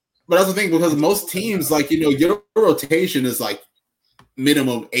away. But that's the thing, because most teams, like, your rotation is like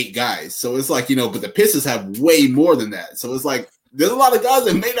minimum 8 guys. So it's like, but the Pistons have way more than that. So it's like there's a lot of guys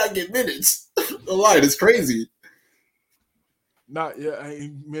that may not get minutes. A lot, it's crazy.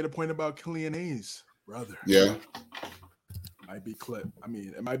 I made a point about Killian Hayes, brother. Yeah. Might be clip. I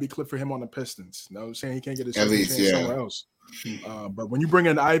mean, it might be clip for him on the Pistons. No, I'm saying he can't get his chance somewhere else. But when you bring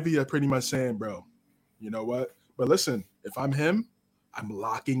in Ivy, I'm pretty much saying, bro, you know what? But listen, if I'm him, I'm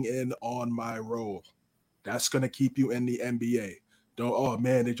locking in on my role. That's going to keep you in the NBA. Oh,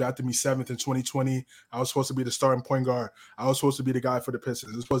 man, they drafted me 7th in 2020. I was supposed to be the starting point guard. I was supposed to be the guy for the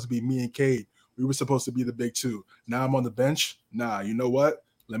Pistons. It was supposed to be me and Cade. We were supposed to be the big 2. Now I'm on the bench. Nah, you know what?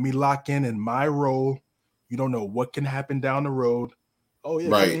 Let me lock in my role. You don't know what can happen down the road. Oh yeah,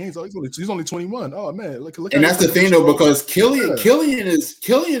 right. He's only 21. Oh man, look. And that's the thing though, because Killian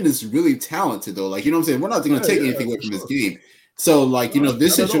is really talented though. Like, you know what I'm saying? We're not going to take anything away from his game. So like,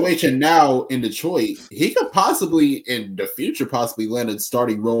 this situation now in Detroit, he could possibly in the future land a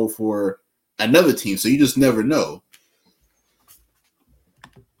starting role for another team. So you just never know.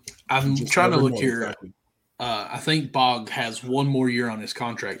 I'm trying to look here. Exactly. I think Bog has one more year on his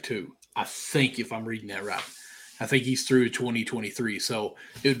contract too. I think, if I'm reading that right, I think he's through 2023. So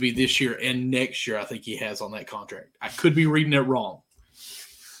it would be this year and next year. I think he has on that contract. I could be reading it wrong.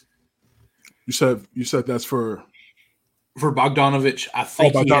 You said that's for Bogdanovich. I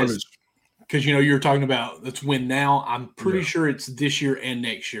think Bogdanovich. Because you were talking about let's win now. I'm pretty sure it's this year and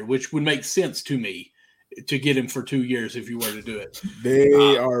next year, which would make sense to me to get him for 2 years if you were to do it.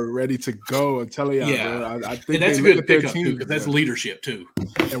 They are ready to go. I'm telling you, Yeah. bro. I think that's they a look good at their pickup team too, because that's leadership too.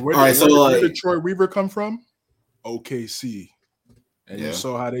 And where, All right, where did Troy Weaver come from? OKC. And you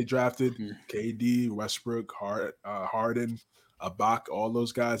saw how they drafted KD, Westbrook, Harden, Ibaka, all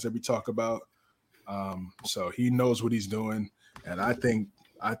those guys that we talk about. So he knows what he's doing, and I think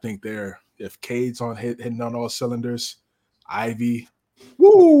if Cade's hitting on all cylinders, Ivy,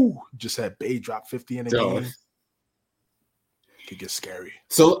 just had Bay drop 50 in a game. Could get scary.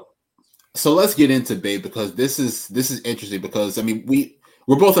 So let's get into Bay, because this is interesting, because I mean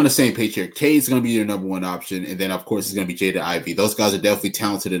we're both on the same page here. Cade's going to be your number one option, and then of course it's going to be Jaden Ivey. Those guys are definitely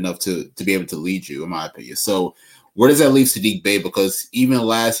talented enough to be able to lead you, in my opinion. So where does that leave Saddiq Bey? Because even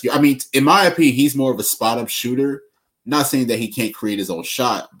last year, I mean, in my opinion, he's more of a spot-up shooter. Not saying that he can't create his own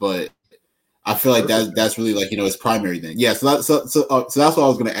shot, but I feel like that's really like, his primary thing. Yeah, so that's what I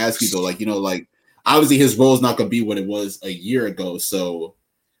was going to ask you though. Like, obviously his role is not going to be what it was a year ago. So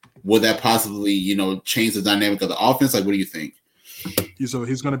would that possibly, change the dynamic of the offense? Like, what do you think? So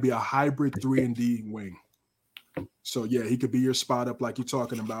he's going to be a hybrid 3-and-D wing. So yeah, he could be your spot up like you're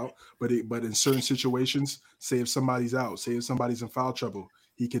talking about, but in certain situations, say if somebody's out, say if somebody's in foul trouble,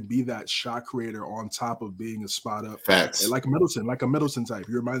 he can be that shot creator on top of being a spot up. Facts. Like a Middleton type.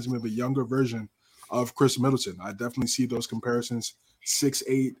 He reminds me of a younger version of Chris Middleton. I definitely see those comparisons.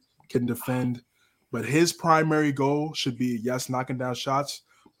 6'8", can defend, but his primary goal should be, yes, knocking down shots,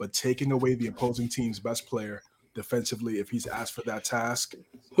 but taking away the opposing team's best player defensively if he's asked for that task.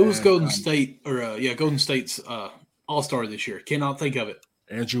 Who's Golden State Golden State's All-Star this year? Cannot think of it.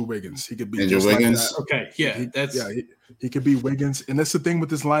 Andrew Wiggins. He could be Andrew Wiggins. Like that. Okay, yeah, he could be Wiggins, and that's the thing with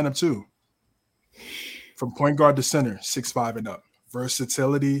this lineup too. From point guard to center, 6'5" and up,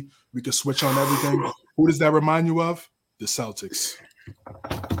 versatility. We could switch on everything. Who does that remind you of? The Celtics.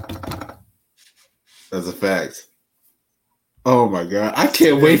 That's a fact. Oh my god, I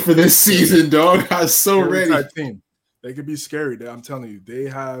can't wait for this season, dog. I'm so ready. Team. They could be scary. I'm telling you, they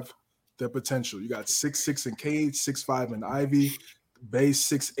have the potential. You got 6'6" in Cade, 6'5" in Ivy, Bay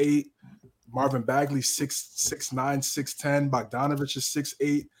 6'8", Marvin Bagley 6'9", 6'10", Bogdanovich is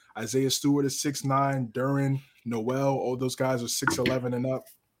 6'8", Isaiah Stewart is 6'9", Duran, Noel, all those guys are 6'11" and up.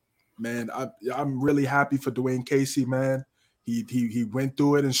 Man, I'm really happy for Dwayne Casey, man. He went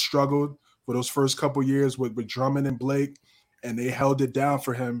through it and struggled for those first couple years with Drummond and Blake, and they held it down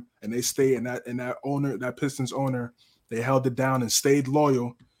for him, and they stayed in that Pistons owner, they held it down and stayed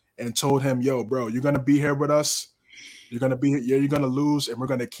loyal and told him, yo, bro, you're gonna be here with us. You're gonna lose, and we're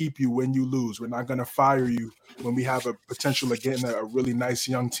gonna keep you when you lose. We're not gonna fire you when we have a potential of getting a really nice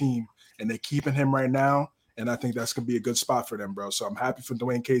young team. And they're keeping him right now, and I think that's gonna be a good spot for them, bro. So I'm happy for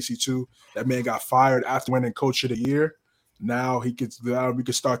Dwayne Casey too. That man got fired after winning Coach of the Year. Now we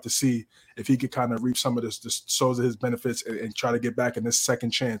could start to see if he could kind of reap some of this sows of his benefits and try to get back in this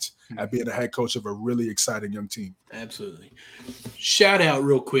second chance at being a head coach of a really exciting young team. Absolutely. Shout out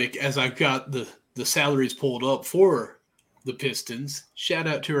real quick as I've got the salaries pulled up for the Pistons. Shout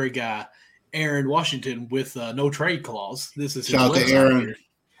out to our guy Aaron Washington with no trade clause. This is shout out to Aaron. Here.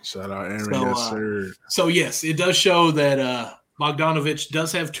 Shout out Aaron, yes sir. So yes, it does show that Bogdanovich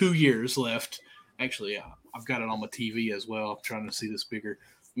does have 2 years left. Actually, I've got it on my TV as well. I'm trying to see this bigger.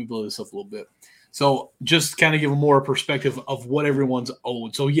 Let me blow this up a little bit. So just kind of give a more perspective of what everyone's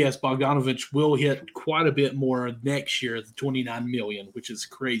owed. So yes, Bogdanovich will hit quite a bit more next year, the $29 million, which is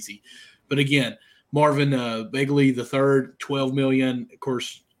crazy. But again, Marvin Bagley the third, $12 million. Of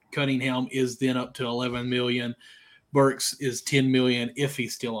course, Cunningham is then up to $11 million. Burks is $10 million if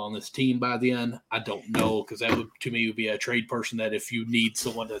he's still on this team by then. I don't know, because that would, to me, would be a trade person that if you need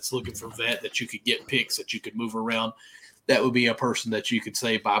someone that's looking for vet that you could get picks that you could move around, that would be a person that you could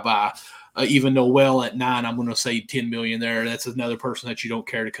say bye-bye. Even Noel at 9, I'm going to say $10 million there. That's another person that you don't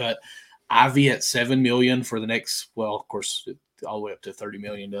care to cut. Ivy at $7 million for the next, well, of course, all the way up to $30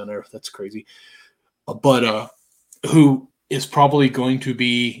 million down there. That's crazy. But who is probably going to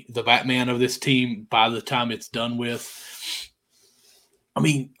be the Batman of this team by the time it's done with. I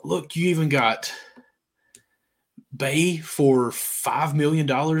mean, look, you even got Bay for $5 million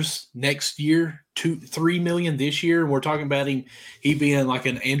next year, $3 million this year. And we're talking about he being like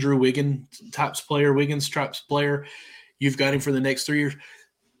an Andrew Wiggins type player. You've got him for the next 3 years.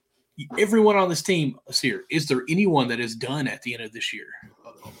 Everyone on this team is here. Is there anyone that is done at the end of this year?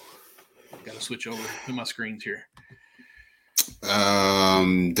 Got to switch over to my screens here.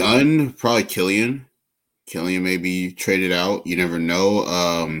 Done. Probably Killian. Killian may be traded out. You never know.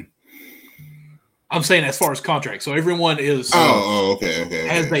 I'm saying as far as contracts. So everyone is okay.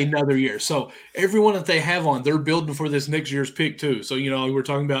 has another year. So everyone that they have on, they're building for this next year's pick too. So, we're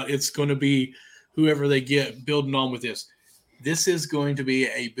talking about it's going to be whoever they get building on with this. This is going to be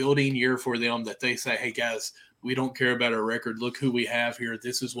a building year for them that they say, hey, guys, we don't care about our record. Look who we have here.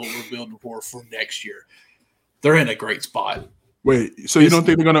 This is what we're building for next year. They're in a great spot. Wait, so you don't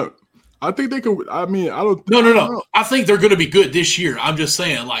think they're going to – I think they could – I mean, I don't – No. I think they're going to be good this year. I'm just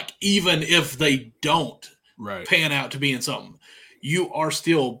saying, like, even if they don't pan out to being something, you are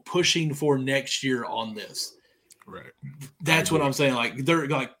still pushing for next year on this. Right. That's what I'm saying. Like, they're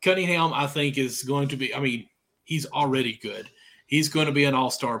like Cunningham, I think, is going to be – I mean, he's already good. He's going to be an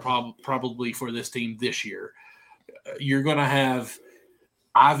all-star probably for this team this year. You're going to have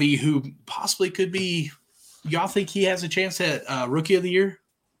Ivy, who possibly could be – y'all think he has a chance at Rookie of the Year?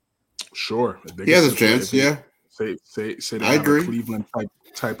 Sure. He has a chance, yeah. Say they I have agree. A Cleveland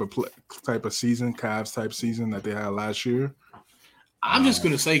type of season, Cavs type season that they had last year. I'm just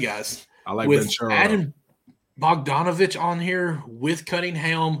going to say, guys, I like with Ventura. Adam Bogdanovich on here, with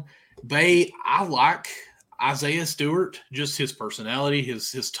Cunningham, Bay, I like Isaiah Stewart, just his personality,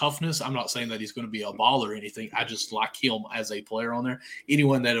 his toughness. I'm not saying that he's going to be a ball or anything. I just like him as a player on there.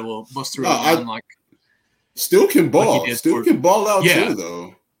 Anyone that will bust through a line like still can ball. Like still can ball out too,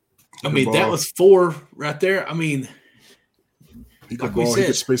 though. I mean, that was 4 right there. I mean, he could ball. He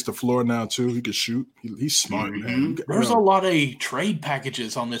could space the floor now too. He could shoot. He's smart, man. There's a lot of trade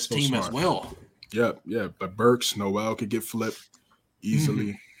packages on this team as well. Yeah. But Burks, Noel could get flipped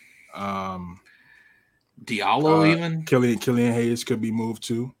easily. Diallo even. Killian Hayes could be moved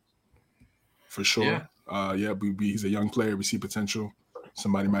too, for sure. Yeah. He's a young player. We see potential.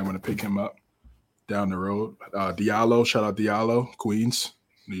 Somebody might want to pick him up down the road. Diallo, shout out Diallo, Queens,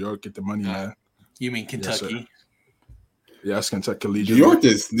 New York, get the money, man. You mean Kentucky? Yes, Kentucky Collegiate.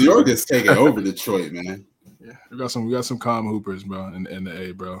 New York is taking over Detroit, man. Yeah, we got some calm hoopers, bro, in the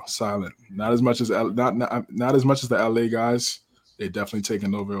A, bro. Silent. Not as much as not as much as the LA guys. They definitely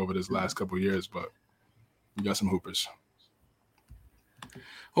taken over this last couple of years, but we got some hoopers.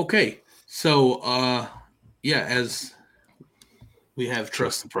 Okay, so as we have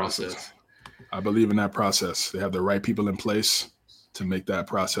trust the process. I believe in that process. They have the right people in place to make that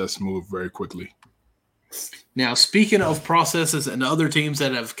process move very quickly. Now, speaking of processes and other teams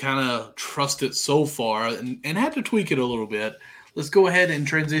that have kind of trusted so far and had to tweak it a little bit, let's go ahead and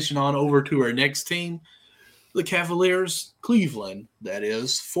transition on over to our next team, the Cavaliers, Cleveland, that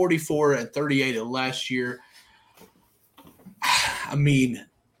is, 44-38 of last year. I mean,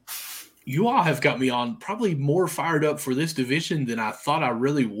 you all have got me on probably more fired up for this division than I thought I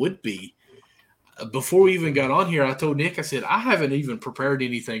really would be. Before we even got on here, I told Nick, I said, I haven't even prepared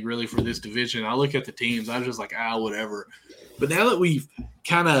anything really for this division. I look at the teams, I was just like, whatever. But now that we've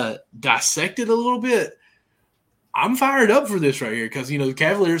kind of dissected a little bit, I'm fired up for this right here because, the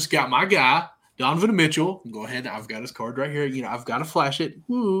Cavaliers got my guy, Donovan Mitchell. Go ahead. I've got his card right here. I've got to flash it.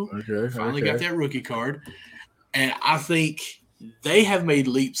 Woo. Okay. Finally got that rookie card. And I think they have made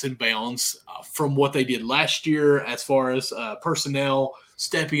leaps and bounds from what they did last year as far as personnel,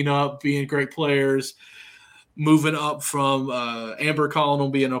 stepping up, being great players, moving up from Amber calling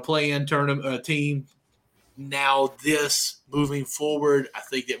them being a play-in tournament team. Now this, moving forward, I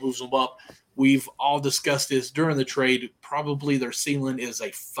think that moves them up. We've all discussed this during the trade. Probably their ceiling is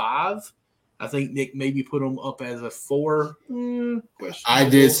a 5. I think Nick maybe put them up as a 4. I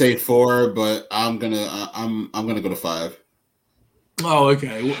did say 4, but I'm gonna go to 5. Oh,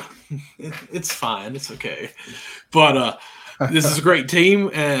 okay. Well, it's fine. It's okay. But this is a great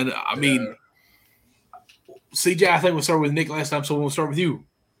team, and I mean, CJ, I think we'll start with Nick last time, so we'll start with you.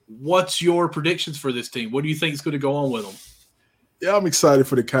 What's your predictions for this team? What do you think is going to go on with them? Yeah, I'm excited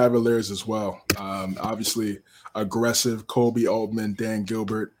for the Cavaliers as well. Obviously, aggressive Kobe Altman, Dan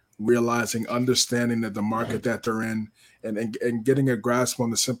Gilbert, understanding that the market that they're in, and getting a grasp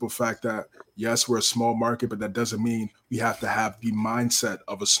on the simple fact that, yes, we're a small market, but that doesn't mean we have to have the mindset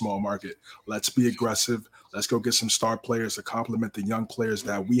of a small market. Let's be aggressive. Let's go get some star players to complement the young players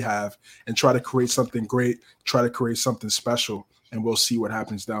that we have and try to create something great, try to create something special, and we'll see what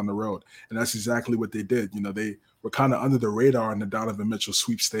happens down the road. And that's exactly what they did. They were kind of under the radar in the Donovan Mitchell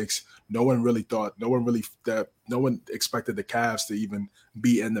sweepstakes. No one expected the Cavs to even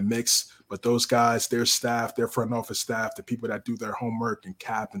be in the mix. But those guys, their staff, their front office staff, the people that do their homework and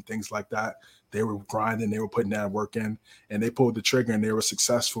cap and things like that, they were grinding, they were putting that work in, and they pulled the trigger and they were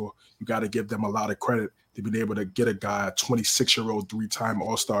successful. You got to give them a lot of credit to be able to get a guy, a 26-year-old 3-time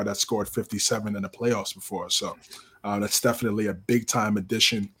All-Star that scored 57 in the playoffs before. So that's definitely a big-time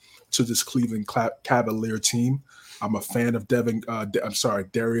addition to this Cleveland Cavalier team. I'm a fan of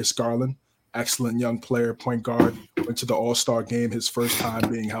Darius Garland, excellent young player, point guard, went to the All-Star game his first time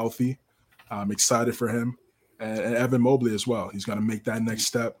being healthy. I'm excited for him. And Evan Mobley as well. He's going to make that next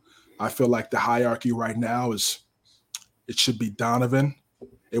step. I feel like the hierarchy right now it should be Donovan.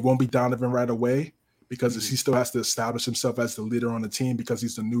 It won't be Donovan right away because he still has to establish himself as the leader on the team because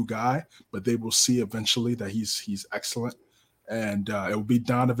he's the new guy, but they will see eventually that he's excellent. And it will be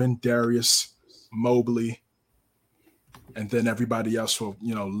Donovan, Darius, Mobley, and then everybody else will,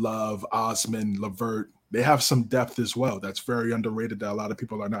 Love, Osman, LeVert. They have some depth as well. That's very underrated that a lot of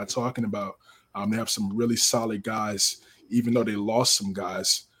people are not talking about. They have some really solid guys, even though they lost some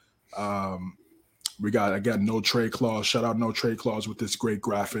guys. We got, again, no trade clause. Shout out no trade clause with this great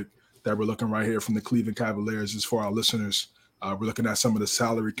graphic that we're looking right here from the Cleveland Cavaliers is for our listeners. We're looking at some of the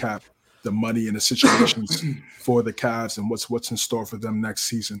salary cap, the money and the situations for the Cavs and what's in store for them next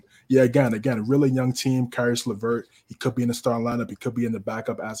season. Yeah, again, a really young team. Caris LeVert, he could be in the starting lineup. He could be in the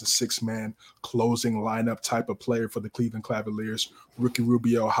backup as a six-man closing lineup type of player for the Cleveland Cavaliers. Ricky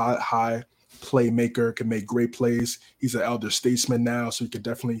Rubio, high playmaker, can make great plays. He's an elder statesman now, so he could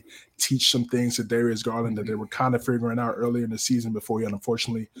definitely teach some things to Darius Garland that they were kind of figuring out earlier in the season before he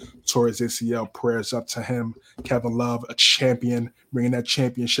unfortunately tore his ACL. Prayers up to him. Kevin Love, a champion, bringing that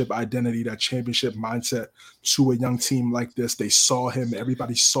championship identity, that championship mindset to a young team like this. They saw him.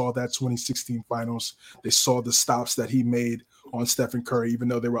 Everybody saw that 2016 finals. They saw the stops that he made on Stephen Curry, even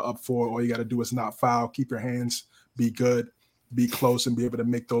though they were up 4. All you got to do is not foul, keep your hands, be good, be close, and be able to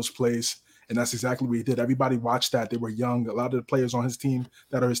make those plays. And that's exactly what he did. Everybody watched that. They were young. A lot of the players on his team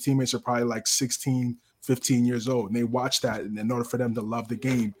that are his teammates are probably like 16, 15 years old. And they watched that in order for them to love the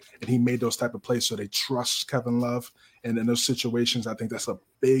game. And he made those type of plays. So they trust Kevin Love. And in those situations, I think that's a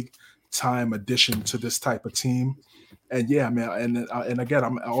big time addition to this type of team. And yeah, man. And again,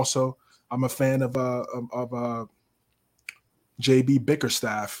 I'm a fan of JB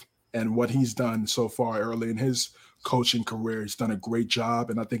Bickerstaff and what he's done so far early in his coaching career. He's done a great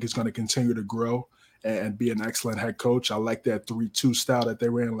job, and I think he's going to continue to grow and be an excellent head coach. I like that 3-2 style that they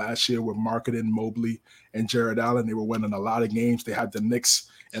ran last year with Marketing, Mobley, and Jared Allen. They were winning a lot of games. They had the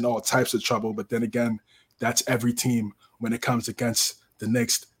Knicks in all types of trouble, but then again, that's every team. When it comes against the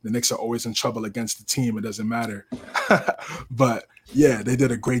Knicks are always in trouble against the team. It doesn't matter. But yeah, they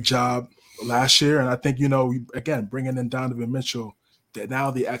did a great job last year, and I think, again, bringing in Donovan Mitchell, that now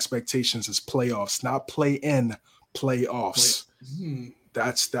the expectations is playoffs, not play-in, playoffs.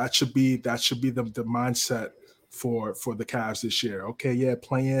 That should be the mindset for the Cavs this year. Okay, yeah,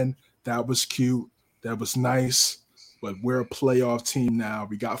 play-in, that was cute, that was nice, but we're a playoff team now.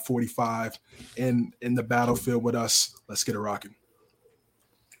 We got 45 in the battlefield with us. Let's get it rocking.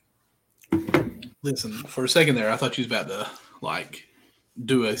 Listen, for a second there, I thought you was about to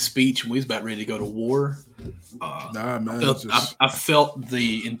do a speech and we was about ready to go to war. Nah, man. I felt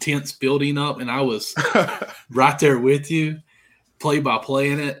the intense building up, and I was right there with you, play by play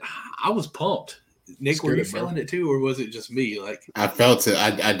in it. I was pumped. Nick, were you feeling it too, or was it just me? I felt it.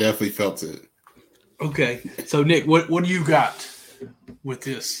 I definitely felt it. Okay, so Nick, what do you got with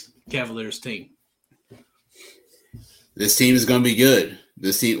this Cavaliers team? This team is going to be good.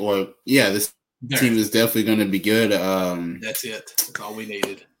 This team is definitely going to be good. That's it. That's all we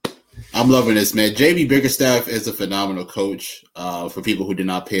needed. I'm loving this, man. JB Bickerstaff is a phenomenal coach. For people who did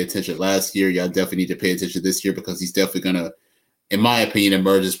not pay attention last year, y'all definitely need to pay attention this year because he's definitely going to, in my opinion,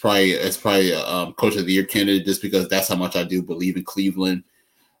 emerge as probably a coach of the year candidate just because that's how much I do believe in Cleveland.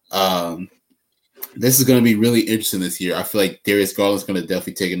 This is going to be really interesting this year. I feel like Darius Garland's going to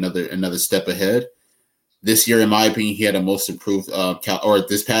definitely take another step ahead. This year, in my opinion, he had a most improved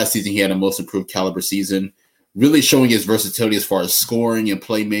this past season, he had a most improved caliber season, really showing his versatility as far as scoring and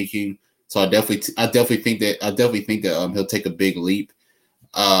playmaking. So I definitely think that he'll take a big leap.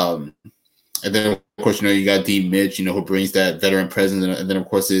 And then of course, you got D Mitch, who brings that veteran presence, and then of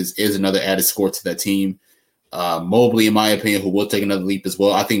course is another added score to that team. Mobley, in my opinion, who will take another leap as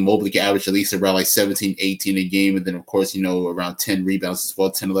well. I think Mobley can average at least around 17, 18 a game, and then of course, around 10 rebounds as well,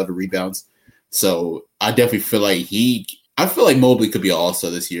 10, 11 rebounds. So I definitely feel like Mobley could be an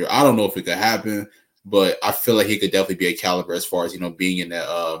all-star this year. I don't know if it could happen, but I feel like he could definitely be a caliber as far as, being in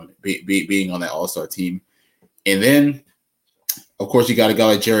that being on that all-star team. And then, of course, you got a guy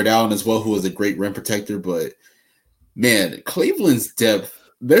like Jared Allen as well, who is a great rim protector. But man, Cleveland's depth,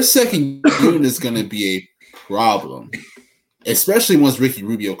 their second unit is going to be a problem, especially once Ricky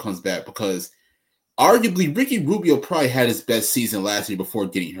Rubio comes back, because arguably Ricky Rubio probably had his best season last year before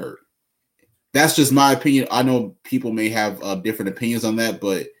getting hurt. That's just my opinion. I know people may have different opinions on that,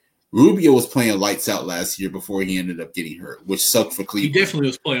 but Rubio was playing lights out last year before he ended up getting hurt, which sucked for Cleveland. He definitely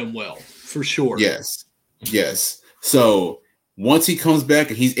was playing well, for sure. Yes. So once he comes back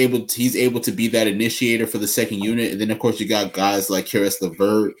and he's able to be that initiator for the second unit, and then of course you got guys like Caris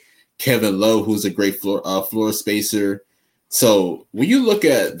LeVert, Kevin Lowe, who's a great floor spacer. So when you look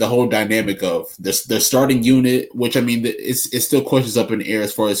at the whole dynamic of their starting unit, which I mean, it's still questions up in the air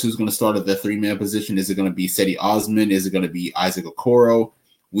as far as who's going to start at the 3-man position. Is it going to be Cedi Osman? Is it going to be Isaac Okoro?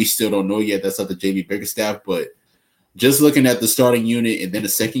 We still don't know yet. That's up to JB Bickerstaff. But just looking at the starting unit and then the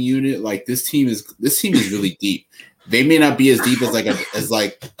second unit, like this team is really deep. They may not be as deep as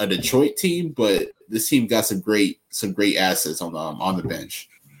a Detroit team, but this team got some great assets on the bench.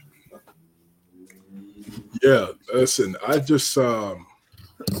 Yeah, listen, I just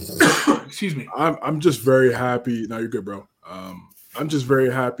excuse me. I'm just very happy. No, you're good, bro. I'm just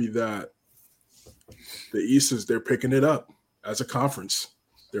very happy that the they're picking it up as a conference.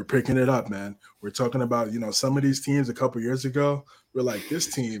 They're picking it up, man. We're talking about, some of these teams a couple years ago. We're like, this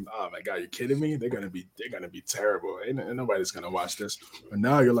team, oh my God, you're kidding me? They're gonna be terrible. Ain't nobody's gonna watch this. But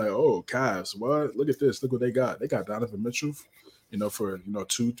now you're like, oh, Cavs, what? Look at this. Look what they got. They got Donovan Mitchell, for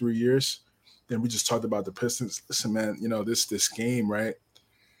 2-3 years. Then we just talked about the Pistons. Listen, man, this game, right?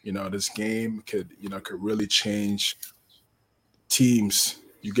 This game could really change teams.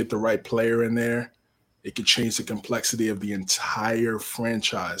 You get the right player in there, it could change the complexity of the entire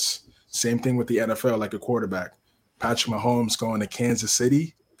franchise. Same thing with the NFL, like a quarterback. Patrick Mahomes going to Kansas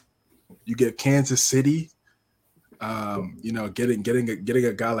City. You get Kansas City, getting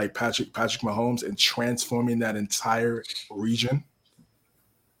a guy like Patrick Mahomes and transforming that entire region.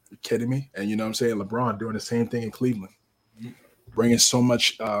 You're kidding me? And you know what I'm saying? LeBron doing the same thing in Cleveland. Bringing so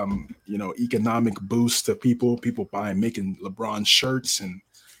much, economic boost to people making LeBron shirts and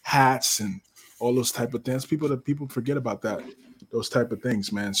hats and all those type of things. People forget about those type of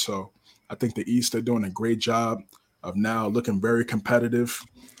things, man. So I think the East, they're doing a great job of now looking very competitive,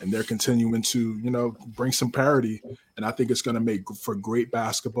 and they're continuing to, bring some parity. And I think it's going to make for great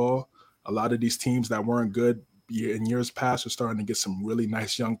basketball. A lot of these teams that weren't good in years past are starting to get some really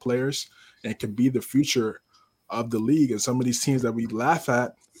nice young players and can be the future of the league. And some of these teams that we laugh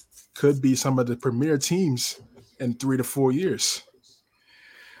at could be some of the premier teams in 3 to 4 years.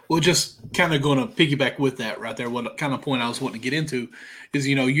 Well, just kind of going to piggyback with that right there. What kind of point I was wanting to get into is,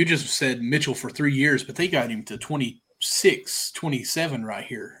 you just said Mitchell for 3 years, but they got him to 26, 27 right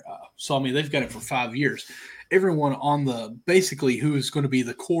here. So, I mean, they've got it for 5 years. Everyone on basically who is going to be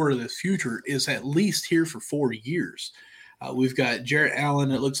the core of this future is at least here for 4 years. We've got Jarrett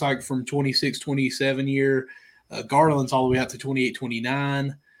Allen, it looks like, from 26, 27 year. Garland's all the way out to 28,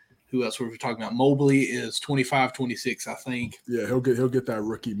 29. Who else were we talking about? Mobley is 25, 26, I think. Yeah, he'll get that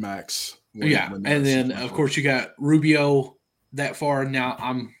rookie max. And then, of course, you got Rubio that far. Now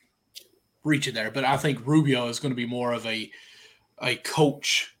I'm reaching there, but I think Rubio is going to be more of a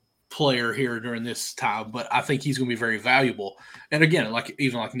coach player here during this time, but I think he's going to be very valuable. And again, like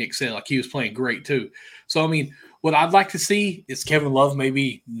Nick said, like he was playing great too. So, I mean, what I'd like to see is Kevin Love,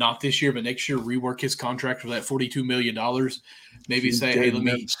 maybe not this year, but next year, rework his contract for that $42 million. Maybe say, hey, let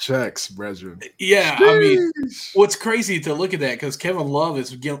me checks, brethren. Yeah, I mean, what's crazy to look at that, because Kevin Love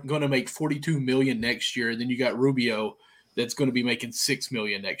is going to make $42 million next year, and then you got Rubio that's going to be making $6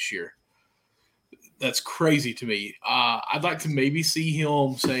 million next year. That's crazy to me. I'd like to maybe see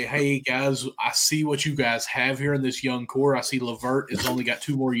him say, hey, guys, I see what you guys have here in this young core. I see LeVert has only got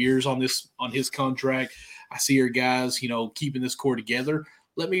 2 more years on his contract. I see your guys, keeping this core together.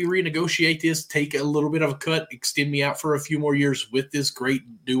 Let me renegotiate this, take a little bit of a cut, extend me out for a few more years with this great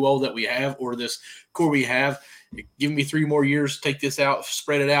duo that we have, or this core we have. Give me 3 more years, take this out,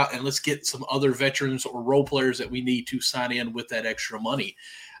 spread it out, and let's get some other veterans or role players that we need to sign in with that extra money.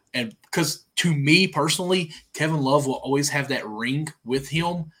 And because to me personally, Kevin Love will always have that ring with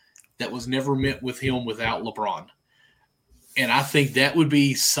him that was never meant with him without LeBron. And I think that would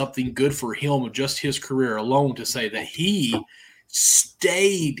be something good for him, just his career alone, to say that he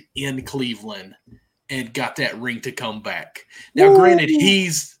stayed in Cleveland and got that ring to come back. Now, granted,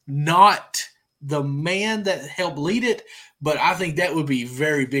 he's not the man that helped lead it, but I think that would be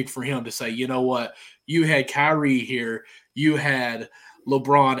very big for him to say, you know what, you had Kyrie here, you had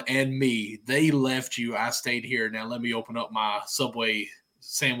LeBron and me. They left you. I stayed here. Now let me open up my Subway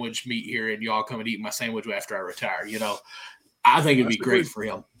sandwich meat here, and y'all come and eat my sandwich after I retire. I think it'd be great for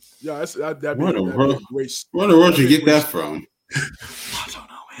him. Yeah, that'd be a great. Where would you get that from? I don't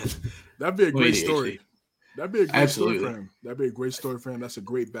know, man. That'd be a great story. That'd be a great Absolutely. story for him. That'd be a great story for him. That's a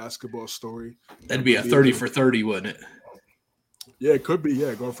great basketball story. That'd be a 30 for 30, wouldn't it? Yeah, it could be.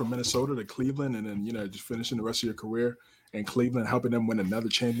 Yeah, going from Minnesota to Cleveland, and then just finishing the rest of your career in Cleveland, helping them win another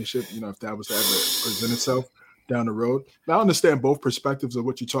championship. If that was to ever present itself down the road. Now, I understand both perspectives of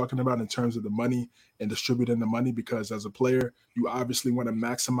what you're talking about in terms of the money and distributing the money, because as a player, you obviously want to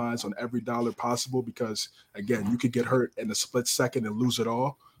maximize on every dollar possible, because again, you could get hurt in a split second and lose it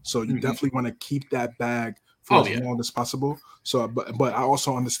all. So you definitely want to keep that bag for as long as possible. So, but I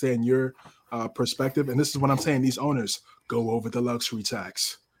also understand your perspective, and this is what I'm saying. These owners go over the luxury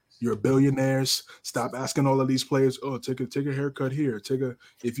tax. You're billionaires. Stop asking all of these players. Oh, take a haircut here.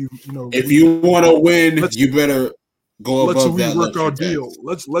 If you want to win, you better go above that. Let's rework our deal.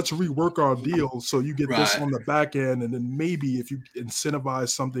 Let's rework our deal so you get this on the back end, and then maybe if you incentivize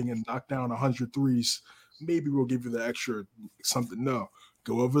something and knock down 100 threes, maybe we'll give you the extra something. No,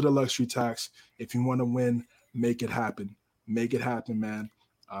 go over the luxury tax. If you want to win, make it happen. Make it happen, man.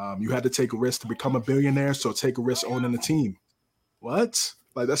 You had to take a risk to become a billionaire, so take a risk owning a team. What?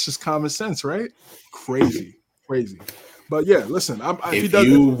 Like, that's just common sense, right? Crazy. But yeah, listen. If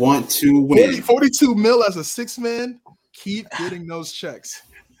you want to win, 42 mil as a 6-man, keep getting those checks.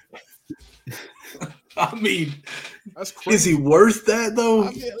 I mean, that's crazy. Is he worth that though?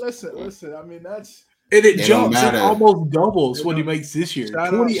 I mean, listen. I mean, that's. And it jumps. It almost doubles what he makes this year.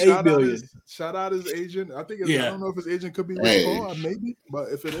 28 billion. Shout out his agent. I think. I don't know if his agent could be Rich Paul, maybe. But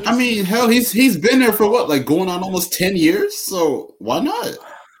if it is, I mean, hell, he's been there for what, like going on almost 10 years. So why not?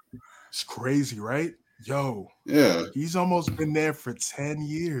 It's crazy, right? Yo, yeah, he's almost been there for 10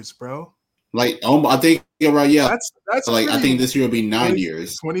 years, bro. Like, I think you're right. Yeah, that's like I think this year will be 9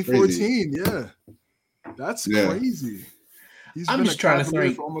 years. 2014. Crazy. Yeah, that's crazy. I'm just trying to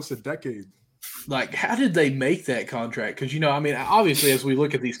think for almost a decade. Like, how did they make that contract? Because, I mean, obviously, as we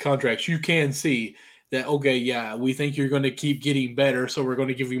look at these contracts, you can see that, okay, yeah, we think you're going to keep getting better, so we're going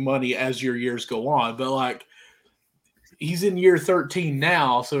to give you money as your years go on. But, like, he's in year 13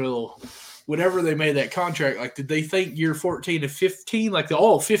 now, so whenever they made that contract, like, did they think year 14 to 15, like,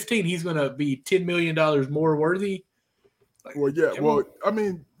 15, he's going to be $10 million more worthy? Like, well, yeah, I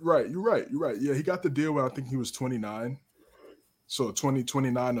mean, right, you're right. Yeah, he got the deal when I think he was 29. So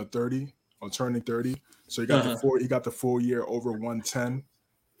 29 or 30. Or turning 30, so he got the 4 year over 110,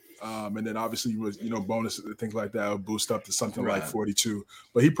 and then obviously was bonuses and things like that will boost up to something like 42.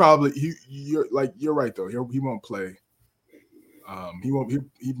 But you're right though. He won't play.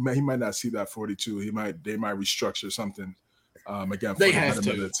 He might not see that 42. They might restructure something again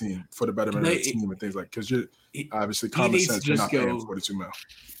for the betterment of the team, and things like, because you're obviously common sense. You're not paying 42 mil.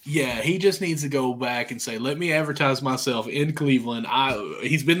 Yeah, he just needs to go back and say, let me advertise myself in Cleveland.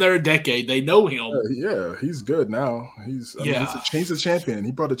 He's been there a decade. They know him. Yeah, he's good now. He's a champion.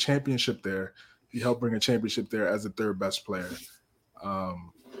 He brought a championship there. He helped bring a championship there as the third best player.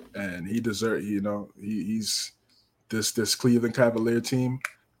 And he deserves, he's this Cleveland Cavalier team.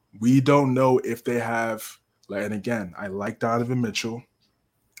 We don't know if they have, and again, I like Donovan Mitchell,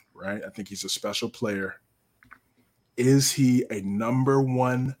 right? I think he's a special player. Is he a number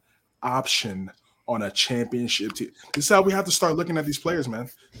one option on a championship team? This is how we have to start looking at these players, man.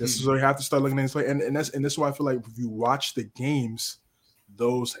 This is where we have to start looking at these players. And that's why I feel like if you watch the games,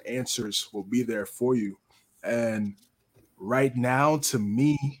 those answers will be there for you. And right now, to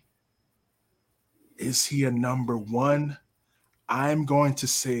me, is he a number one? I'm going to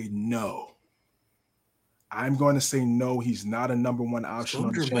say no. I'm going to say no. He's not a number one option. So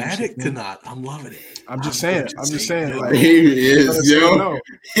dramatic tonight. I'm loving it. I'm just saying. Like, he is, yo. No.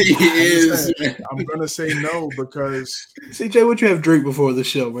 He is. I'm going to say no because CJ, what you have drink before the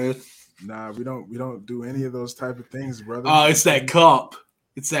show, man? Nah, we don't do any of those type of things, brother. Oh, it's that cup.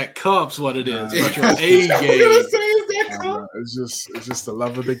 It's that cup's what it is. It's your A game. It's just the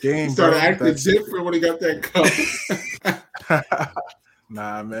love of the game. He started acting different when he got that cup.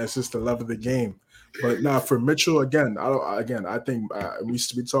 Nah, man, it's just the love of the game. But now for Mitchell, again, I think we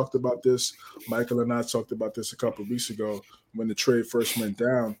talked about this. Michael and I talked about this a couple of weeks ago when the trade first went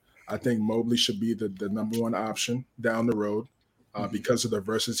down. I think Mobley should be the number one option down the road because of the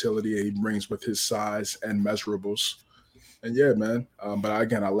versatility he brings with his size and measurables. And yeah, man. But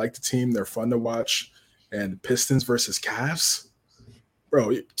again, I like the team. They're fun to watch. And Pistons versus Cavs.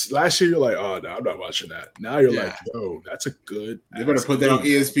 Bro, last year you're like, oh no, I'm not watching that. Now you're like, yo, that's a good. You better put that on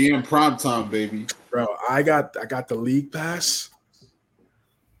ESPN primetime, baby. Bro, I got the league pass.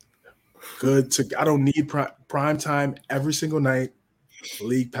 I don't need prime time every single night.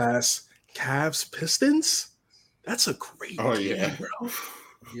 League pass, Cavs, Pistons. That's a great game, bro.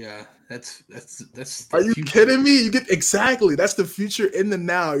 Yeah, that's. Are you kidding me? You get exactly. That's the future in the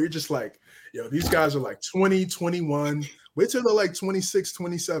now. You're just like, yo, these guys are like 20, 21. Wait till they're like 26,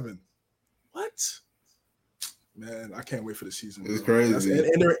 27. What? Man, I can't wait for the season. It's crazy.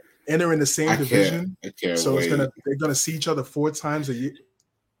 And they're in the same division. I can't so wait. They're gonna see each other 4 times a year.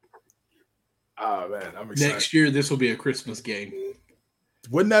 Oh man, I'm excited. Next year, this will be a Christmas game.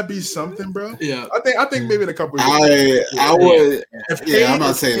 Wouldn't that be something, bro? Yeah. I think maybe in a couple of years. I would. I'm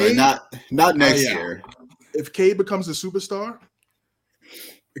not saying not next year. If Cade becomes a superstar,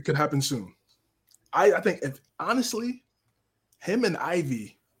 it could happen soon. I think if honestly, him and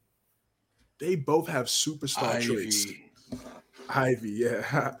Ivy, they both have superstar traits. Ivy,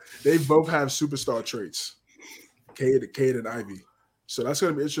 yeah. They both have superstar traits. Cade and Ivy. So that's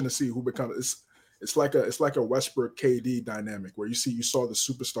gonna be interesting to see who becomes it's like a Westbrook KD dynamic where you saw the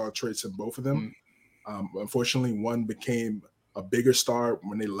superstar traits in both of them. Unfortunately, one became a bigger star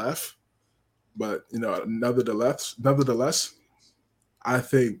when they left. But nevertheless, I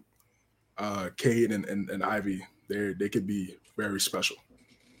think Cade and Ivy, they could be very special.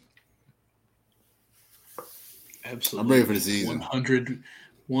 Absolutely. I'm ready for the season.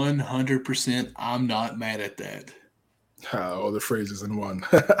 100%. I'm not mad at that. All the phrases in one.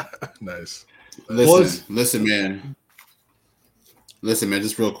 Nice. Listen, man. Listen, man,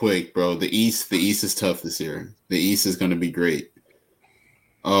 just real quick, bro. The East is tough this year. The East is going to be great.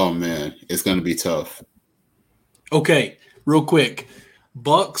 Oh, man. It's going to be tough. Okay, real quick.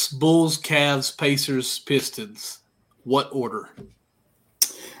 Bucks, Bulls, Cavs, Pacers, Pistons. What order?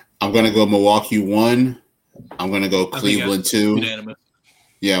 I'm going to go Milwaukee 1. I'm going to go Cleveland 2. Unanimous.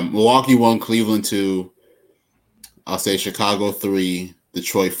 Yeah, Milwaukee 1, Cleveland 2. I'll say Chicago 3,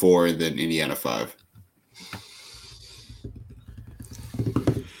 Detroit 4, and then Indiana 5.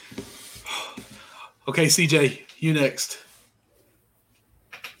 Okay, CJ, you next.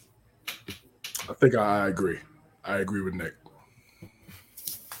 I think I agree. I agree with Nick.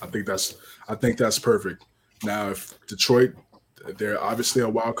 I think that's perfect. Now, if Detroit, they're obviously a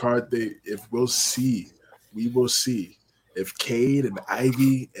wild card. We will see if Cade and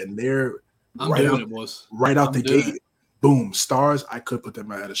Ivy and they're right out the gate, boom, stars. I could put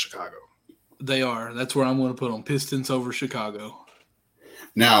them ahead of Chicago. They are. That's where I'm going to put them. Pistons over Chicago.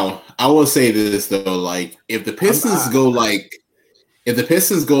 Now, I will say this though, like if the Pistons go like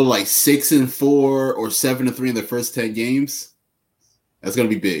 6-4 or 7-3 in the first 10 games, that's gonna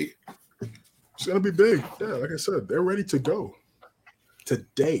be big. It's gonna be big. Yeah, like I said, they're ready to go.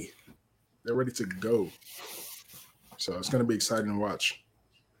 Today, they're ready to go. So it's gonna be exciting to watch.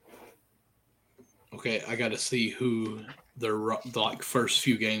 Okay, I got to see who their first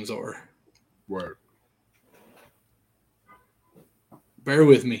few games are. Word. Bear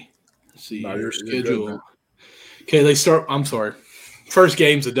with me. Let's see your schedule. Good, okay, they start. I'm sorry. First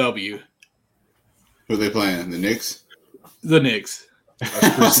game's a W. Who are they playing? The Knicks? The Knicks.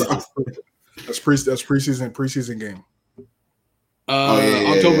 That's preseason game.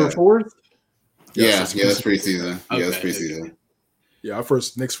 October 4th? Yes, that's preseason. Okay, yeah, that's preseason. Okay. Yeah,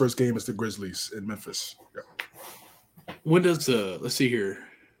 Knicks' first game is the Grizzlies in Memphis. Yeah. When does let's see here.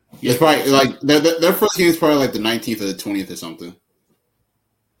 It's probably like their first game is probably like the 19th or the 20th or something.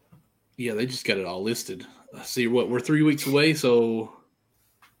 Yeah, they just got it all listed. Let's see we're 3 weeks away, so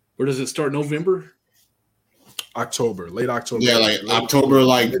where does it start? November? October, late October. Yeah, like October,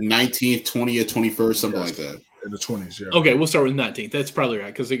 like 19th, 20th, 21st, something like that. In the 20s, yeah. Okay, we'll start with 19th. That's probably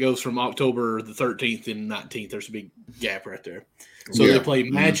right because it goes from October the 13th and 19th. There's a big gap right there. So they play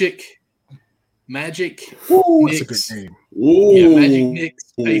Magic. Ooh, Knicks. That's a good game. Ooh. Yeah, Magic,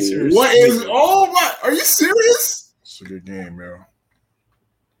 Knicks, Pacers. What is? Oh my! Are you serious? It's a good game, man.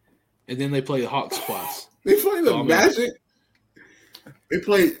 And then they play the Hawks twice. They play the Magic. They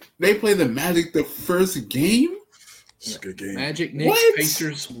play the Magic the first game. It's a good game. Magic, Knicks,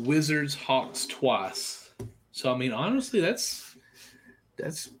 Pacers, Wizards, Hawks twice. So I mean, honestly, that's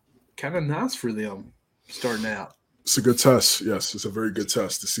kind of nice for them starting out. It's a good test. Yes, it's a very good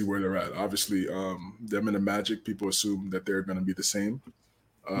test to see where they're at. Obviously, them and the Magic, people assume that they're going to be the same.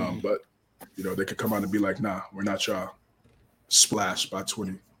 But, they could come out and be like, nah, we're not y'all. Splash by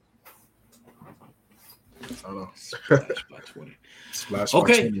 20. I don't know. Splash by 20. Splash by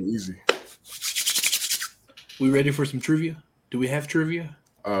 20, easy. We ready for some trivia? Do we have trivia?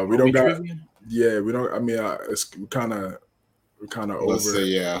 We don't got trivia? Yeah, we don't. I mean, it's kind of over. Let's say,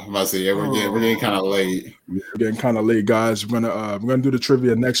 yeah. I'm about to say, yeah, we're getting kind of late. We're getting kind of late, guys. We're gonna do the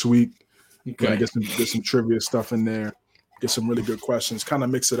trivia next week. Okay. We're gonna get some trivia stuff in there. Get some really good questions. Kind of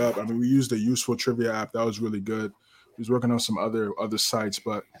mix it up. I mean, we used a useful trivia app that was really good. We was working on some other sites,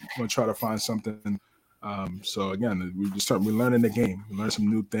 but I'm gonna try to find something. So again, we're learning the game. We learn some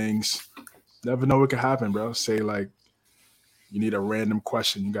new things. Never know what could happen, bro. Say like you need a random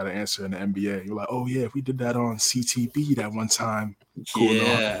question you got to answer in the NBA. You're like, oh yeah, we did that on CTB that one time.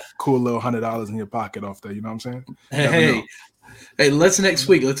 Cool little $100 in your pocket off there. You know what I'm saying? Hey, let's next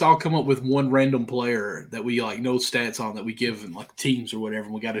week. Let's all come up with one random player that we like know stats on that we give in like teams or whatever.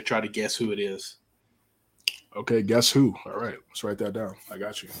 And we got to try to guess who it is. Okay, guess who? All right, let's write that down. I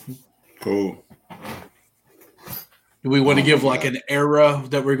got you. Cool. Do we want to give like an era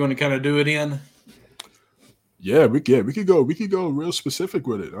that we're going to kind of do it in? Yeah, we could go real specific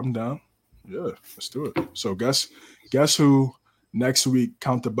with it. I'm down. Yeah, let's do it. So guess who next week?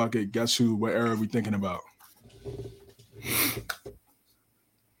 Count the bucket. Guess who? What era are we thinking about?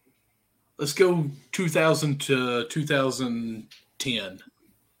 Let's go 2000 to 2010.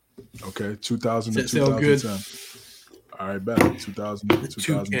 Okay, 2000 to Does that sound good? 2010. All right, bet 2000 to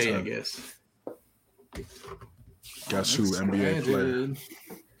 2010. 2K, I guess. Guess who? NBA player.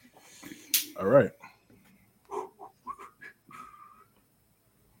 All right.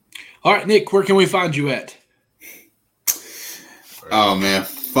 All right, Nick, where can we find you at? Oh man,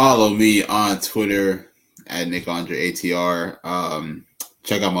 follow me on Twitter at NickAndreATR.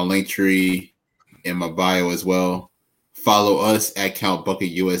 Check out my link tree in my bio as well. Follow us at Count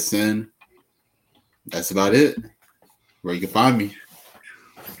Bucket USN. That's about it. Where you can find me.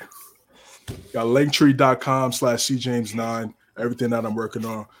 Got linktree.com/cjames9. Everything that I'm working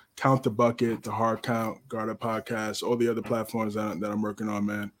on. Count the Bucket, the Hard Count, Guarded Podcast, all the other platforms that I'm working on,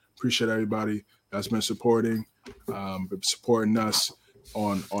 man. Appreciate everybody that's been supporting us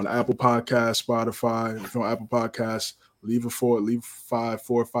on Apple Podcasts, Spotify. If you're on Apple Podcasts, leave 4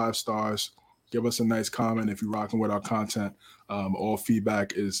 or 5 stars. Give us a nice comment if you're rocking with our content. All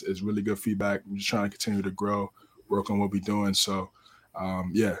feedback is really good feedback. We're just trying to continue to grow, work on what we're doing. So,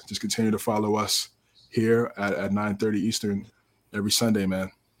 just continue to follow us here at 9:30 Eastern every Sunday,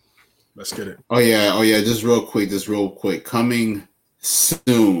 man. Let's get it. Oh yeah. Just real quick. Coming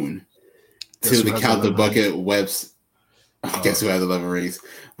soon to the Count the Bucket website. Guess who has 11 rings?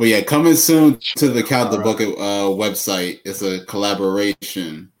 But yeah, coming soon to the Count the Bucket website. It's a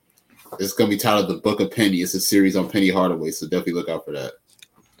collaboration. It's gonna be titled The Book of Penny. It's a series on Penny Hardaway, so definitely look out for that.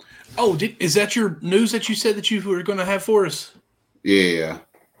 Oh, is that your news that you said that you were going to have for us? Yeah.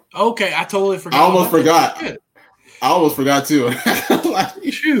 Okay, I totally forgot. I almost forgot too.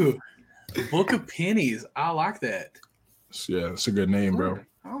 Phew. Book of Pennies. I like that. Yeah, it's a good name, bro.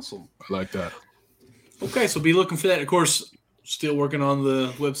 Awesome. I like that. Okay, so be looking for that. Of course, still working on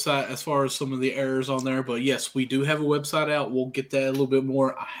the website as far as some of the errors on there. But yes, we do have a website out. We'll get that a little bit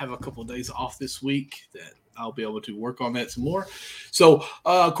more. I have a couple of days off this week that I'll be able to work on that some more. So,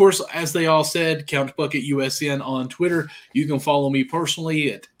 of course, as they all said, Count Bucket USN on Twitter. You can follow me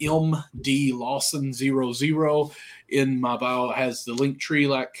personally at MDLawson00. In my bio, it has the link tree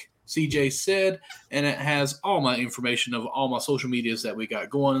like CJ said, and it has all my information of all my social medias that we got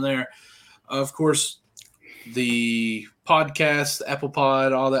going in there. Of course, the podcast, the Apple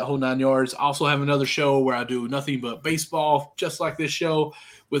Pod, all that whole 9 yards. I also have another show where I do nothing but baseball, just like this show,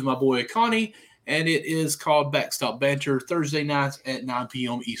 with my boy Connie, and it is called Backstop Banter, Thursday nights at 9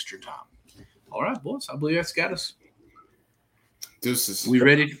 p.m. Eastern Time. All right, boys, I believe that's got us. Deuces. We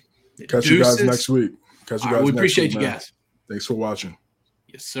ready? Catch you guys next week. We appreciate you guys. Thanks for watching.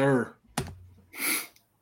 Yes, sir.